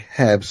might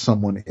have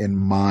someone in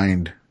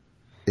mind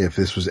if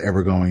this was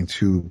ever going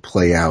to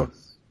play out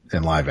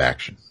in live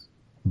action.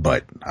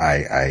 But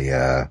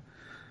I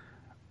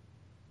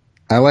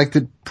liked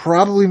it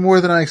probably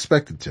more than I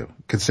expected to,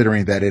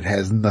 considering that it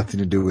has nothing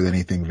to do with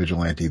anything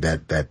Vigilante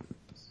that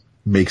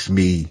makes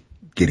me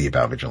giddy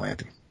about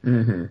Vigilante.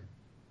 Mm-hmm.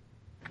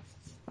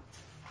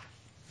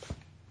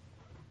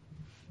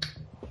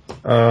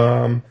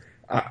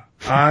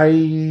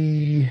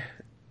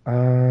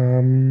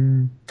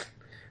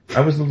 I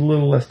was a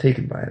little less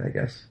taken by it, I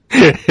guess.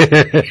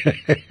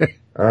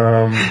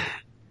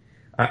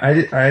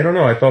 I don't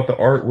know. I thought the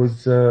art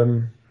was,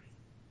 it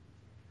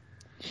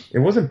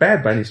wasn't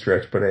bad by any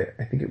stretch, but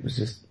I think it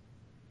just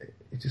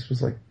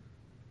was like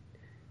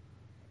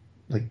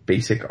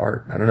basic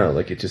art. I don't know.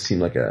 Like, it just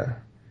seemed like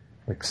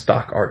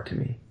stock art to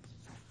me.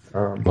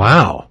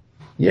 Wow.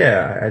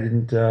 Yeah, I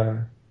didn't,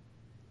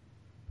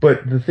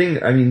 but the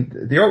thing, I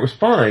mean, the art was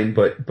fine,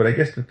 but I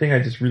guess the thing I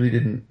just really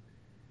didn't,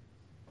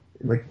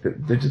 like,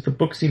 the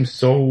book seems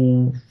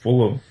so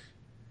full of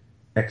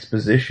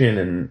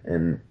exposition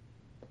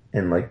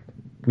and like,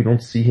 we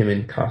don't see him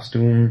in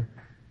costume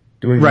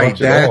doing much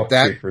at all.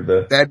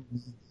 That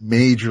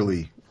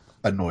majorly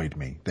annoyed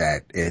me,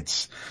 that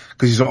it's,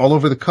 cause he's all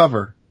over the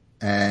cover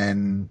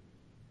and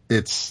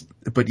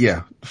but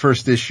yeah,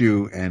 first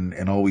issue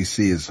and all we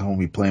see is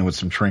homie playing with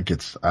some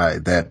trinkets.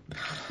 That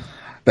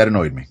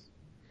annoyed me.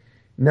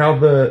 Now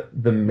the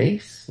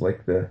mace,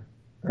 like I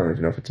don't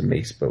even know if it's a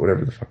mace, but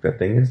whatever the fuck that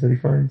thing is that he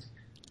finds.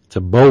 It's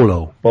a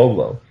bolo.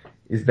 Bolo.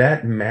 Is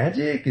that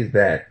magic? Is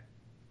it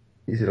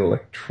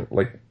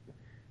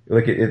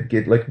it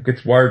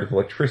gets wired with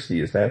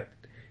electricity? Is that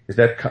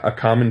a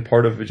common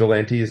part of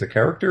Vigilante as a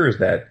character? Is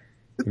that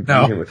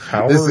imbuing him with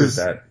power?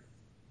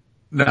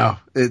 No,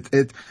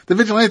 the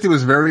Vigilante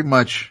was very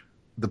much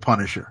the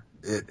Punisher.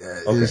 It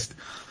was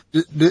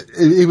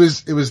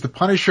the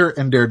Punisher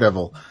and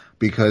Daredevil,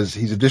 because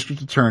he's a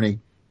district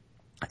attorney,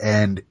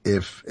 and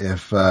if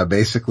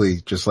basically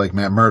just like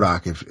Matt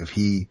Murdock, if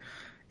he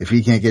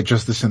can't get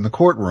justice in the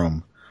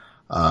courtroom,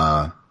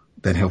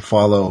 then he'll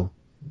follow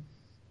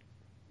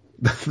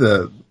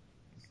the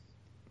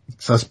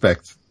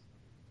suspect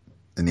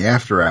in the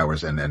after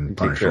hours and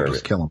Punisher will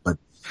just kill him. But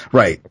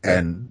right,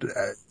 and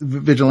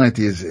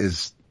Vigilante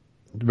is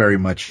very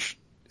much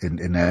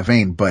in that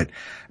vein. But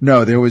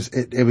no, it was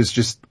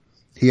just,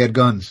 he had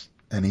guns.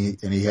 And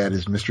he had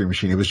his mystery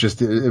machine. It was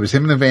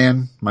him in the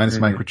van, minus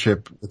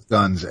microchip with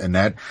guns, and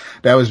that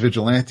was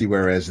Vigilante,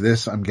 whereas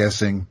this, I'm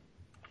guessing,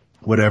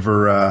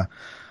 whatever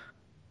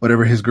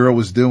his girl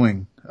was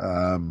doing,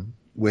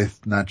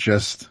 with not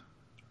just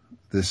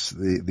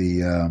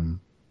the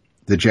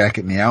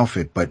jacket and the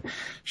outfit, but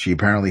she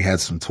apparently had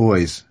some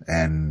toys,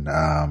 and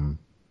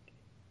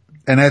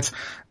that's,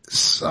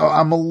 so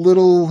I'm a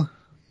little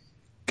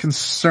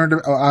concerned.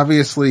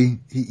 Obviously,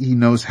 he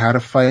knows how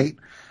to fight.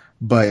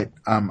 But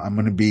I'm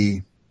going to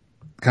be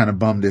kind of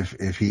bummed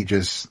if he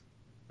just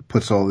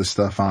puts all this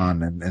stuff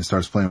on and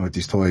starts playing with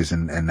these toys,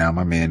 and now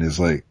my man is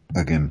like,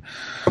 again,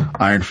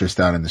 Iron Fist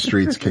out in the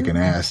streets kicking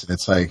ass. And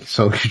it's like,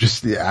 so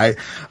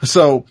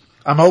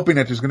I'm hoping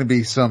that there's going to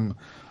be some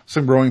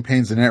growing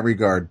pains in that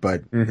regard,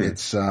 but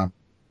it's, I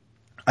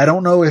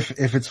don't know if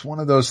it's one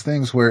of those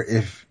things where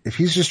if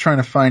he's just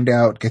trying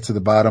to get to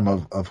the bottom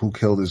of who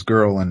killed his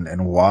girl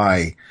and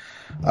why,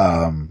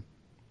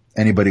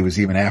 anybody was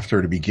even after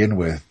her to begin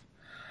with.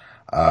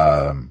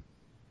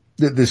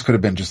 This could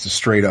have been just a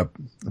straight up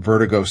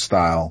Vertigo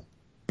style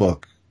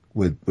book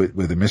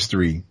with a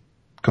mystery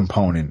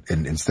component,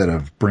 and instead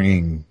of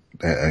bringing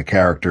a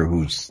character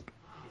who's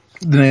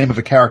the name of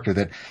a character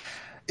that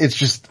it's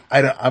just,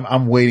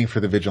 I'm waiting for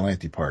the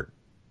Vigilante part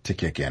to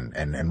kick in.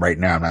 And right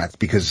now I'm not,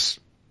 because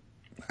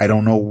I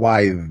don't know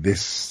why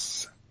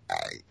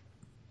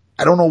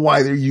I don't know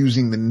why they're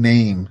using the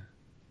name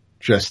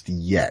just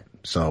yet.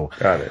 So,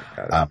 got it.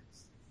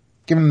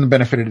 Giving them the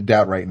benefit of the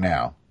doubt right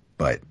now.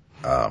 But,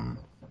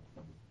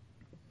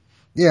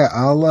 yeah,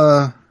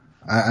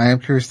 I am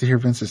curious to hear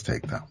Vince's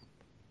take though.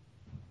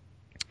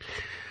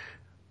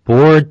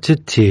 Bored to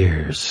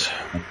tears.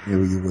 I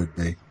knew you would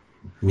be.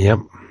 Yep.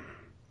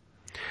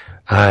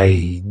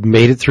 I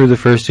made it through the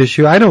first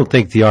issue. I don't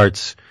think the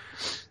art's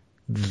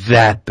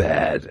that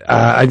bad.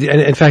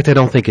 In fact, I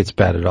don't think it's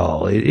bad at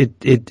all.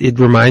 It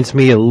reminds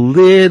me a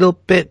little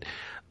bit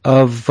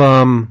of,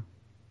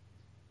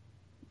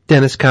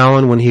 Dennis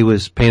Cowan when he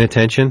was paying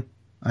attention.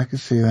 I can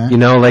see that. You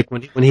know, like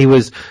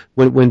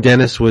when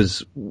Dennis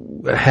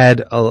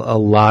had a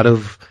lot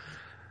of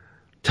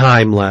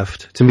time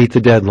left to meet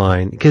the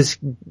deadline, because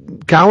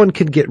Cowan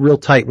could get real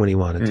tight when he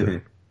wanted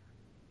to.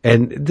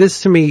 And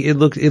this to me, it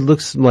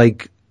looks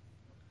like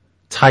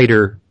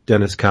tighter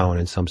Dennis Cowan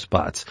in some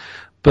spots.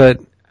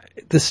 But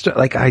this,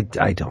 like, I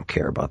don't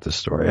care about this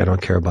story. I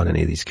don't care about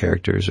any of these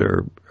characters,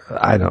 or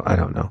I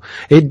don't know.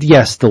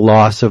 Yes, the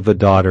loss of a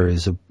daughter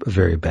is a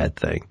very bad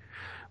thing.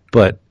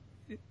 but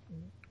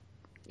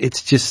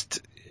it's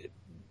just,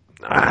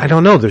 I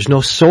don't know. There's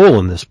no soul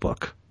in this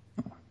book.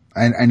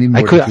 I need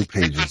more than 2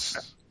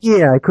 pages.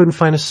 Yeah, I couldn't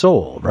find a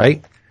soul,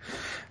 right?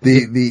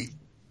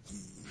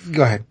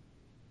 Go ahead.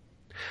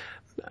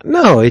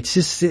 No, it's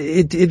just,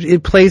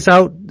 it plays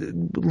out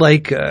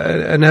like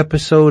an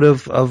episode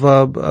of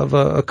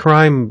a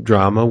crime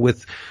drama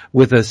with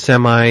a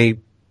semi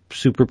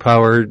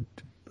superpowered,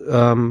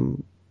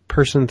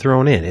 person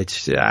thrown in.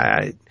 It's,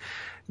 there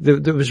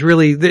was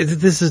really,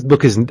 this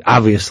book is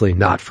obviously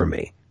not for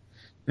me.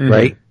 Mm-hmm.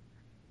 Right?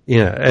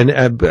 Yeah.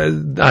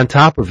 And, on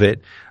top of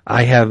it,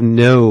 I have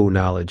no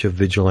knowledge of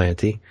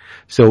Vigilante.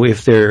 So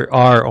if there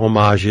are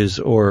homages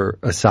or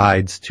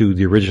asides to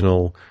the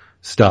original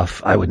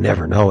stuff, I would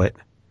never know it.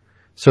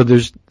 So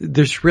there's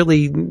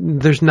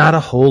not a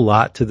whole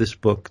lot to this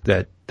book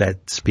that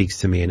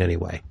speaks to me in any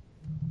way.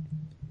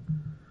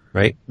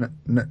 Right?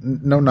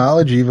 No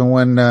knowledge even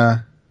when,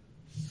 other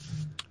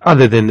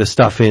than the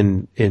stuff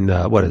in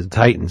what is it,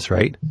 Titans,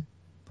 right?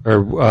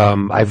 Or,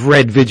 I've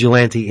read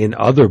Vigilante in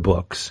other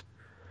books,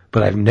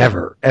 but I've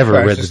never ever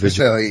read the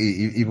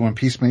Vigilante. Even when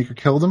Peacemaker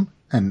killed him,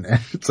 and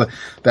it's like,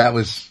 that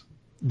was,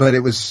 but it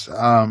was,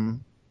 I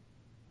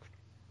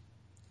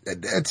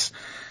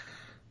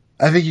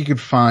think you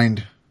could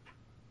find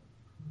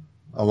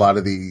a lot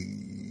of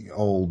the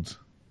old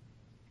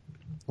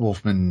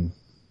Wolfman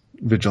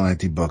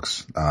Vigilante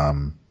books,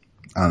 on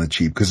the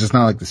cheap, because it's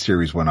not like the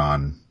series went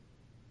on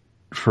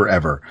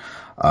forever.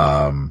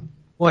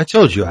 Well, I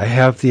told you, I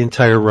have the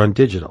entire run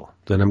digital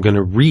that I'm going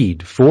to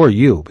read for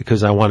you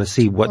because I want to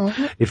see what,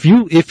 if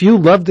you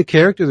love the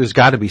character, there's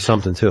got to be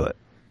something to it.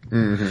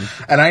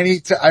 Mm-hmm. And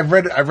I've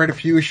read a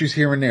few issues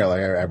here and there.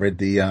 Like I read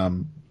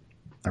the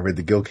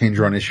Gil Kane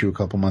drawn issue a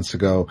couple months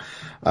ago.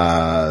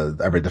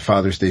 I read the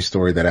Father's Day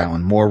story that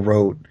Alan Moore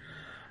wrote.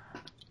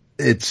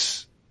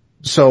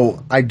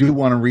 So I do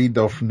want to read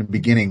though from the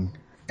beginning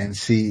and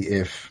see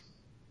if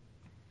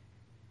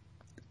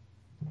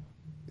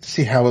it's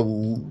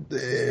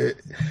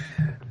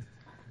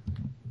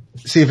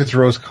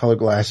rose-colored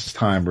glasses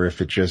time, or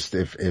if it just,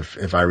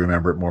 if I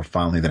remember it more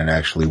fondly than it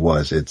actually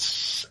was.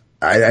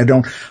 I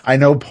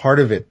know part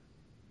of it,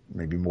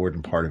 maybe more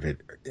than part of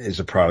it, is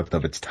a product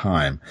of its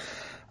time.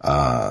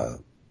 But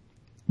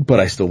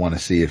I still want to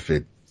see if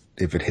it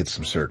hits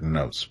some certain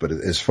notes. But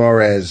as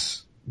far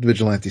as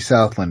Vigilante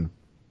Southland,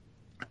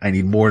 I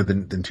need more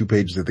than 2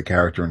 pages of the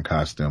character and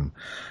costume.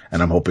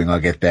 And I'm hoping I'll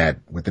get that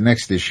with the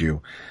next issue.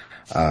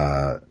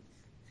 To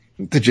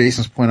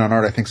Jason's point on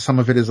art, I think some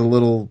of it is a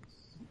little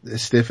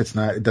stiff.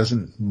 It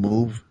doesn't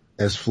move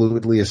as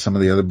fluidly as some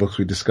of the other books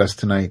we discussed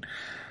tonight.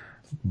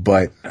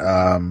 But,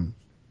 I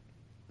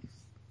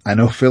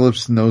know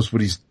Phillips knows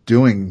what he's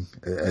doing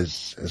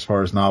as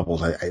far as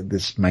novels.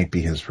 This might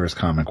be his first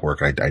comic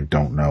work. I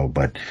don't know,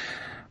 but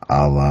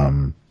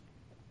I'm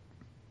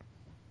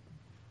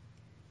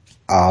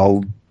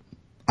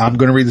going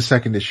to read the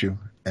second issue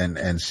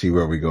and see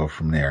where we go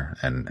from there.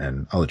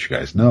 And I'll let you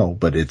guys know,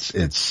 but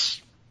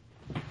let's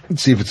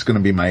see if it's going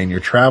to be my in your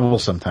travel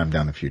sometime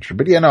down the future.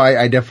 But yeah, no,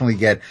 I definitely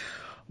get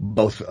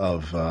both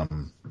of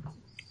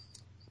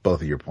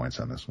your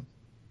points on this one.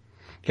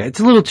 Yeah, it's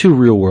a little too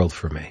real world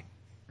for me.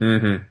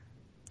 Mm-hmm.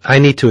 I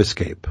need to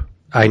escape.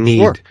 I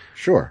need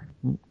sure.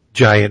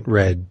 giant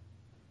red,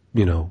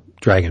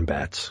 dragon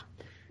bats.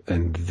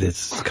 And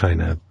this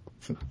kind of.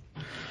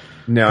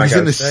 Now I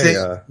gotta say,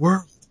 yeah.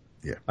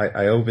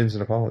 I owe Vince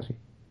an apology.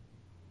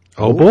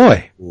 Oh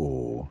boy.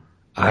 Ooh.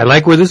 I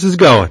like where this is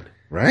going.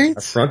 Right?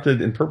 I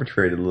fronted and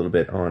perpetrated a little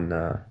bit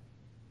on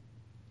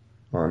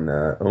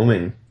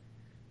Omen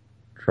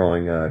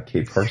drawing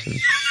Kate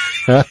Parsons.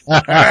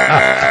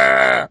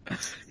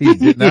 He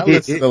did not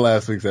listen to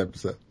last week's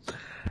episode.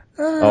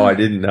 Oh, I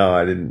didn't. No,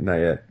 I didn't. Not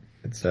yet.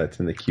 It's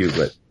in the queue,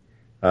 but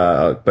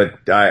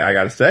I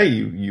gotta say,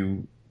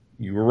 you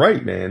were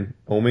right, man.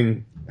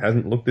 Omen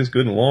hasn't looked this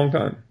good in a long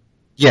time.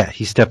 Yeah,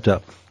 he stepped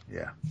up.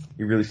 Yeah.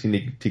 He really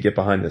seemed to get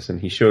behind this,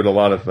 and he showed a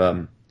lot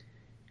of,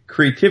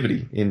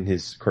 creativity in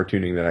his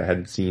cartooning that I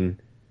hadn't seen,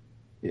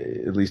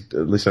 at least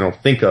I don't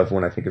think of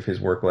when I think of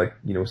his work, like,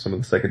 some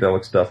of the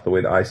psychedelic stuff, the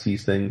way the eye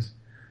sees things.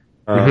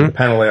 The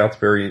panel layouts,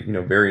 very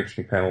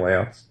interesting panel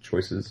layouts,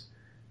 choices.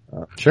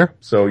 Sure.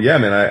 So yeah,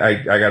 man,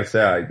 I gotta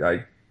say,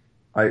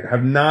 I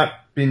have not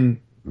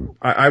been,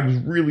 I was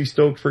really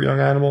stoked for Young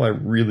Animal. I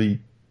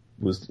really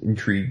was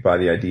intrigued by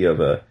the idea of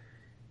a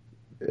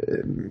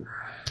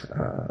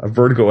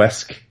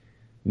Vertigo-esque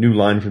new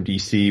line from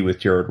DC with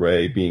Gerard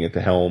Way being at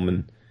the helm.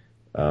 And,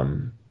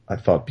 I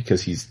thought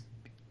because he's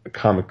a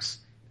comics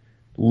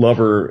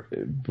lover,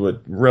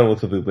 but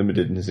relatively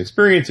limited in his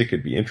experience, it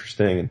could be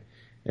interesting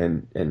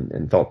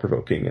and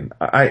thought-provoking. And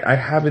I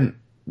haven't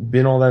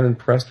been all that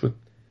impressed with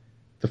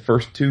the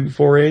first 2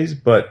 forays,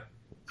 but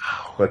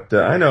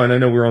I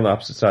know we're on the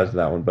opposite sides of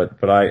that one,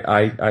 but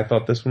I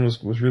thought this one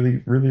was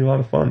really, really a lot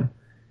of fun.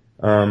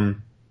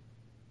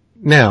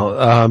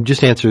 Now,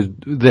 just answer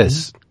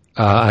this.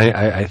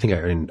 I think I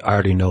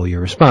already know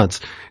your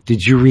response.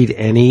 Did you read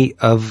any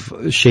of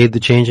Shade the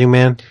Changing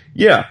Man?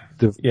 Yeah.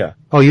 Yeah.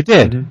 Oh, you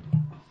did?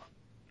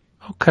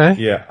 Mm-hmm. Okay.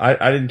 Yeah,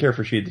 I didn't care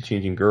for Shade the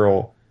Changing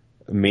Girl,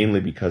 mainly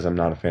because I'm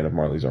not a fan of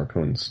Marley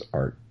Zarcone's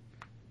art.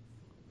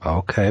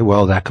 Okay,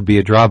 well, that could be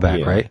a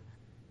drawback, right?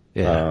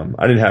 Yeah.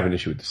 I didn't have an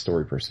issue with the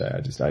story per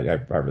se. I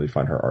really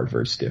find her art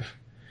very stiff.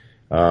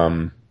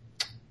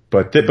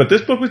 But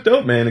this book was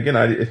dope, man. Again,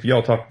 if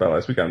y'all talked about it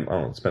last week, I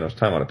don't spend much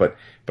time on it, but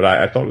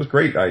I thought it was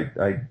great.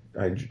 It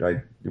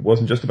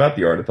wasn't just about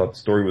the art. I thought the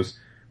story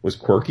was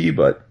quirky,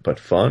 but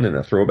fun in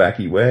a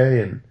throwbacky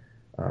way, and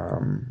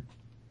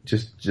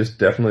just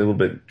definitely a little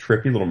bit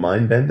trippy, a little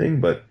mind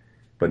bending, but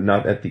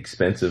not at the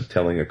expense of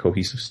telling a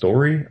cohesive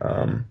story.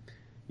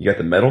 You got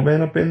the Metal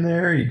Man up in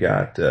there. You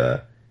got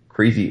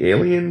crazy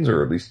aliens,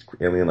 or at least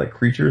alien-like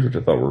creatures, which I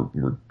thought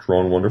were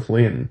drawn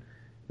wonderfully and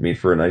made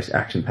for a nice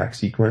action-packed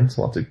sequence.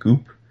 Lots of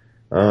goop.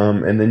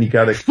 And then you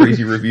got a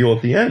crazy reveal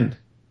at the end.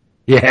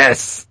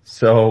 Yes.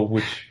 So,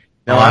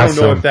 now I don't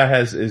know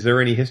if is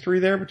there any history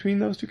there between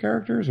those two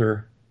characters,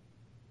 or?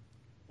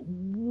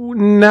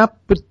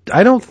 But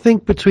I don't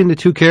think between the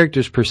two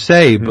characters per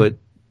se, but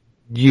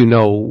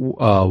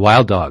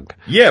Wild Dog.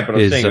 Yeah, but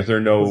I'm saying, is there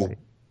no?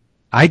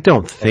 I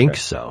don't think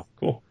so.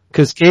 Cool.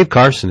 Because Dave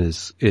Carson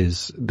is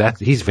he's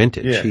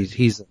vintage. Yeah.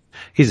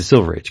 He's a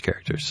Silver Age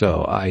character.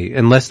 So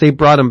unless they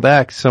brought him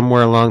back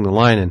somewhere along the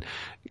line and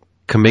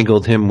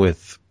commingled him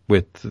with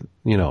present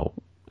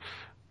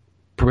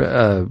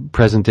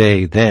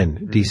day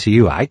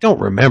DCU, I don't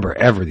remember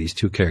ever these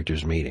two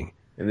characters meeting.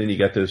 And then you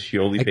got those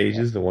Scioli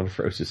pages. The one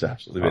for us is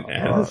absolutely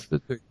bananas.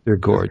 They're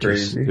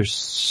gorgeous. They're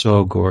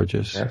so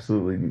gorgeous.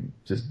 Absolutely,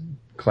 just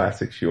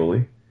classic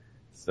Scioli.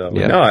 So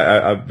yeah. No,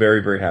 I'm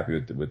very, very happy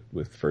with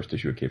the first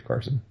issue of Cave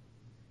Carson.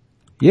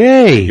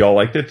 Yay! Y'all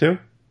liked it too?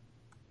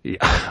 Yeah,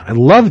 I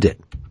loved it.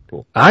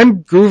 Cool.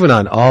 I'm grooving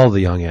on all the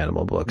Young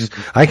Animal books.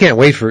 Mm-hmm. I can't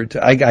wait for it.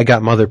 I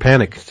got Mother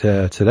Panic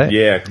today.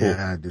 Yeah, cool.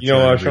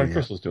 Yeah, Sean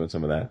Crystal's doing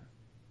some of that.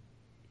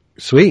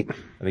 Sweet.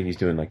 I think he's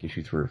doing like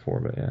issue 3 or 4,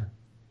 but yeah.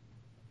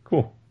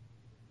 Cool.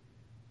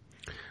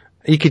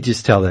 You could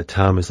just tell that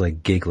Tom is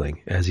like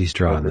giggling as he's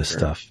drawing this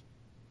stuff.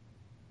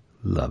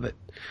 Love it.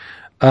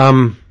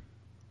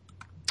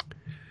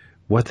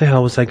 What the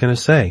hell was I going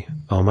to say?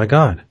 Oh my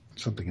God.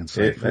 Something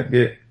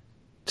insightful.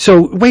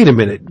 So wait a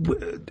minute.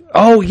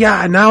 Oh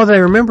yeah, now that I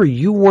remember,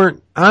 you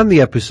weren't on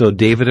the episode.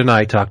 David and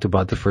I talked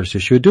about the first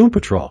issue of Doom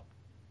Patrol.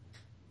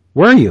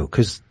 Were you?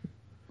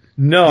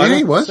 No, I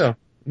think was. So.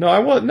 No, I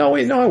was. No,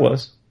 wait, no, I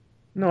was.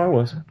 No, I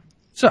wasn't.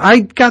 So I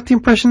got the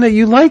impression that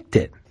you liked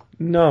it.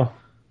 No,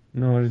 I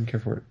didn't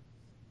care for it.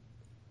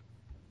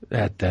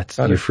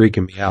 You're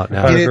freaking me out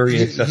now. I found it very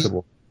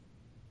inaccessible.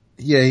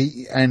 Yeah,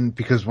 and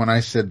because when I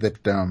said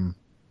that,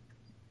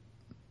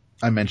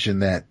 I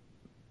mentioned that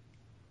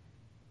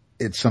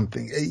it's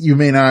something you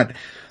may not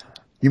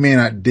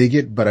dig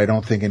it, but I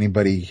don't think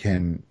anybody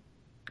can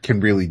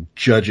really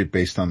judge it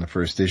based on the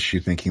first issue,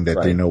 thinking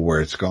that they know where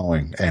it's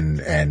going.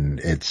 And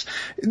it's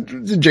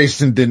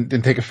Jason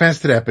didn't take offense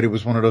to that, but it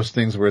was one of those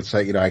things where it's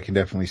like, I can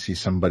definitely see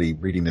somebody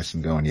reading this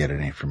and going, yeah, it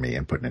ain't for me,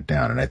 and putting it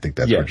down. And I think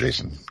that's where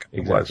Jason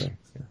was. Yeah.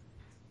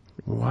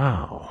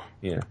 Wow.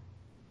 Yeah.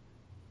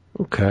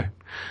 Okay.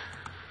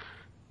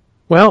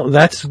 Well,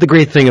 that's the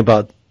great thing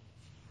about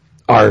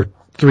our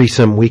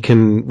threesome. We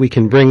can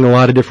bring a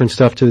lot of different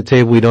stuff to the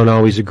table we don't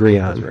always agree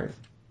on. That's right.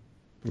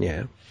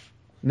 Yeah.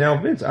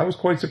 Now, Vince, I was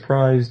quite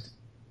surprised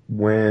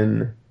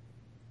when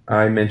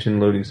I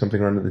mentioned loading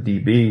something onto the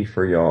DB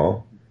for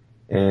y'all,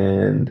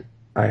 and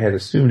I had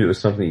assumed it was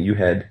something you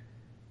had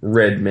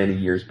read many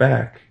years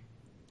back.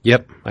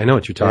 Yep, I know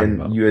what you're talking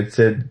about. You had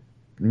said,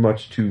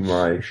 much to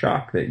my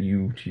shock, that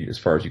you, as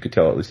far as you could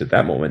tell, at least at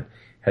that moment,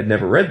 had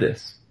never read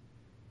this.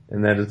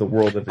 And that is The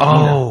World of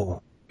Edina.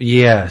 Oh,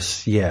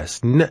 yes.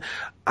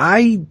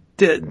 I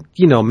did,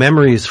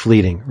 memory is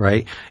fleeting,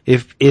 right?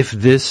 If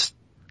this,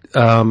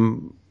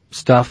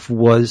 stuff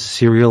was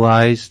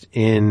serialized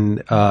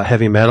in,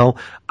 heavy metal,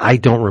 I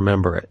don't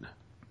remember it.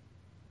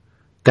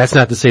 That's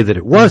not to say that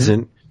it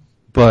wasn't,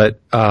 but,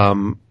 I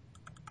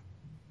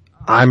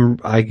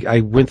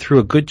went through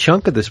a good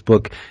chunk of this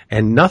book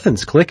and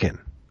nothing's clicking.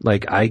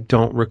 Like, I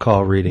don't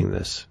recall reading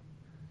this.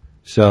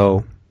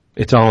 So,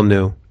 it's all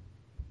new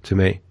to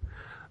me.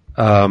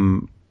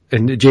 And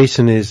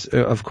Jason is,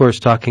 of course,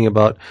 talking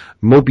about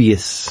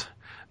Mobius,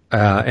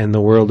 and The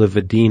World of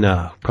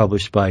Edina,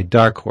 published by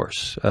Dark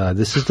Horse.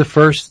 This is the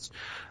first,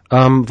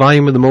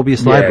 volume of the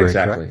Mobius library.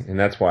 Exactly. Correct? And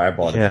that's why I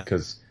bought it,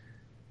 because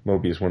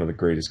Mobius is one of the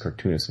greatest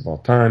cartoonists of all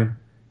time.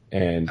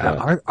 And,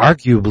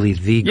 arguably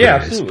the greatest. Yeah,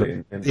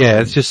 absolutely.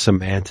 It's just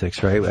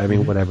semantics, right? I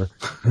mean, whatever.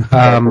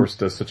 Dark Horse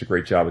does such a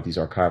great job with these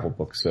archival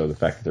books, so the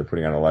fact that they're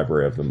putting out a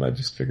library of them, I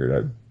just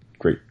figured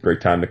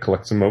great time to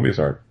collect some Mobius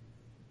art.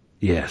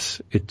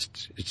 Yes,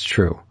 it's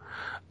true.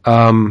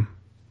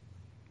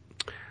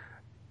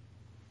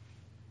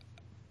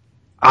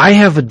 I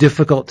have a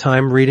difficult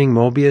time reading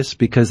Mobius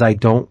because I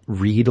don't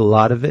read a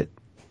lot of it.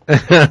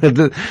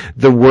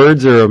 The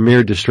words are a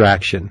mere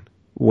distraction.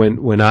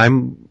 When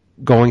I'm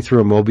going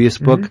through a Mobius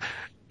book,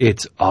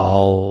 it's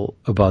all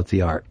about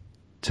the art.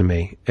 to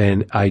me.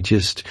 And I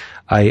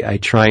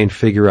try and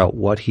figure out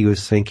what he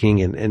was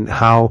thinking and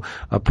how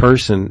a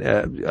person,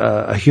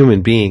 a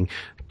human being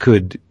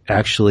could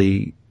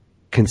actually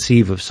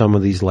conceive of some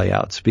of these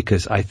layouts,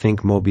 because I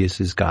think Moebius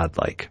is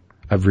godlike.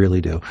 I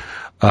really do.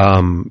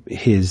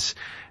 His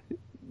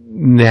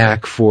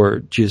knack for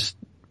just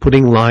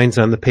putting lines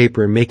on the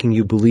paper and making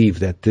you believe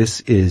that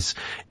this is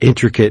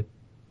intricate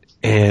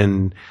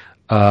and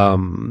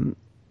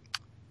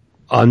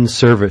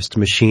unserviced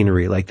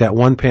machinery. Like that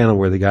one panel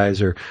where the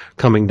guys are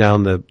coming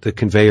down the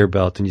conveyor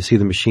belt and you see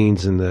the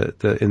machines in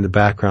the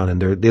background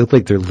and they look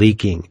like they're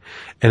leaking.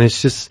 And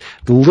it's just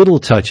the little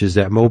touches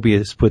that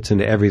Moebius puts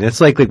into everything.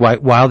 That's like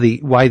why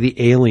the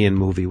Alien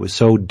movie was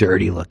so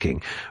dirty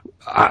looking.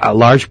 A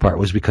large part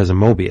was because of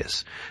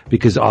Moebius,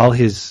 because all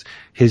his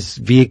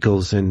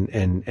vehicles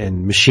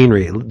and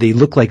machinery, they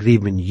look like they've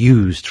been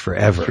used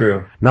forever.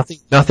 True.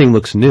 Nothing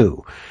looks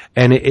new.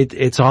 And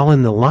it's all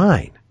in the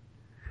line.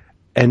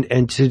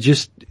 And to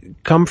just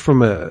come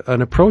from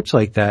an approach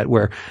like that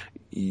where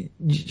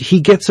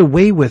he gets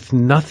away with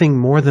nothing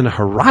more than a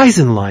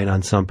horizon line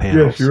on some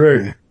panels. Yes,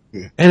 you're right.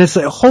 And it's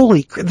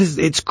like,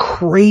 it's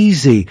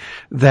crazy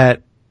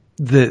that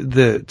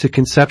to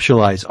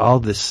conceptualize all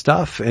this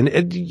stuff and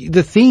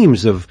the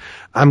themes of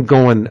I'm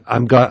going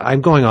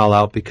all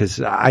out, because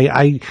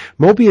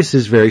Moebius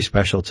is very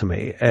special to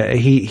me.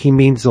 He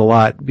means a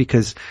lot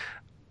because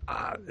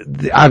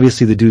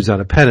obviously the dude's on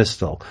a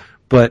pedestal.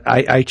 But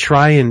I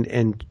try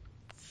and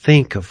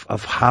think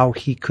of how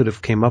he could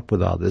have came up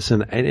with all this,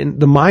 and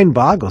the mind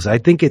boggles. I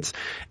think the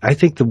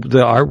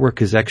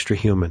artwork is extra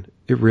human.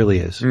 It really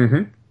is.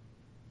 Mm-hmm.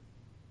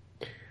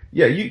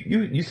 Yeah,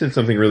 you said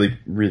something really,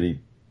 really,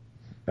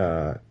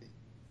 the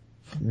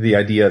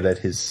idea that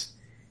his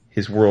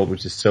world,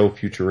 which is so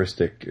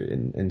futuristic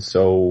and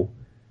so,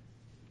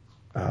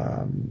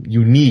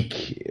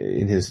 unique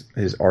in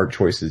his art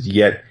choices,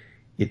 yet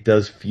it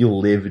does feel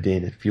lived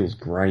in, it feels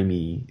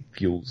grimy, it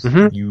feels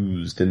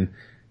used, and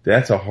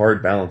that's a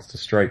hard balance to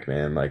strike,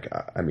 man. Like,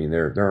 I mean,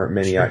 there aren't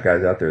many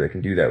guys out there that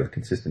can do that with a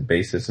consistent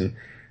basis, and,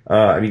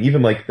 I mean,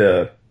 even like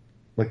the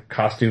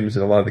costumes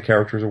that a lot of the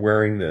characters are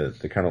wearing,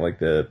 the kind of like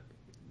the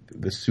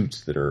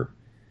suits that are,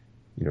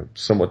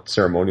 somewhat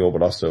ceremonial,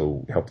 but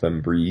also help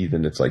them breathe,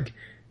 and it's like,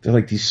 they're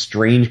like these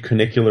strange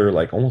cunicular,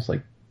 like, almost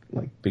like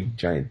big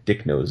giant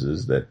dick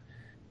noses that,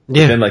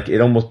 yeah. Then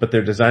but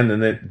they're designed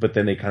but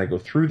then they kind of go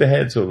through the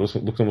head, so it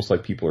looks almost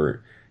like people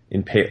are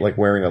like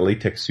wearing a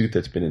latex suit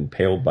that's been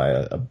impaled by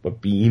a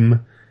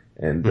beam,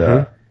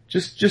 and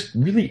just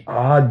really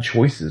odd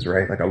choices,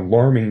 right? Like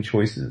alarming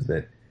choices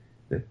that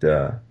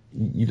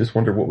you just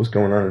wonder what was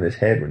going on in his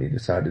head when he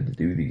decided to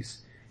do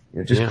these,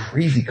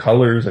 crazy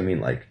colors. I mean,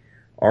 like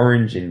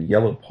orange and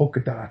yellow polka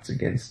dots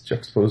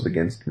juxtaposed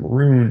against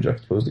maroon,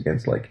 juxtaposed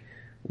against like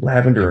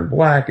lavender and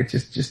black. It's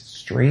just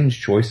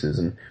strange choices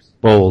and.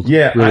 Bold.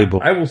 Yeah, really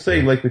bold. I will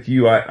say, like with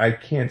you, I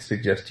can't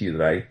suggest to you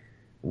that I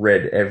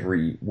read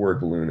every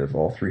word balloon of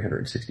all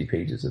 360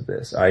 pages of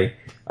this. I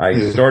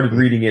started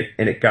reading it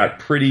and it got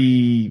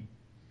pretty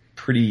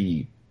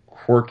quirky,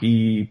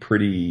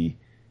 pretty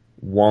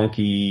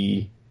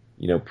wonky,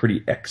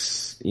 pretty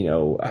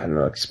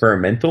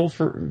experimental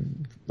for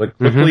like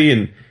quickly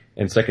and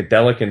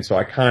psychedelic. And so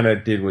I kind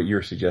of did what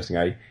you're suggesting.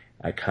 I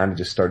kind of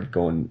just started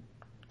going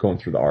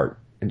through the art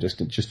and just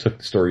took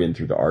the story in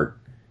through the art.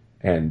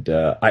 And,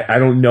 I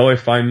don't know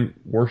if I'm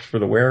worse for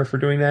the wearer for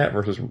doing that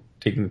versus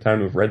taking the time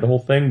to have read the whole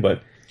thing,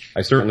 but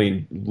I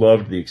certainly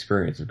loved the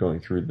experience of going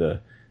through the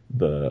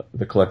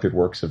collected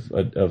works of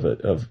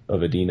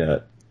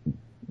Adina,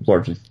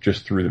 largely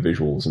just through the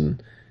visuals.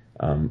 And,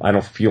 I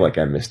don't feel like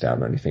I missed out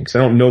on anything. Cause I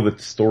don't know that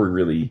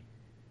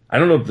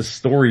the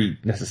story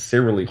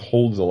necessarily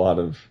holds a lot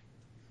of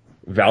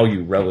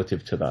value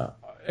relative to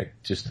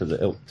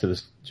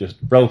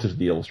relative to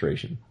the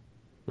illustration.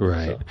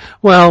 Right. So.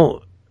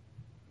 Well,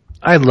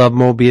 I love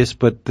Moebius,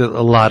 but a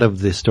lot of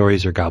the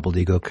stories are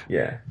gobbledygook.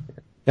 Yeah.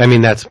 I mean,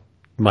 that's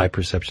my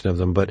perception of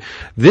them, but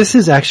this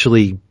is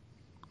actually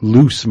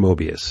loose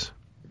Moebius.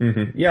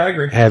 Mm-hmm. Yeah, I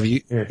agree. Have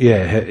you,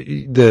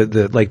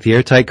 the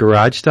airtight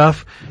garage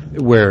stuff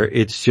where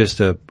it's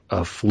just a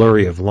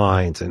flurry of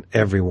lines and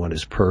everyone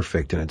is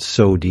perfect and it's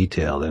so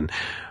detailed, and,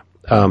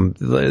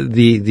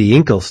 the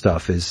Inkle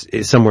stuff is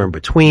somewhere in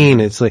between.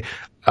 It's like,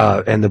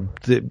 and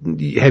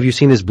have you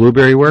seen his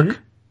Blueberry work?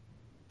 Mm-hmm.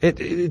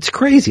 It's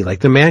crazy. Like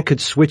the man could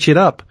switch it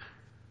up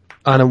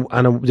on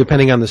a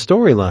depending on the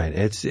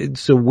storyline.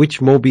 So which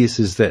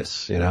Moebius is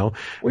this? Well,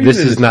 this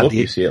is not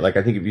you see it. Like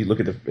I think if you look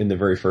at in the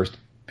very first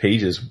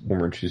pages when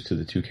we're introduced to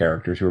the two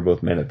characters who are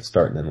both men at the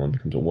start and then one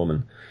becomes a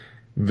woman,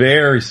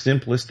 very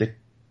simplistic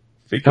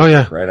figure. Oh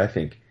yeah, right. I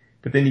think,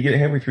 but then you get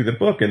halfway through the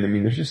book and I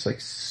mean there's just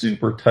like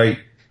super tight,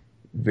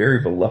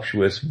 very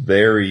voluptuous,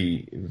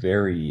 very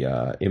very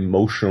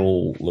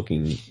emotional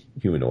looking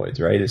humanoids,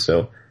 right?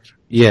 So.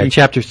 Yeah,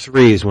 chapter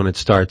 3 is when it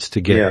starts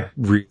to get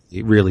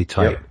really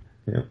tight.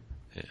 Yeah.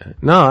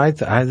 No,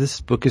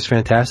 this book is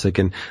fantastic,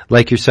 and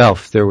like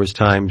yourself, there was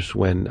times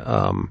when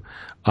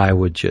I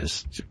would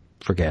just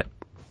forget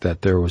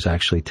that there was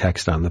actually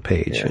text on the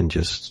page and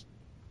just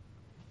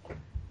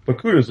But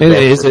kudos to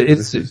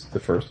this is the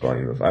first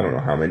volume of, I don't know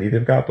how many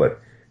they've got, but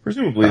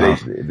presumably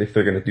if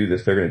they're going to do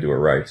this, they're going to do it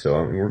right. So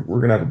I mean, we're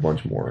going to have a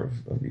bunch more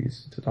of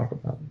these to talk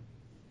about.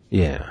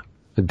 Yeah.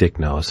 The dick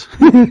knows.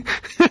 It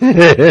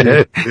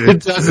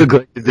does look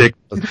like the dick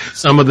knows.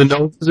 Some of the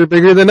noses are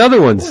bigger than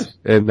other ones.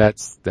 And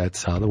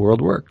that's how the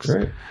world works.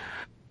 Right.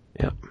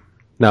 Yeah.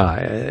 No,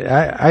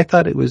 I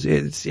thought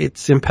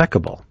it's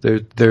impeccable.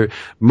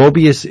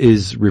 Mobius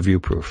is review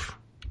proof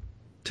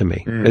to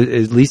me.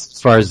 At least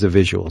as far as the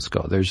visuals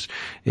go.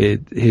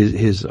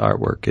 His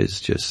artwork is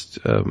just,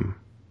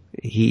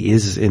 he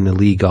is in the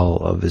league all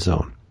of his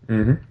own.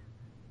 Mm-hmm.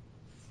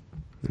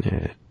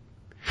 Yeah.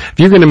 If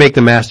you're going to make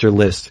the master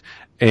list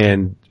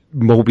and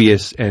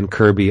Mobius and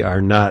Kirby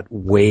are not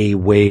way,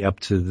 way up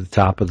to the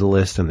top of the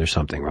list, then there's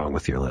something wrong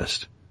with your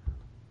list.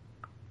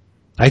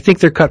 I think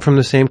they're cut from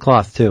the same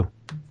cloth too.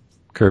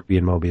 Kirby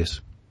and Mobius.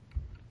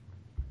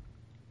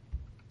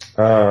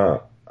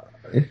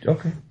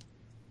 Okay.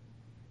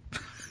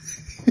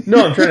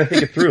 No, I'm trying to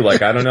think it through.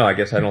 Like, I don't know. I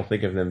guess I don't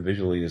think of them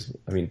visually as,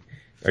 I mean,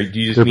 do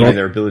you just mean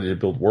their ability to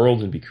build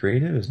worlds and be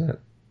creative? Is that?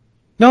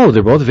 No,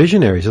 they're both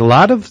visionaries. A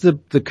lot of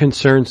the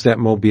concerns that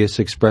Mobius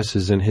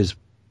expresses in his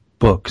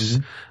books,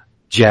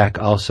 Jack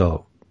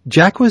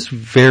was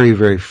very,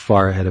 very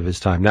far ahead of his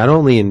time, not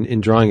only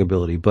in drawing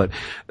ability, but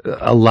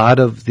a lot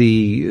of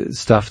the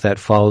stuff that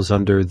falls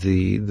under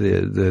the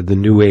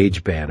New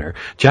Age banner.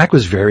 Jack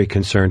was very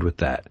concerned with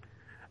that.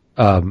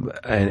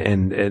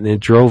 And it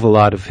drove a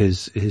lot of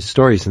his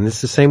stories. And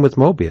it's the same with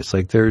Mobius.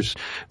 Like there's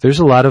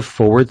a lot of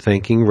forward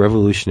thinking,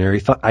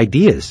 revolutionary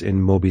ideas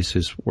in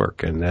Mobius's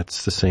work. And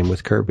that's the same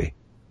with Kirby.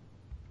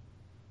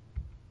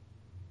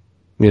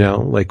 You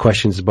know, like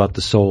questions about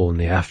the soul and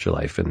the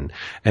afterlife and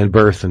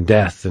birth and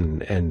death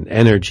and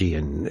energy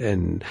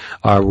and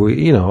are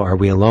we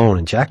alone?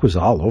 And Jack was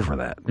all over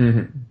that.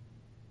 Mm-hmm.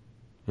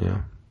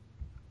 Yeah,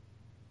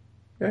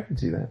 I can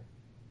see that.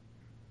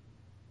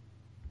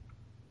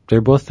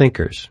 They're both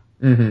thinkers.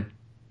 Mm-hmm.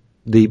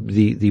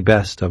 The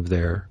best of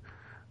their,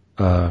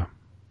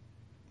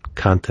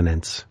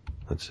 continents.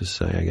 Let's just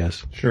say, I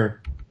guess.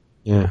 Sure.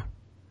 Yeah.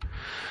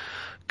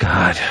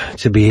 God,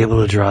 to be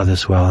able to draw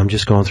this well, I'm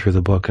just going through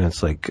the book and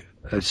it's like,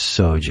 I'm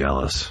so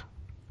jealous.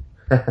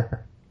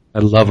 I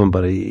love him,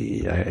 but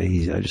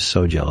I'm just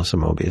so jealous of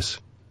Mobius.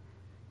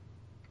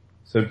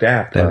 So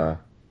Dap,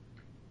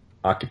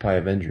 Occupy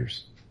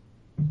Avengers.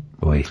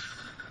 Boy.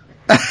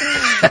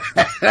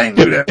 I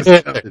knew that was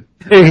coming.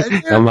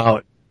 I'm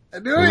out.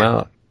 I'm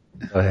out.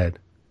 Go ahead.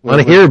 I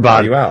want to hear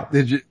about you it. Out.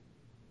 Did you?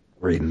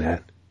 Reading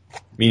that.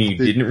 Meaning you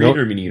didn't read it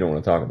or meaning you don't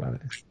want to talk about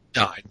it?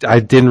 No, I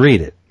didn't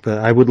read it, but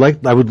I would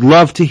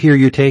love to hear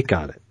your take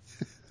on it.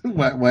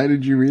 Why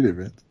did you read it,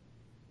 Vince?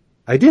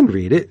 I didn't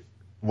read it.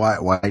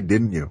 Why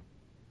didn't you?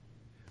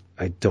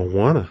 I don't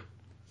want to.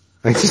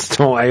 I just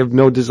don't, I have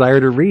no desire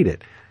to read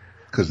it.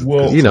 Cause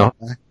you know.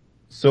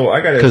 So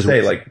I gotta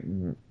say, like,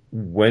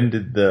 when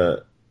did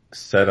the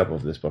setup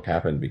of this book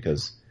happen?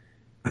 Because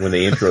when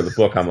they intro the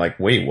book, I'm like,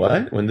 wait,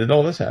 what? When did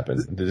all this happen?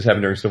 Did this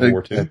happen during Civil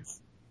War II?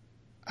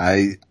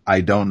 I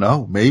don't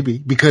know. Maybe.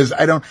 Because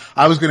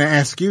I was gonna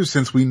ask you,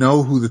 since we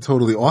know who the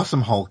Totally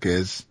Awesome Hulk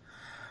is,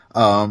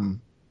 no,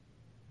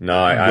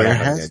 I don't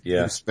have it.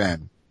 Yeah.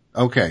 Spend.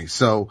 Okay.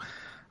 So,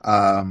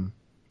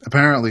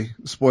 apparently,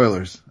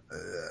 spoilers,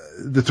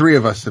 the three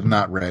of us have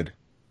not read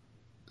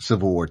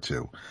Civil War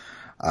II.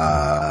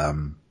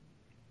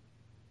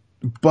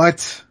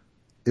 But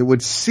it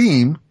would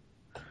seem,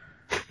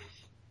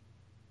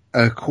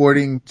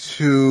 according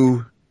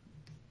to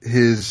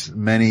his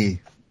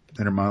many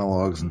inner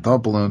monologues and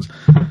thought balloons,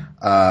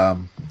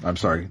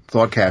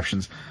 thought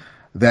captions,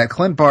 that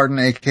Clint Barton,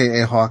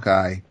 aka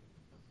Hawkeye,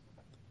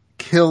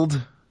 killed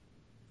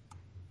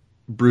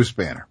Bruce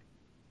Banner.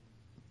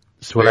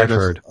 That's what I've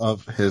heard.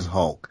 Of his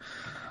Hulk.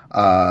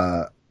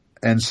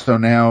 And so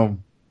now,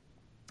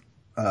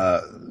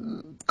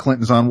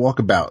 Clinton's on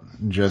walkabout,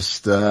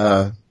 just,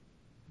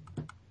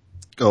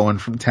 going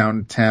from town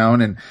to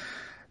town. And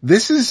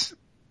this is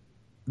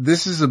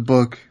a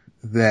book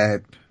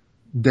that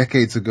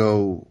decades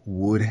ago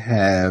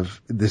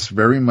this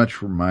very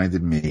much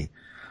reminded me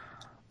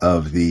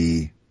of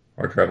the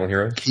Our Traveling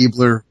Heroes?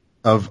 Keebler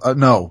of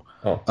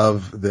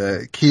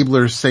the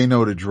Keebler Say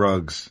No to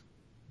Drugs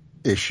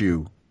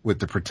issue with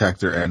the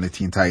Protector and the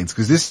Teen Titans.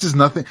 Cause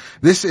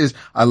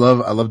I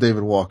love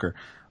David Walker,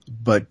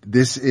 but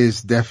this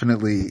is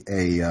definitely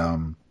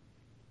it's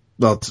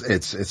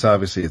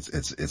obviously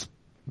it's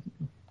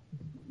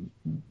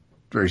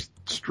very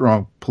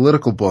strong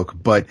political book,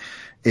 but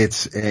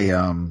it's a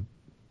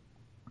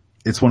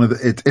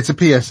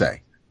PSA.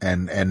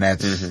 And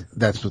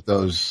that's what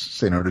those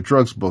Say No to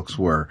Drugs books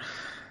were,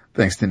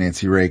 thanks to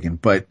Nancy Reagan.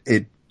 But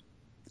I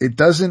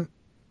didn't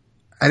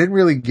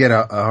really get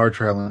a Hard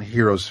Traveling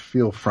Heroes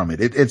feel from it.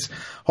 It's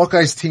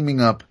Hawkeye's teaming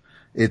up.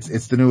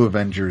 It's the new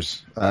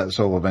Avengers,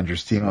 solo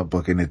Avengers team up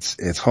book, and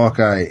it's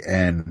Hawkeye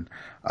and,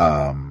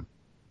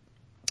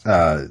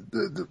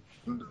 the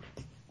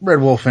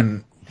Red Wolf,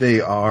 and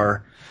they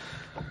are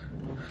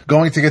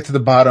going to get to the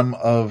bottom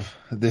of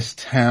this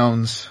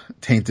town's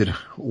tainted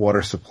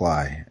water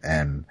supply.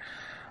 And,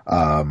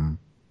 I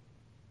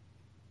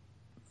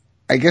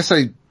guess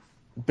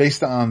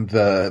based on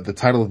the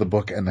title of the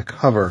book and the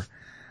cover,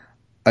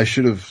 I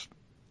should have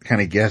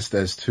kind of guessed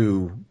as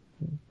to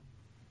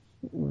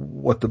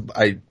where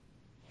they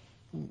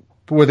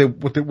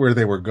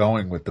were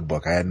going with the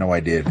book. I had no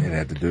idea it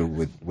had to do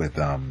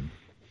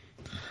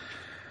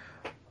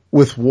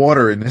with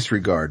water in this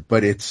regard,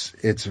 but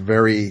it's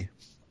very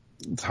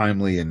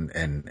timely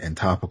and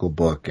topical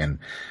book, and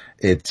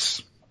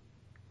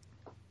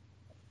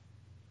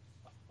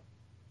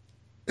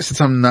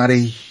since I'm not a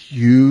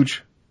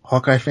huge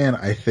Hawkeye fan,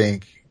 I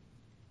think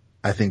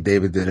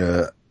David did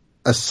a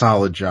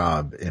solid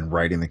job in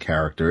writing the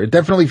character. It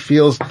definitely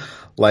feels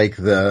like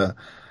the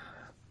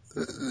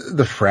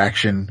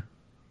Fraction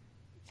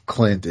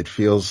Clint. It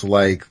feels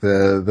like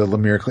the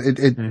Lemire Clint.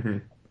 Mm-hmm.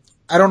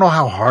 I don't know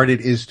how hard it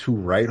is to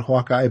write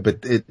Hawkeye,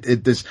 but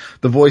the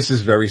voice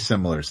is very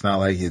similar. It's not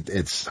like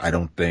I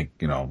don't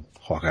think,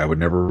 Hawkeye would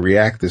never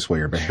react this way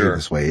or behave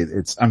this way.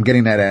 I'm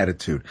getting that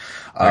attitude.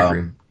 I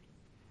agree.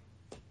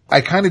 I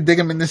kind of dig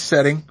him in this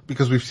setting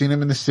because we've seen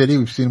him in the city.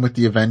 We've seen him with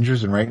the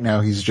Avengers, and right now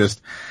he's just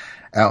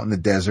out in the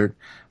desert,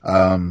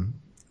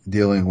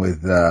 dealing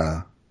with,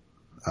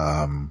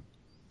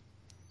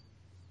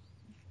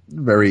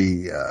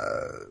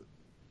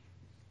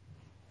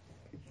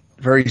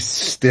 very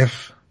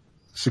stiff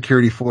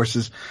security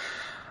forces.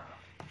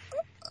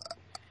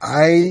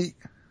 I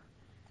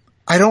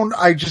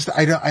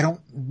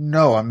don't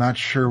know. I'm not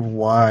sure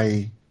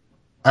why.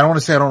 I don't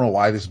want to say I don't know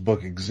why this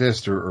book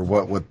exists or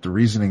what the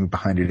reasoning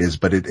behind it is,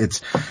 but I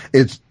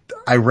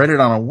read it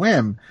on a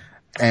whim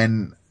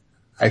and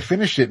I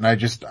finished it and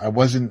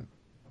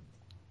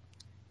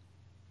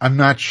I'm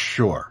not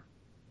sure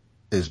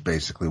is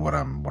basically what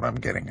I'm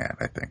getting at,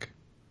 I think.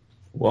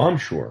 Well, I'm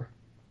sure.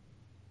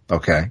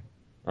 Okay.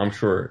 I'm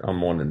sure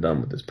I'm one and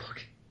done with this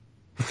book.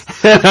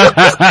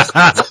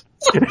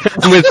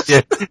 I'm with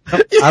you.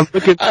 I'm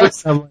looking for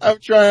some. I'm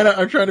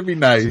trying to be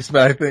nice,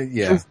 but I think,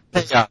 yeah.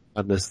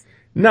 On this.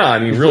 No, I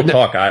mean, real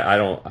talk,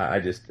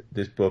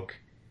 this book,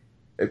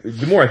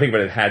 the more I think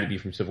about it, it had to be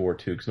from Civil War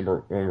 2, because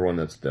number one,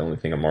 that's the only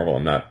thing on Marvel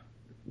I'm not,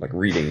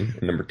 reading.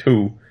 And number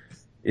two,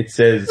 it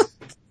says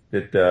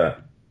that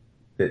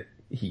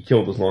he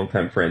killed his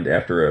longtime friend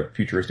after a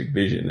futuristic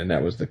vision, and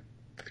that was the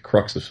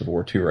crux of Civil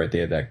War 2, right? They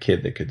had that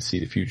kid that could see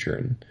the future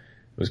and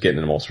was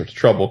getting in all sorts of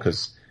trouble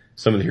because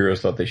some of the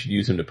heroes thought they should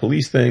use him to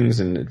police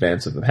things in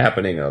advance of them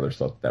happening, and others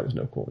thought that was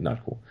not cool.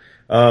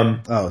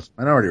 It's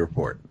Minority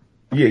Report.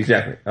 Yeah,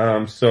 exactly.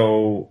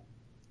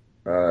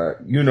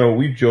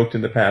 We've joked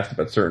in the past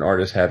about certain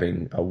artists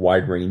having a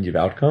wide range of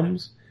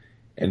outcomes,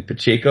 and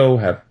Pacheco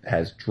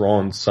has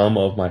drawn some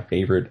of my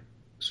favorite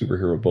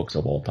superhero books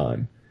of all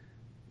time.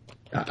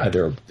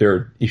 There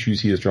are issues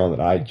he has drawn that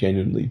I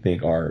genuinely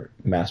think are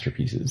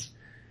masterpieces,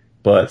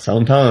 but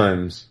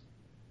sometimes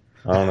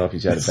I don't know if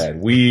he's had a bad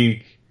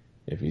week,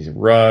 if he's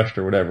rushed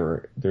or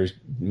whatever. There's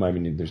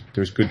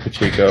good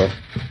Pacheco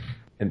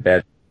and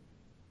bad.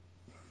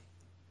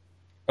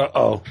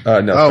 No,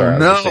 sorry.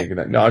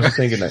 No. I was just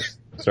saying that.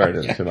 Sorry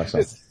to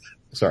myself.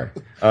 Sorry.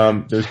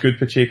 There's good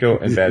Pacheco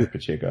and bad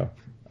Pacheco.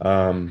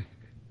 And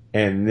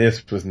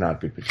this was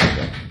not good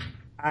Pacheco.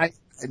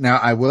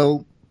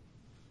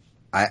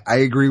 I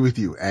agree with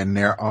you. And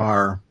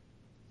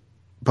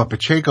but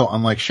Pacheco,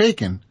 unlike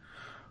Shaken,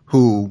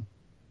 who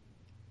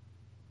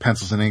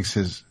pencils and inks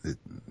his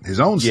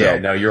own stuff. Yeah,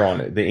 no, you're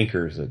on it. The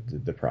inker is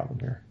the problem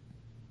here.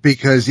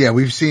 Because,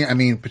 we've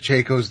seen,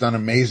 Pacheco's done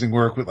amazing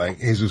work with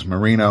Jesus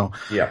Marino.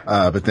 Yeah.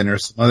 But then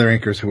there's some other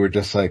inkers who are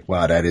just like,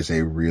 wow, that is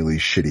a really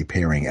shitty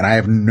pairing. And I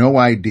have no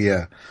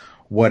idea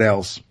what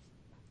else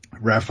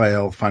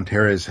Rafael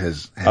Fonteras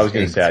has I was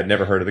going to say, I'd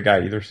never heard of the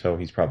guy either, so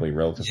he's probably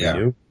relatively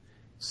new.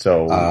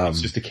 So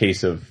it's just a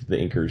case of the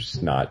inker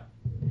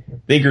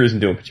isn't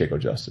doing Pacheco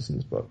justice in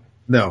this book.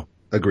 No,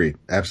 agreed.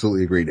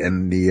 Absolutely agreed.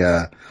 And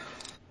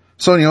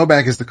Sonia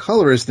Oback is the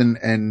colorist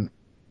and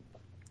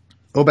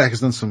Oback has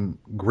done some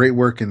great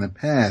work in the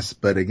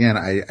past, but again,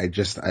 I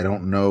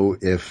don't know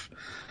if,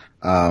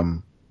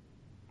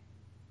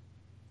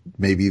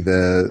 maybe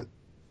the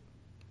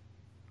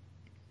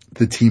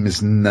team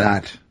is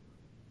not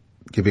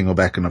giving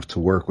Oback enough to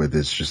work with.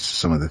 It's just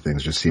some of the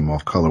things just seem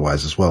off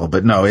color-wise as well.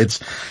 But no,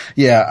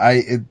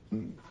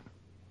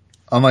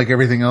 unlike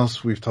everything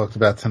else we've talked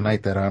about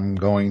tonight that I'm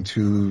going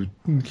to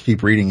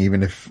keep reading,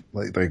 even if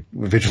like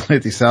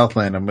Vigilante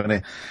Southland, I'm going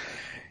to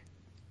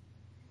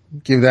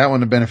give that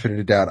one the benefit of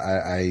the doubt.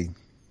 I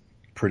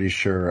pretty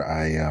sure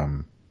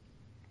I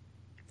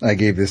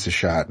gave this a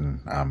shot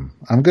and I'm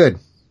good.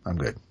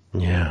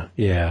 Yeah.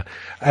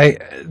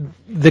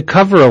 The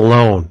cover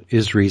alone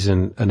is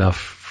reason enough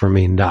for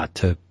me not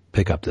to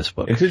pick up this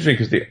book. It's interesting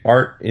because the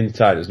art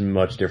inside is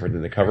much different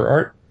than the cover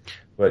art,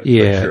 but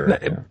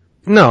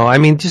No, I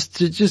mean just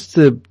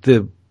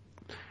the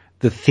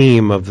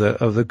theme of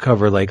the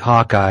cover, like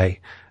Hawkeye,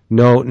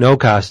 no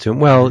costume,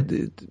 well,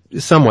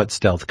 somewhat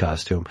stealth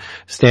costume,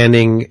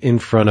 standing in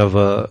front of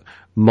a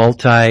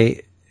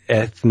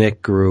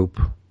multi-ethnic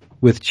group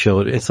with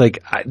children. It's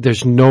like,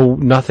 there's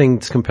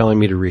nothing's compelling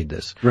me to read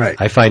this. Right.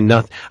 I find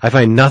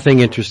nothing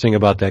interesting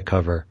about that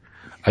cover.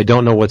 I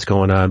don't know what's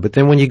going on. But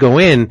then when you go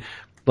in,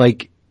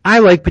 like, I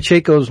like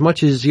Pacheco as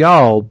much as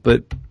y'all,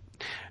 but,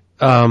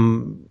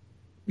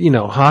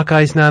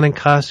 Hawkeye's not in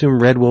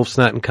costume, Red Wolf's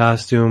not in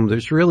costume.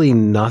 There's really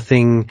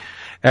nothing.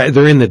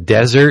 They're in the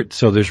desert,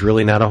 so there's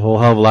really not a whole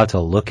hell of a lot to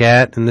look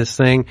at in this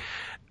thing.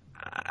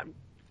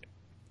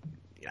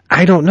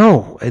 I don't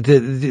know.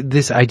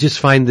 I just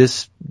find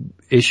this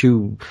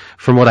issue,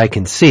 from what I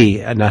can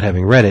see, not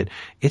having read it,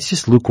 it's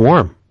just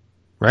lukewarm,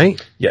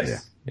 right? Yes.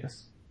 Yeah.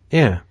 Yes.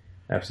 Yeah.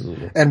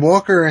 Absolutely. And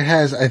Walker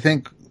has, I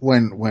think,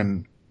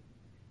 when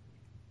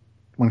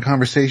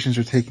conversations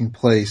are taking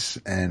place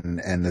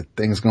and the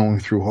things going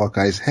through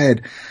Hawkeye's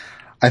head,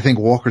 I think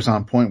Walker's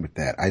on point with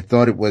that. I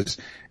thought it was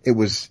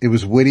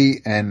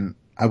witty, and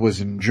I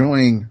was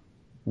enjoying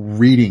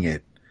reading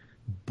it,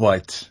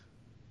 but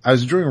I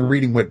was enjoying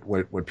reading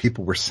what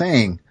people were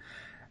saying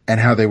and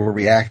how they were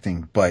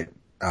reacting, but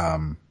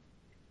on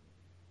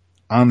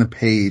the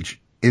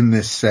page, in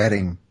this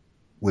setting,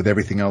 with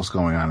everything else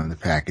going on in the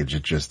package,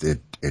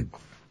 it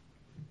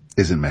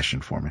isn't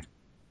meshing for me.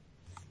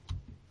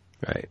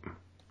 Right.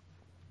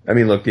 I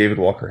mean, look, David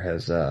Walker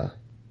has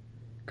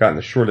gotten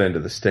the short end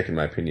of the stick, in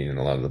my opinion, in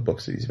a lot of the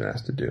books that he's been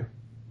asked to do.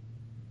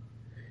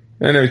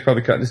 And I know he's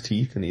probably cutting his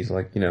teeth, and he's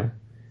like,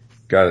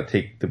 got to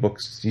take the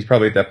books. He's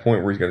probably at that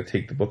point where he's got to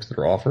take the books that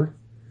are offered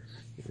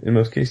in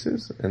most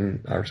cases,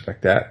 and I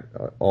respect that.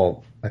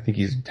 I think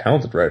he's a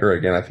talented writer.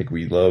 Again, I think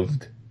we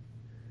loved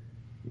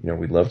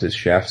his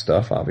Shaft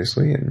stuff,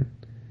 obviously, and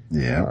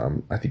yeah,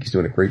 I think he's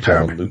doing a great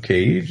job on Luke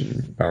Cage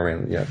and Power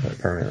Man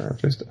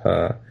Artist.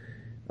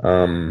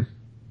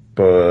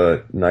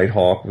 But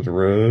Nighthawk was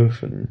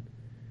rough, and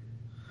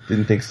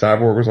didn't think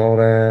Cyborg was all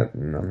that,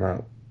 and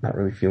I'm not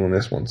really feeling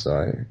this one, so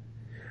I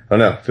don't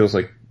know. It feels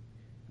like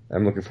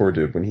I'm looking forward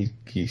to it when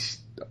he's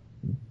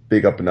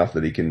big up enough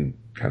that he can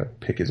kind of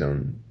pick his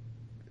own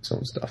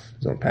stuff,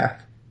 his own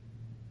path.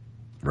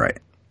 Right.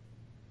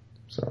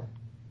 So.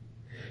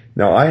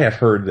 Now, I have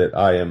heard that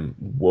I am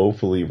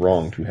woefully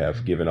wrong to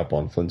have given up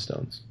on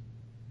Flintstones.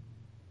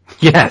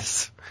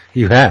 Yes,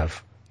 you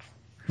have.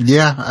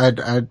 Yeah,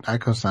 I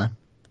co-sign.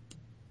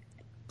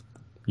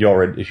 You all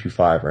read issue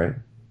 5, right?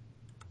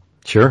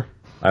 Sure.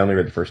 I only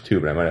read the first 2,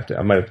 but I might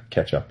have to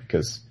catch up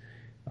because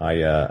I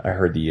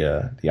heard the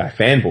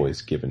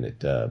iFanboys giving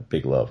it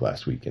big love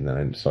last week, and then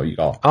I saw you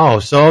all. Oh,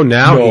 so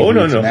now no.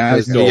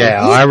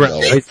 Yeah, I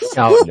read.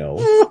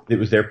 No, it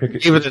was their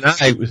pick.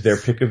 It was their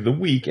pick of the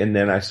week, and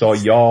then I saw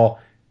y'all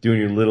doing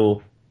your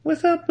little,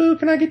 "What's up, Boo?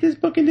 Can I get this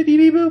book into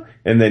DB, Boo?"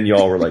 And then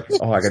y'all were like,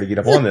 "Oh, I got to get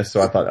up on this."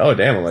 So I thought, "Oh,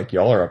 damn!" Like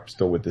y'all are up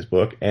still with this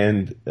book,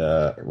 and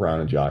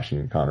Ron and Josh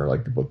and Connor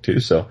like the book too.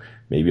 So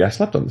maybe I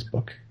slept on this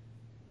book.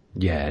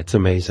 Yeah, it's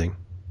amazing.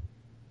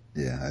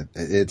 Yeah,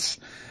 it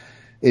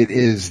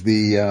is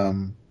the.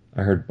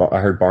 I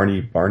heard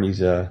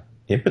Barney's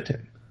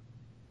impotent.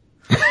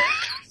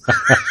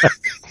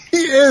 He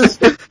is.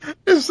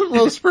 There's some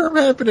little sperm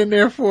happening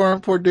there for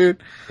him, poor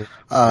dude.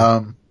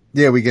 Yeah,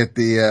 we get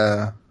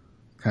the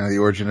kind of the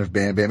origin of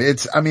Bam Bam.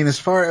 As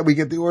far as we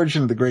get the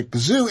origin of the Great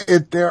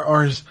Kazoo, there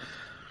are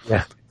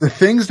the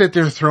things that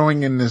they're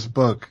throwing in this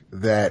book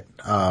that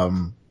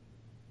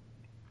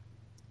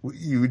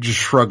you just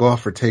shrug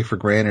off or take for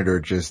granted, or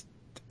just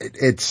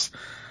it's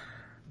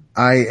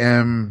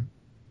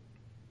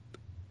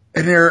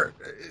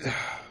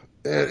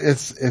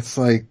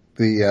like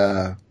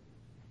the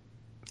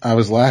I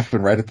was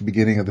laughing right at the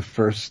beginning of the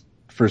first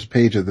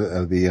page of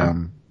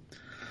the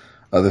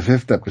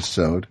 5th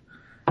episode,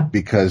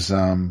 because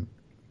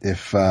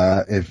if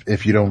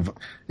you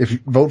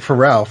vote for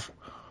Ralph,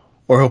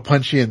 or he'll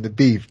punch you in the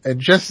beef, and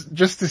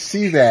just to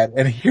see that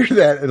and hear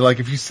that, and like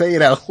if you say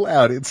it out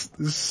loud, it's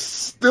the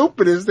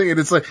stupidest thing,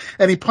 and it's like,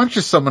 and he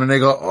punches someone and they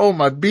go, "Oh,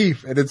 my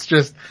beef," and it's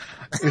just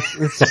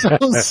it's so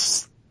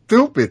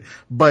stupid,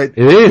 but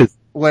it is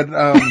when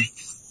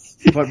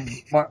but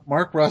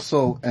Mark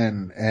Russell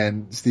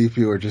and Steve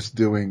Pugh are just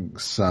doing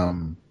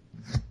some.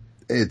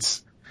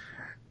 It's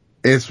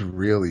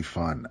really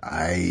fun.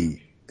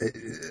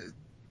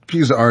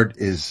 Pugh's art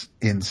is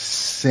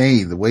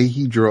insane. The way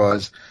he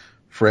draws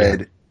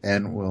Fred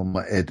and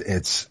Wilma,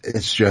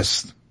 it's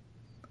just,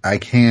 I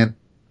can't.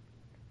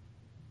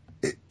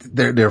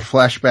 There are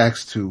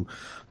flashbacks to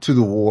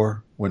the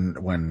war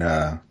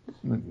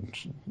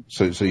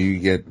so you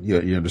get,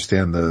 you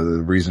understand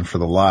the reason for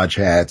the lodge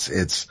hats.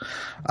 It's,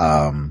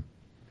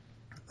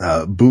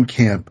 boot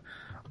camp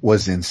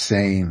was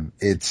insane.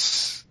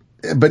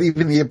 But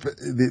even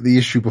the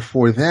issue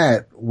before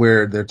that,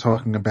 where they're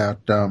talking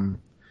about,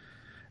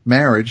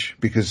 marriage,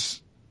 because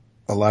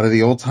a lot of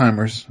the old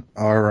timers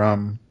are,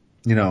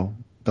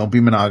 don't be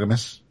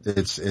monogamous.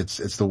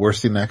 It's the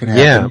worst thing that can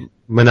happen. Yeah.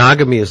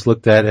 Monogamy is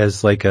looked at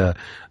as like an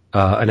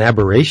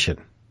aberration.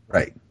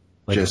 Right.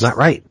 Like it's not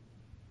right.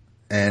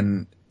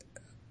 And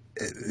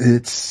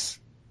it's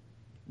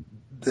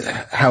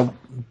how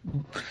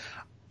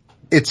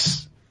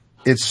it's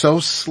so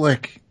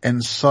slick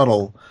and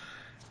subtle,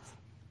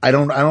 I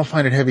don't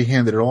find it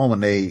heavy-handed at all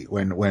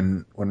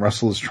when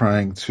Russell is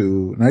trying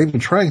to, not even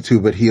trying to,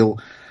 but he'll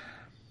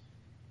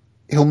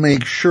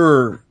make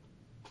sure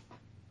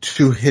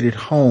to hit it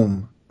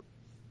home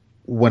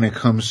when it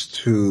comes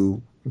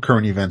to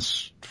current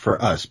events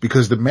for us,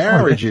 because the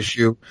marriage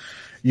issue,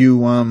 you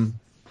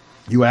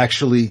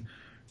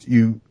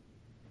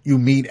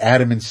meet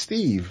Adam and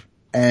Steve,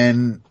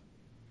 and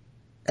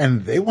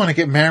they want to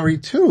get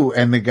married too.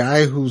 And the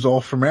guy who's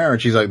all for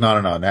marriage, he's like,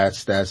 no,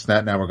 that's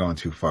not, now we're going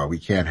too far. We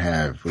can't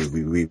have,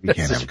 we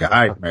can't have a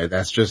guy married.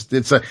 That's just,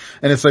 it's like,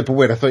 but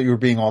wait, I thought you were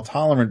being all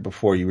tolerant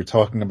before. You were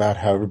talking about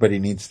how everybody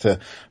needs to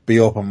be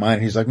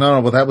open-minded. He's like,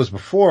 no, well, that was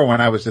before when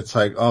I was, it's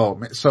like,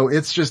 oh, so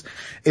it's just,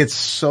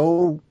 it's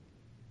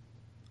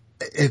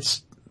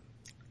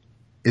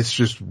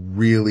just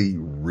really,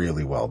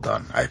 really well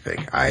done, I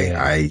think.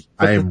 I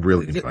am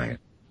really enjoying it.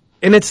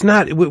 And it's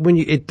not, when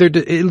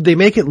they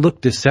make it look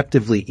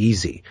deceptively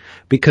easy,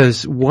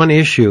 because one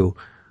issue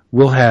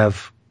will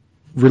have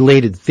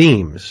related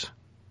themes.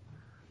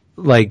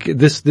 Like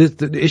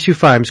the issue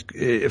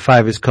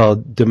 5 is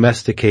called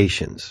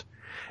Domestications.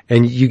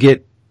 And you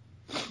get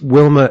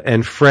Wilma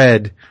and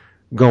Fred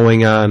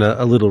going on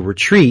a little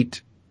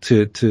retreat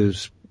to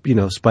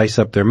spice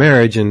up their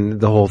marriage, and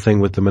the whole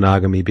thing with the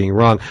monogamy being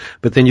wrong.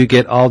 But then you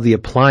get all the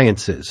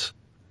appliances,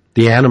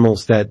 the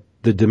animals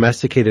the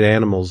domesticated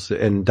animals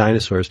and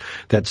dinosaurs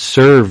that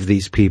serve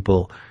these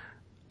people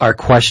are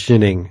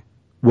questioning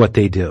what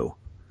they do.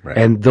 Right.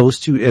 And those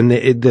two, and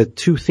the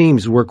two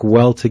themes work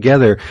well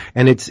together.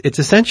 And it's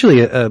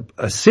essentially a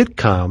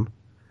sitcom,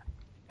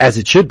 as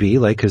it should be,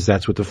 like, cause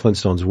that's what the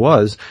Flintstones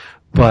was.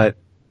 But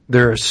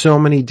there are so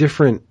many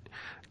different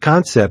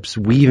concepts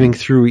weaving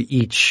through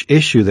each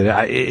issue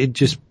that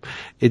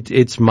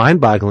it's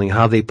mind-boggling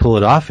how they pull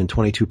it off in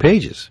 22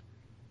 pages.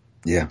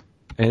 Yeah.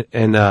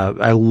 And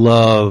I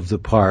love the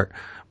part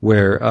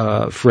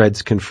where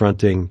Fred's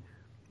confronting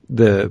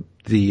the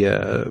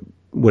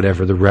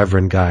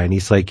Reverend guy, and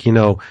he's like,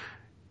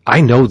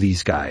 I know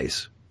these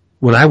guys.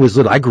 When I was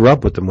little, I grew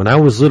up with them. When I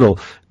was little,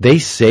 they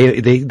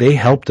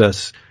helped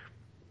us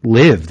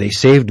live. They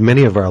saved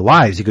many of our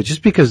lives. He goes,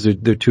 just because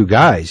they're two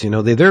guys,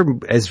 they're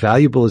as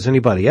valuable as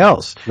anybody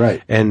else.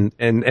 Right. And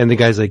the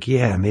guy's like,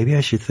 yeah, maybe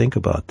I should think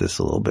about this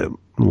a little bit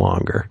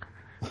longer.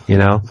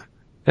 Yeah,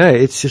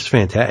 it's just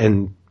fantastic.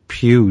 And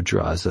Pugh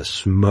draws a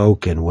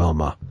smoke in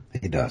Wilma.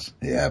 He does.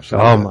 He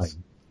absolutely does.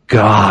 My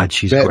God,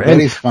 she's great.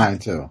 Betty's fine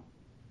too.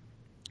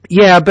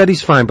 Yeah,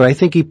 Betty's fine, but I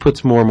think he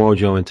puts more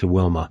mojo into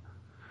Wilma.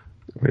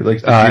 He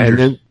likes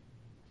and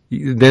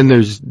then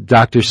there's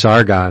Dr.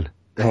 Sargon.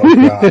 Oh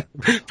God.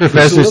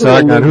 Professor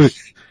Sargon,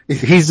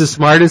 he's the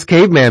smartest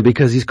caveman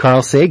because he's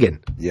Carl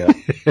Sagan. Yeah.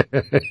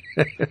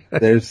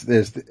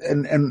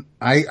 And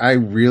I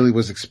really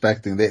was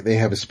expecting, they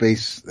have a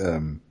space,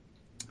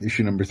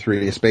 issue number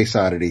 3, a Space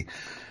Oddity,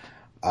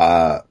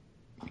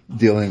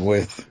 dealing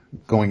with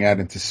going out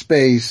into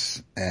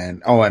space,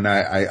 and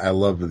I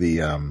love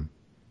the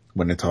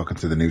when they're talking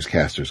to the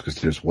newscasters, because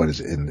there's what is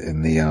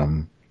in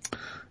the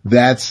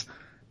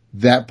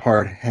that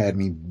part had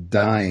me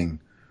dying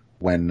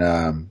when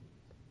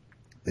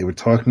they were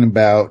talking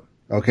about,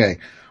 okay,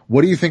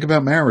 what do you think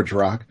about marriage,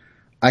 Rock?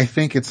 I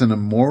think it's an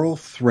immoral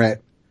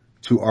threat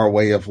to our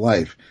way of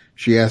life.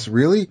 She asked,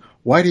 really?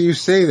 Why do you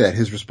say that?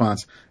 His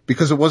response,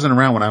 because it wasn't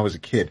around when I was a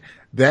kid.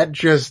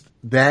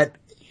 That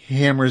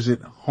hammers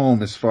it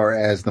home as far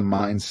as the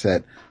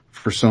mindset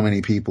for so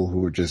many people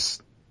who are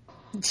just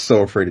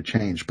so afraid of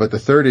change. But the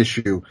third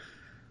issue,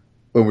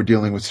 when we're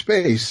dealing with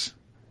space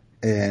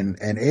and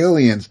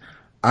aliens,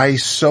 I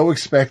so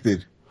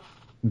expected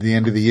the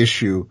end of the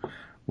issue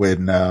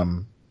when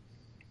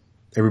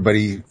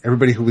everybody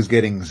who was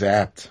getting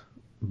zapped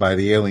by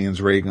the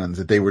aliens' ray guns,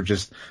 that they would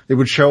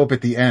show up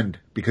at the end,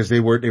 because they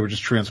were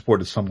just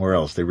transported somewhere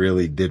else. They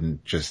really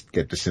didn't just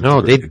get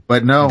disintegrated.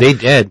 No, they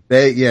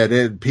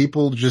did.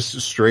 People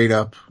just straight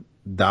up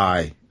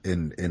die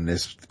in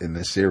this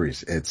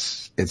series.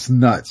 It's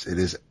nuts. It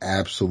is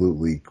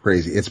absolutely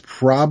crazy. It's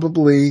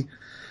probably,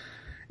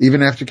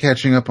 even after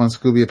catching up on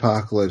Scooby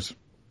Apocalypse,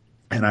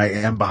 and I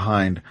am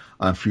behind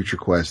on Future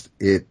Quest,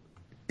 it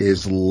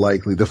is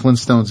likely, the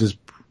Flintstones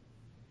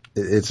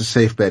it's a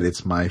safe bet.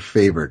 It's my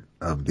favorite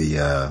of the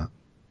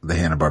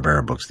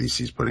Hanna-Barbera books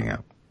DC's putting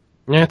out.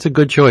 Yeah, it's a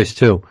good choice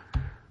too.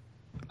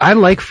 I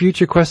like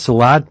Future Quest a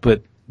lot,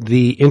 but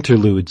the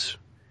interludes,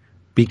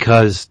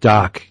 because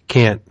Doc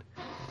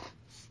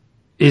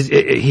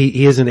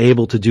he isn't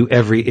able to do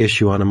every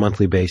issue on a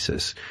monthly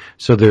basis.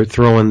 So they're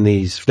throwing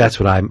these, that's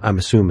what I'm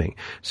assuming.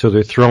 So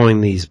they're throwing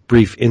these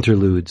brief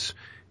interludes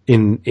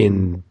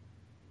in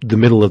the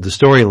middle of the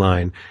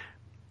storyline.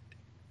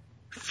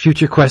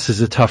 Future Quest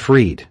is a tough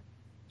read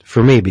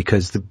for me,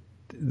 because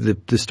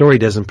the story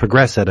doesn't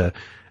progress at a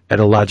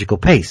logical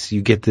pace.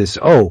 You get this,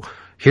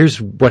 here's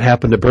what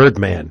happened to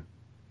Birdman,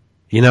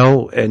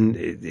 and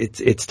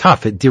it's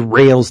tough. It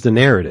derails the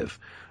narrative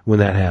when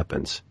that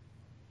happens.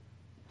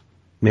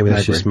 Maybe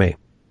that's just me.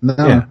 No,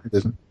 yeah. It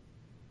isn't.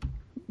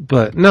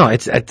 But no,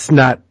 it's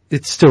not,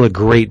 it's still a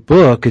great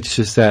book. It's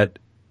just that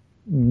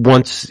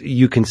once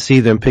you can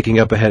see them picking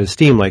up ahead of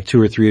steam like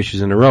 2 or 3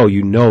 issues in a row,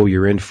 you know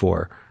you're in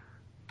for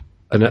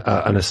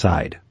an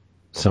aside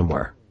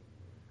somewhere.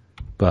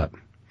 But,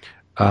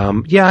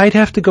 yeah, I'd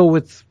have to go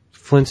with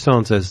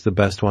Flintstones as the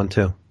best one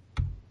too.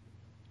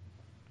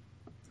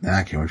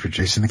 I can't wait for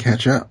Jason to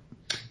catch up.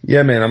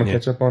 Yeah, man, I'm gonna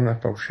catch up on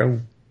that for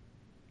sure.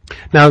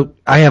 Now,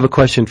 I have a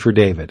question for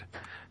David.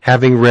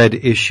 Having read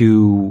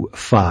issue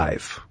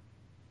 5,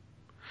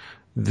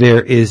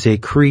 there is a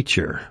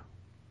creature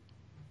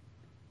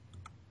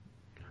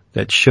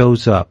that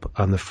shows up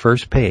on the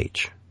first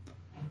page,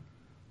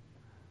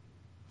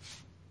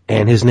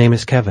 and his name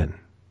is Kevin.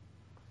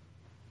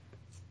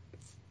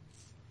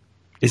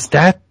 Is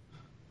that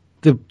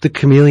the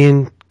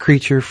chameleon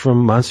creature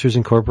from Monsters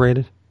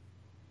Incorporated?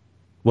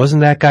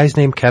 Wasn't that guy's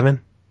name Kevin?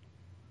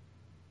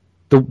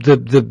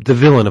 The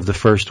villain of the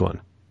first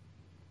one.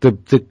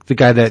 The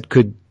guy that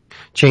could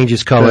change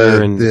his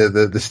color and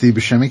the Steve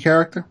Buscemi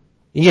character?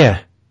 Yeah.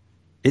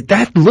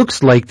 That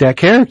looks like that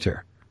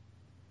character.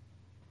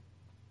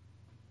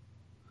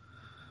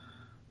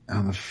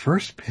 On the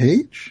first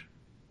page?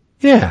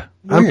 Yeah.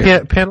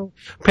 On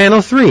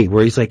panel 3,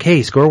 where he's like,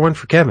 hey, score 1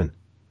 for Kevin.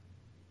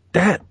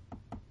 That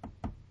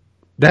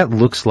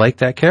looks like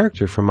that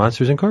character from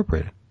Monsters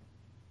Incorporated.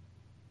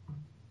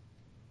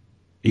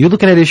 Are you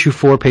looking at issue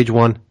 4, page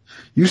 1?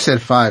 You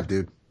said 5,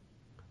 dude.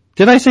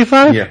 Did I say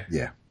 5?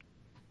 Yeah.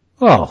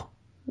 Oh,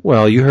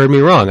 well, you heard me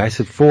wrong. I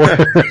said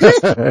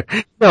 4.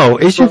 No,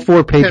 issue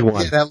 4, page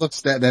 1. Yeah, that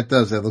looks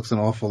an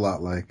awful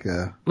lot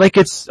like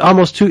it's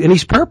almost 2, and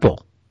he's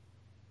purple.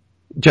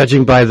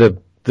 Judging by the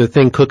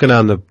thing cooking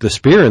on the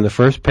spear in the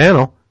first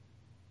panel.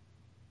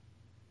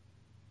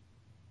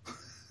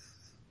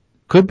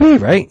 Could be,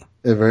 right?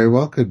 It very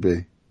well could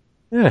be.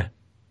 Yeah.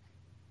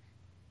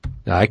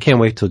 No, I can't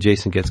wait till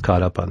Jason gets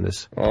caught up on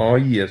this. Oh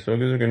yeah, so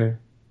they're gonna.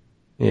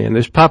 Yeah, and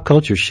there's pop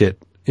culture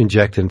shit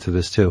injected into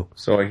this too.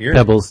 So I hear.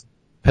 Pebbles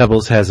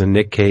has a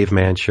Nick Cave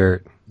man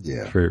shirt.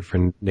 Yeah. For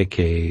Nick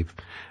Cave.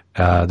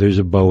 There's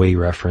a Bowie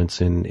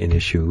reference in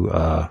issue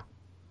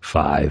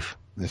 5.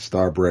 The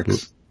Star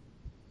Bricks.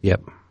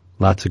 Yep.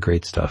 Lots of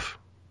great stuff.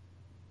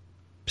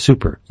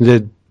 Super.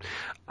 This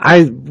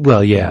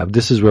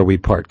is where we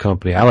part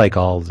company. I like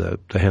all the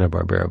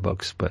Hanna-Barbera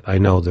books, but I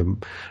know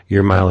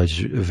your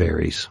mileage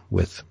varies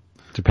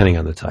depending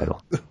on the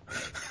title.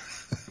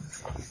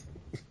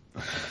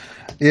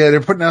 Yeah,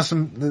 they're putting out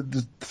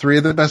the 3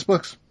 of the best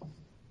books.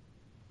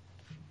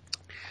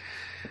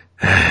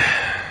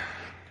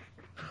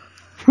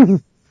 All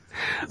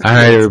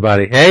right,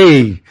 everybody.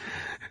 Hey,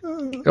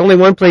 only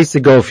one place to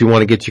go if you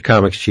want to get your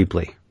comics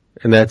cheaply,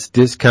 and that's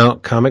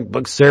Discount Comic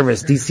Book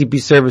Service,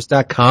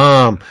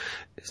 DCBService.com.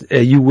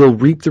 You will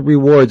reap the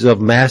rewards of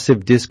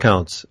massive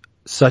discounts,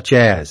 such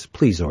as,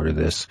 please order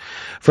this,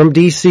 from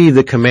DC,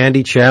 the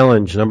Commandy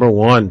Challenge,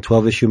 #1,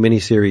 12-issue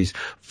miniseries,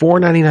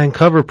 $4.99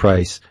 cover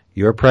price,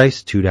 your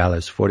price,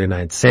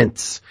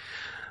 $2.49.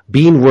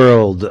 Bean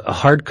World, a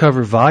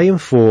hardcover volume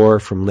 4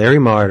 from Larry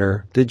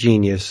Marder, the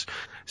genius,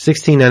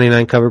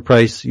 $16.99 cover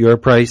price, your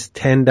price,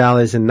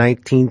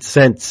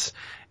 $10.19.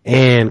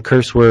 And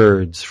Curse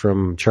Words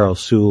from Charles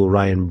Sewell,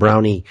 Ryan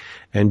Brownie,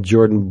 and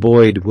Jordan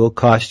Boyd will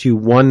cost you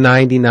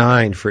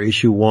 $1.99 for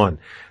issue 1.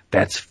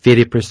 That's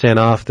 50%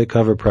 off the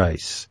cover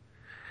price.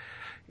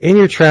 In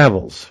your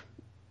travels,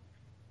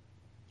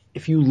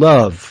 if you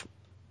love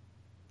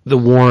the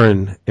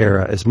Warren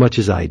era as much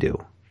as I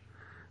do,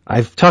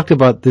 I've talked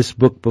about this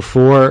book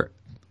before,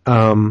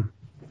 but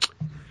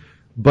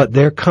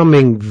they're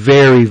coming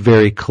very,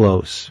 very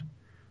close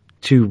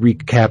to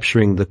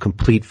recapturing the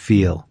complete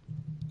feel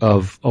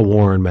of a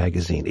Warren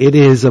magazine. It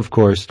is, of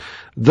course,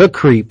 The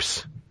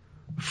Creeps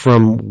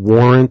from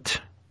Warrant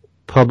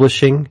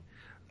Publishing,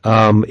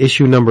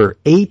 issue number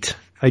 8.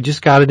 I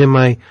just got it in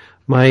my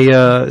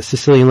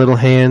Sicilian little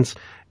hands.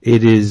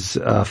 It is,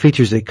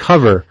 features a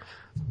cover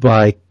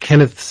by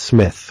Kenneth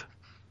Smith.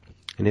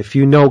 And if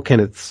you know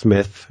Kenneth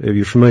Smith, if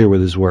you're familiar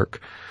with his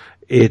work,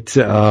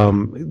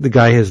 the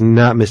guy has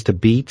not missed a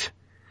beat.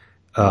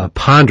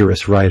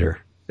 Ponderous writer,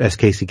 as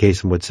Casey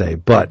Kasem would say,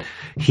 but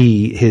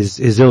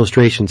his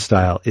illustration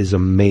style is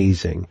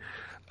amazing.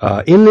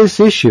 In this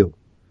issue,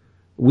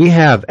 we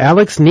have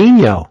Alex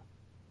Nino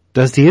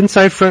does the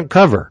inside front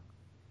cover,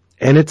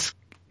 and it's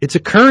a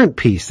current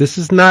piece. This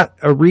is not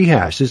a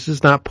rehash. This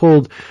is not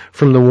pulled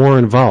from the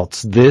Warren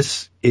vaults.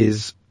 This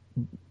is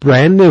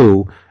brand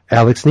new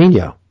Alex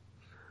Nino.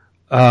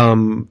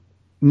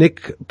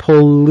 Nick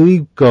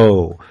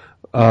Poligo,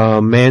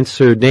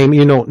 Mansur, name,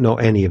 you don't know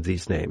any of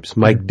these names.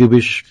 Mike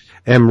Dubish,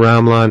 M.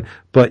 Ramlan,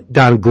 but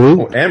Don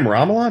Glue. Oh, M.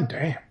 Ramlan?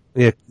 Damn.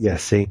 Yeah,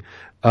 see.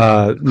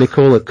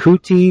 Nicola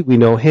Kuti, we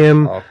know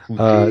him.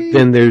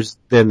 Then there's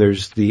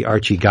the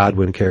Archie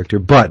Godwin character,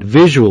 but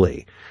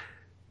visually,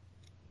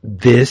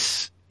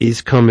 this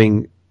is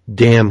coming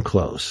damn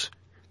close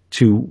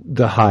to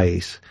the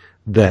heights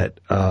that,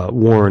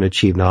 Warren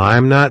achieved. Now,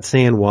 I'm not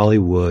saying Wally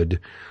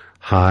Wood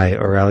high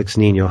or Alex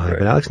Nino high, right,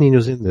 but Alex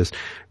Nino's in this.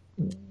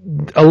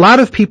 a lot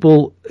of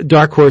people,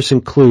 Dark Horse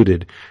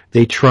included,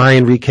 they try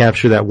and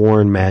recapture that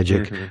Warren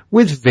magic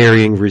with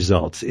varying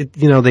results.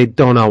 They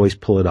don't always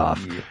pull it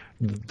off. Yeah.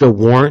 The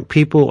Warrant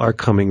people are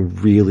coming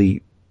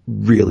really,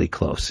 really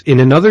close. In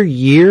another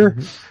year,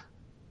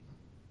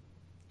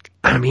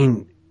 I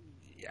mean,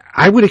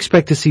 I would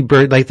expect to see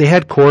Bird, like they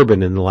had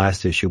Corbin in the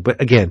last issue,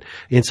 but again,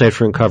 inside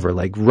front cover,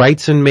 like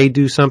Wrightson may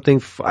do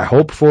something. I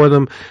hope for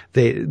them.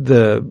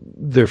 The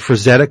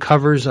Frazetta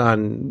covers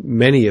on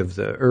many of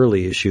the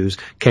early issues.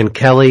 Ken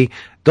Kelly,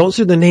 those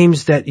are the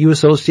names that you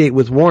associate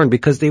with Warren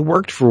because they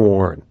worked for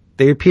Warren.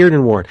 They appeared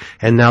in Warren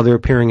and now they're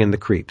appearing in the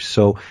Creeps.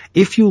 So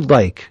if you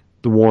like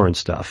the Warren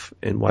stuff,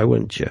 and why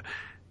wouldn't you,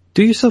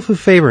 do yourself a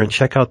favor and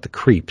check out the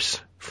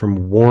Creeps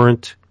from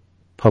Warrant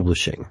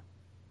Publishing.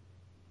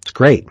 It's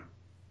great.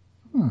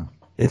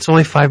 It's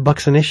only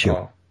 $5 an issue.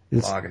 Oh,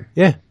 bargain.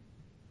 Yeah.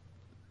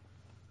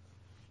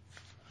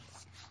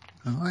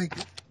 I like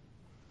it.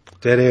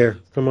 Dead air.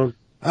 Come on.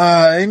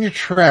 In your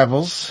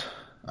travels,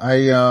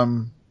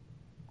 in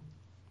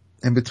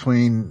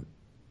between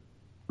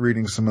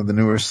reading some of the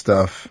newer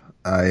stuff,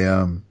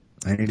 I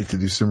needed to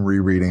do some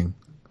rereading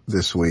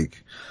this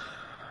week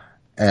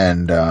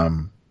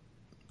and,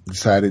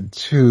 decided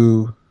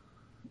to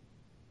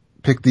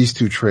pick these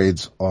two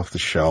trades off the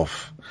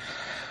shelf.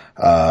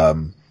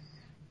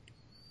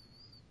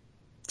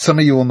 Some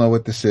of you will know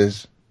what this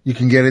is. You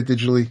can get it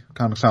digitally,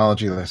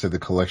 Comixology. Like I said, the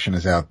collection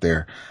is out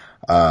there.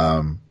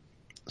 Some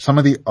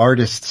of the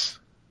artists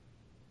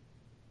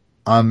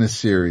on this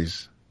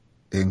series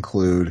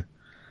include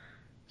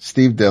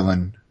Steve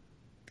Dillon,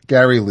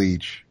 Gary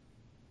Leach,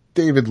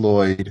 David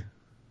Lloyd,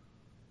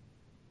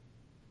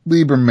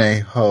 Lieber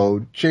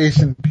Mayho,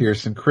 Jason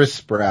Pearson,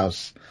 Chris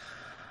Sprouse.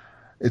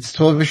 It's a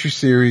 12-issue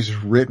series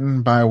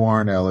written by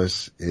Warren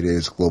Ellis. It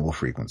is Global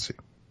Frequency.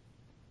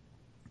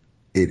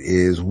 It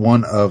is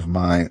one of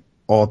my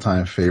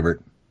all-time favorite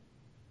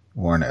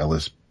Warren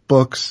Ellis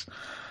books.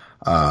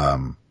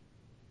 I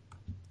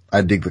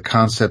dig the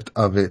concept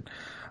of it.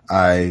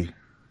 I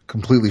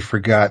completely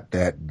forgot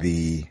that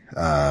the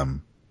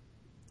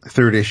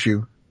third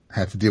issue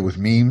had to deal with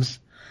memes,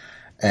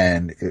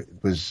 and it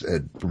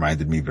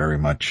reminded me very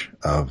much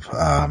of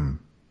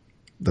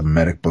the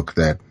Medic book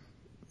that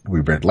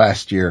we read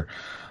last year,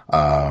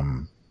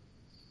 drawn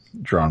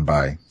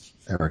by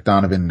Eric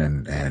Donovan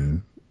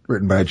and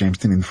written by James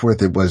Tynion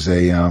IV. It was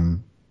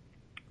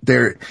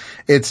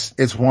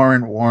it's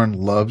Warren. Warren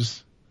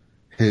loves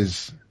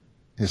his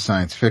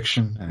science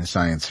fiction and his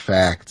science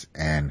fact,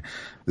 and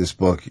this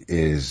book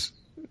is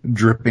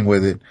dripping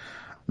with it.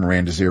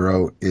 Miranda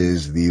Zero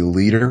is the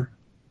leader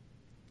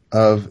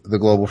of the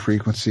Global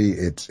Frequency.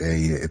 It's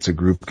a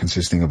group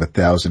consisting of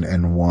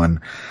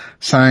 1,001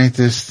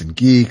 scientists and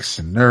geeks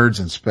and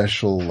nerds and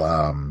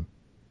special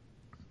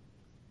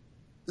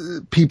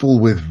people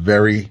with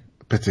very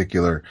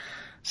particular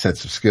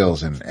sets of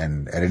skills,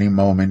 and at any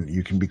moment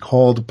you can be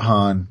called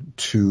upon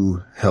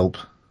to help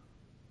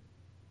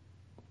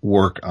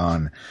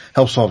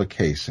solve a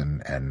case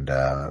and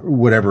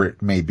whatever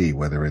it may be,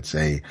 whether it's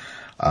a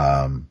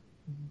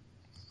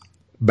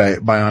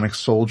bionic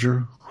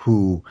soldier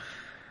who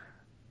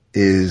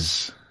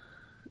is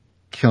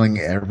killing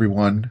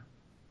everyone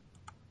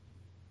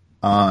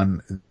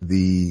on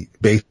the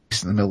base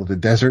in the middle of the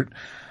desert.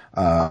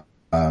 The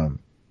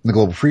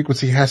Global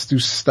Frequency has to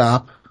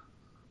stop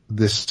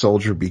this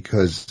soldier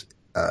because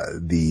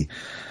the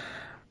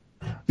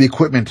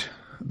equipment,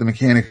 the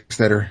mechanics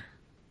that are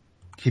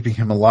keeping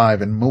him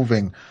alive and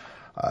moving,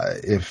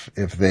 if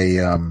they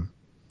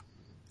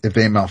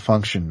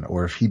malfunction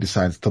or if he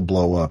decides to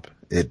blow up,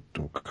 it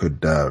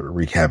could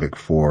wreak havoc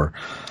for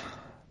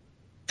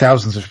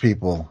thousands of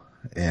people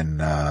in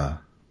a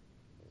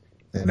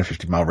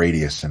 50-mile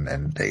radius,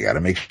 and they got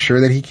to make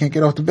sure that he can't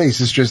get off the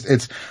base.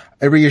 It's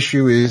every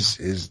issue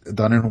is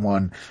done in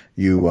one.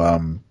 You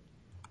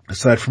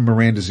aside from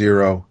Miranda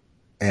Zero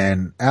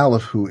and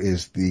Aleph, who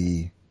is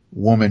the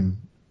woman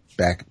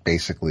back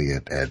basically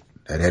at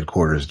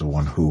headquarters, the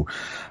one who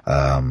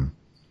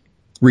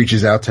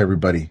reaches out to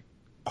everybody,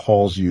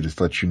 calls you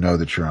to let you know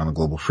that you're on a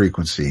Global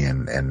Frequency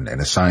and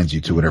assigns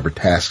you to whatever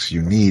tasks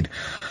you need.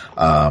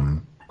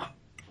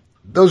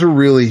 Those are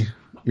really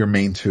your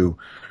main two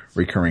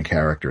recurring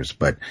characters,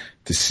 but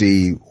to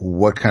see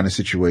what kind of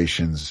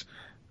situations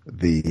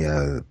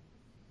the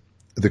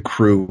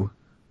crew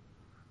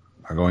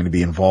are going to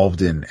be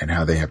involved in and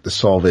how they have to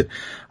solve it,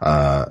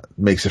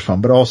 makes it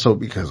fun. But also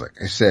because,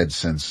 like I said,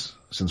 since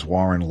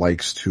Warren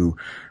likes to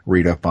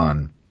read up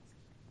on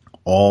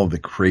all the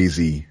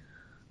crazy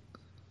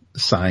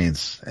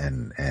science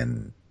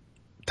and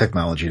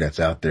technology that's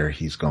out there,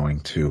 he's going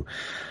to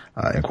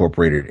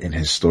incorporate it in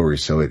his story.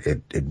 So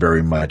it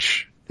very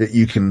much,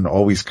 you can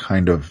always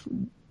kind of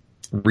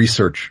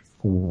research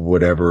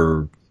what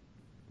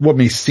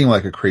may seem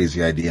like a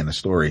crazy idea in the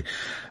story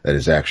that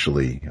is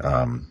actually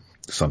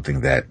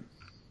something that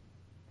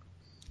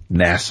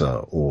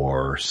NASA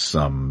or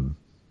some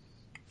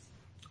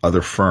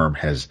other firm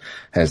has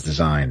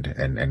designed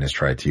and has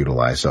tried to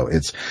utilize. So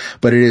it's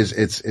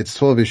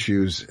 12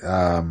 issues.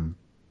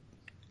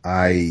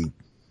 I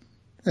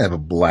have a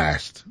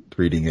blast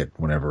reading it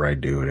whenever I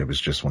do. And it was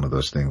just one of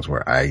those things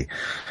where I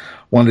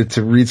wanted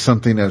to read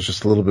something that was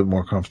just a little bit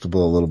more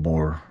comfortable, a little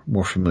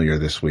more familiar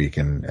this week.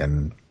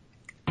 And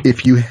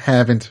if you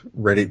haven't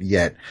read it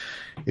yet,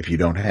 if you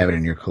don't have it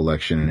in your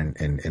collection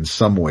in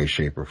some way,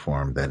 shape or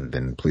form,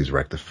 then please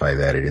rectify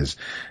that. It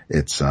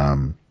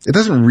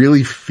doesn't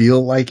really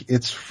feel like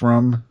it's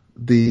from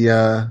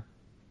the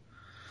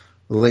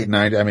late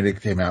 90s. I mean,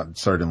 it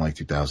started in like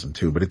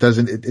 2002, but it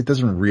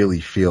doesn't really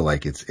feel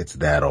like it's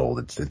that old.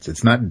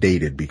 It's not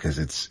dated because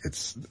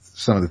it's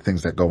some of the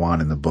things that go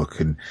on in the book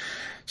can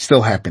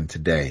still happen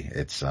today.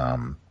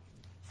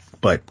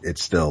 But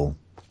it's still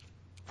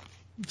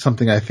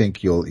something I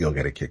think you'll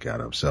get a kick out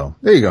of. So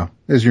there you go.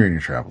 There's your In Your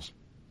Travels.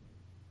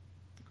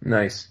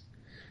 Nice.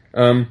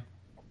 In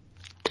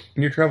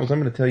your travels, I'm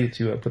going to tell you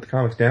to put the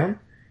comics down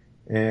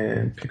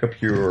and pick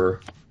up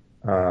your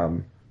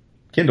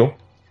Kindle.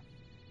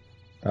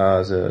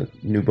 There's a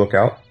new book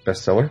out,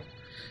 bestseller.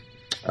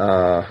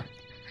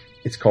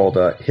 It's called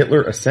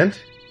Hitler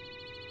Ascent,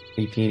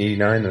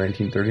 1889 to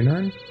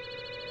 1939,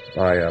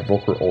 by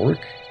Volker Ulrich.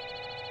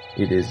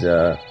 It is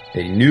a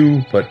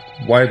new but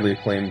widely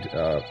acclaimed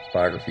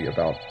biography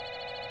about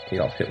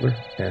Adolf Hitler,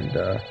 and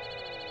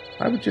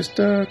I would just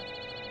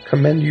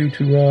commend you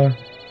to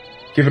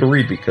give it a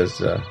read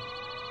because,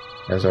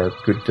 as our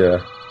good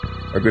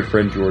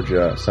friend George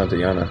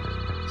Santayana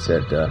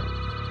said,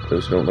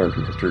 those who don't learn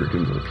from history are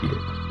doomed to repeat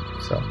it.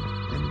 So,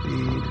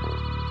 Indeed.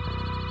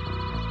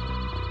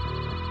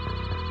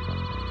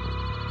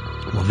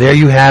 Well, there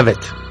you have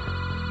it.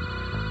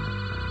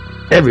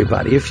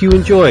 Everybody, if you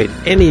enjoyed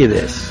any of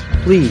this,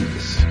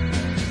 please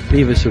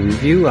leave us a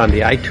review on the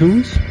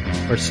iTunes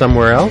or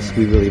somewhere else.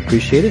 We really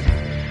appreciate it.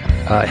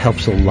 It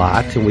helps a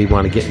lot, and we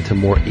want to get into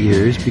more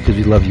ears because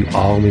we love you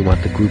all and we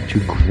want the group to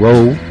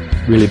grow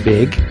really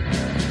big.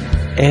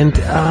 And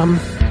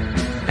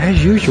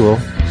as usual,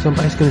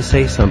 somebody's going to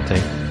say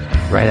something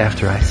right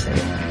after I say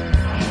it.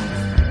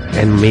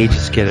 And may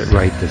just get it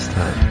right this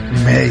time.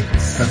 May.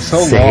 That's so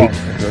long.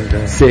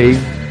 Say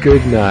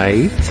good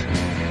night.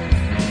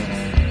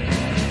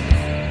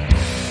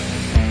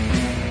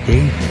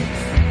 David.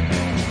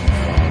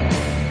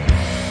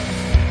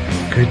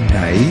 Good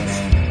night.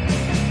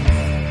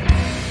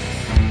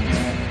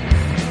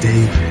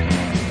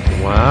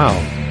 David. Wow.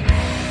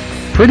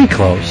 Pretty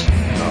close.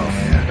 Oh,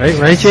 yeah.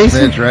 Right,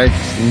 Jason? That's right.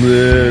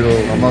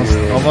 Almost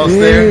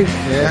there.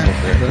 Yeah.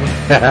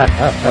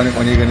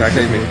 When are you going to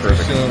say it?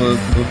 Still a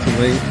little too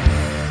late?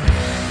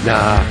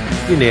 Nah,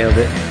 you nailed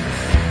it.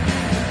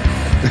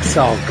 It's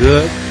all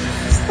good.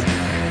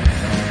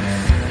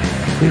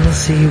 You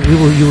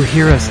will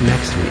hear us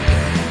next week.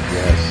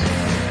 Yes.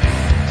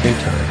 Same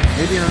time.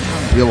 Maybe on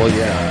time. Yeah, well,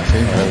 yeah,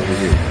 same time for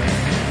you.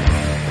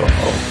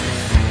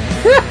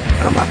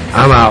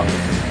 I'm out.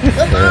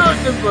 Come on,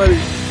 everybody.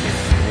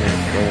 Yeah,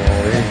 go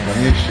all in.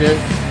 Funny as shit.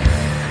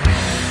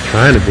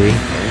 Trying to be.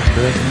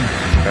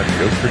 got to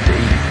go for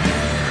days.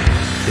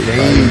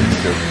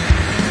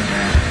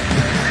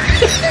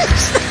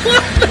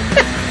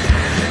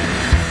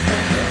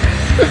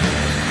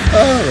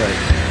 All right.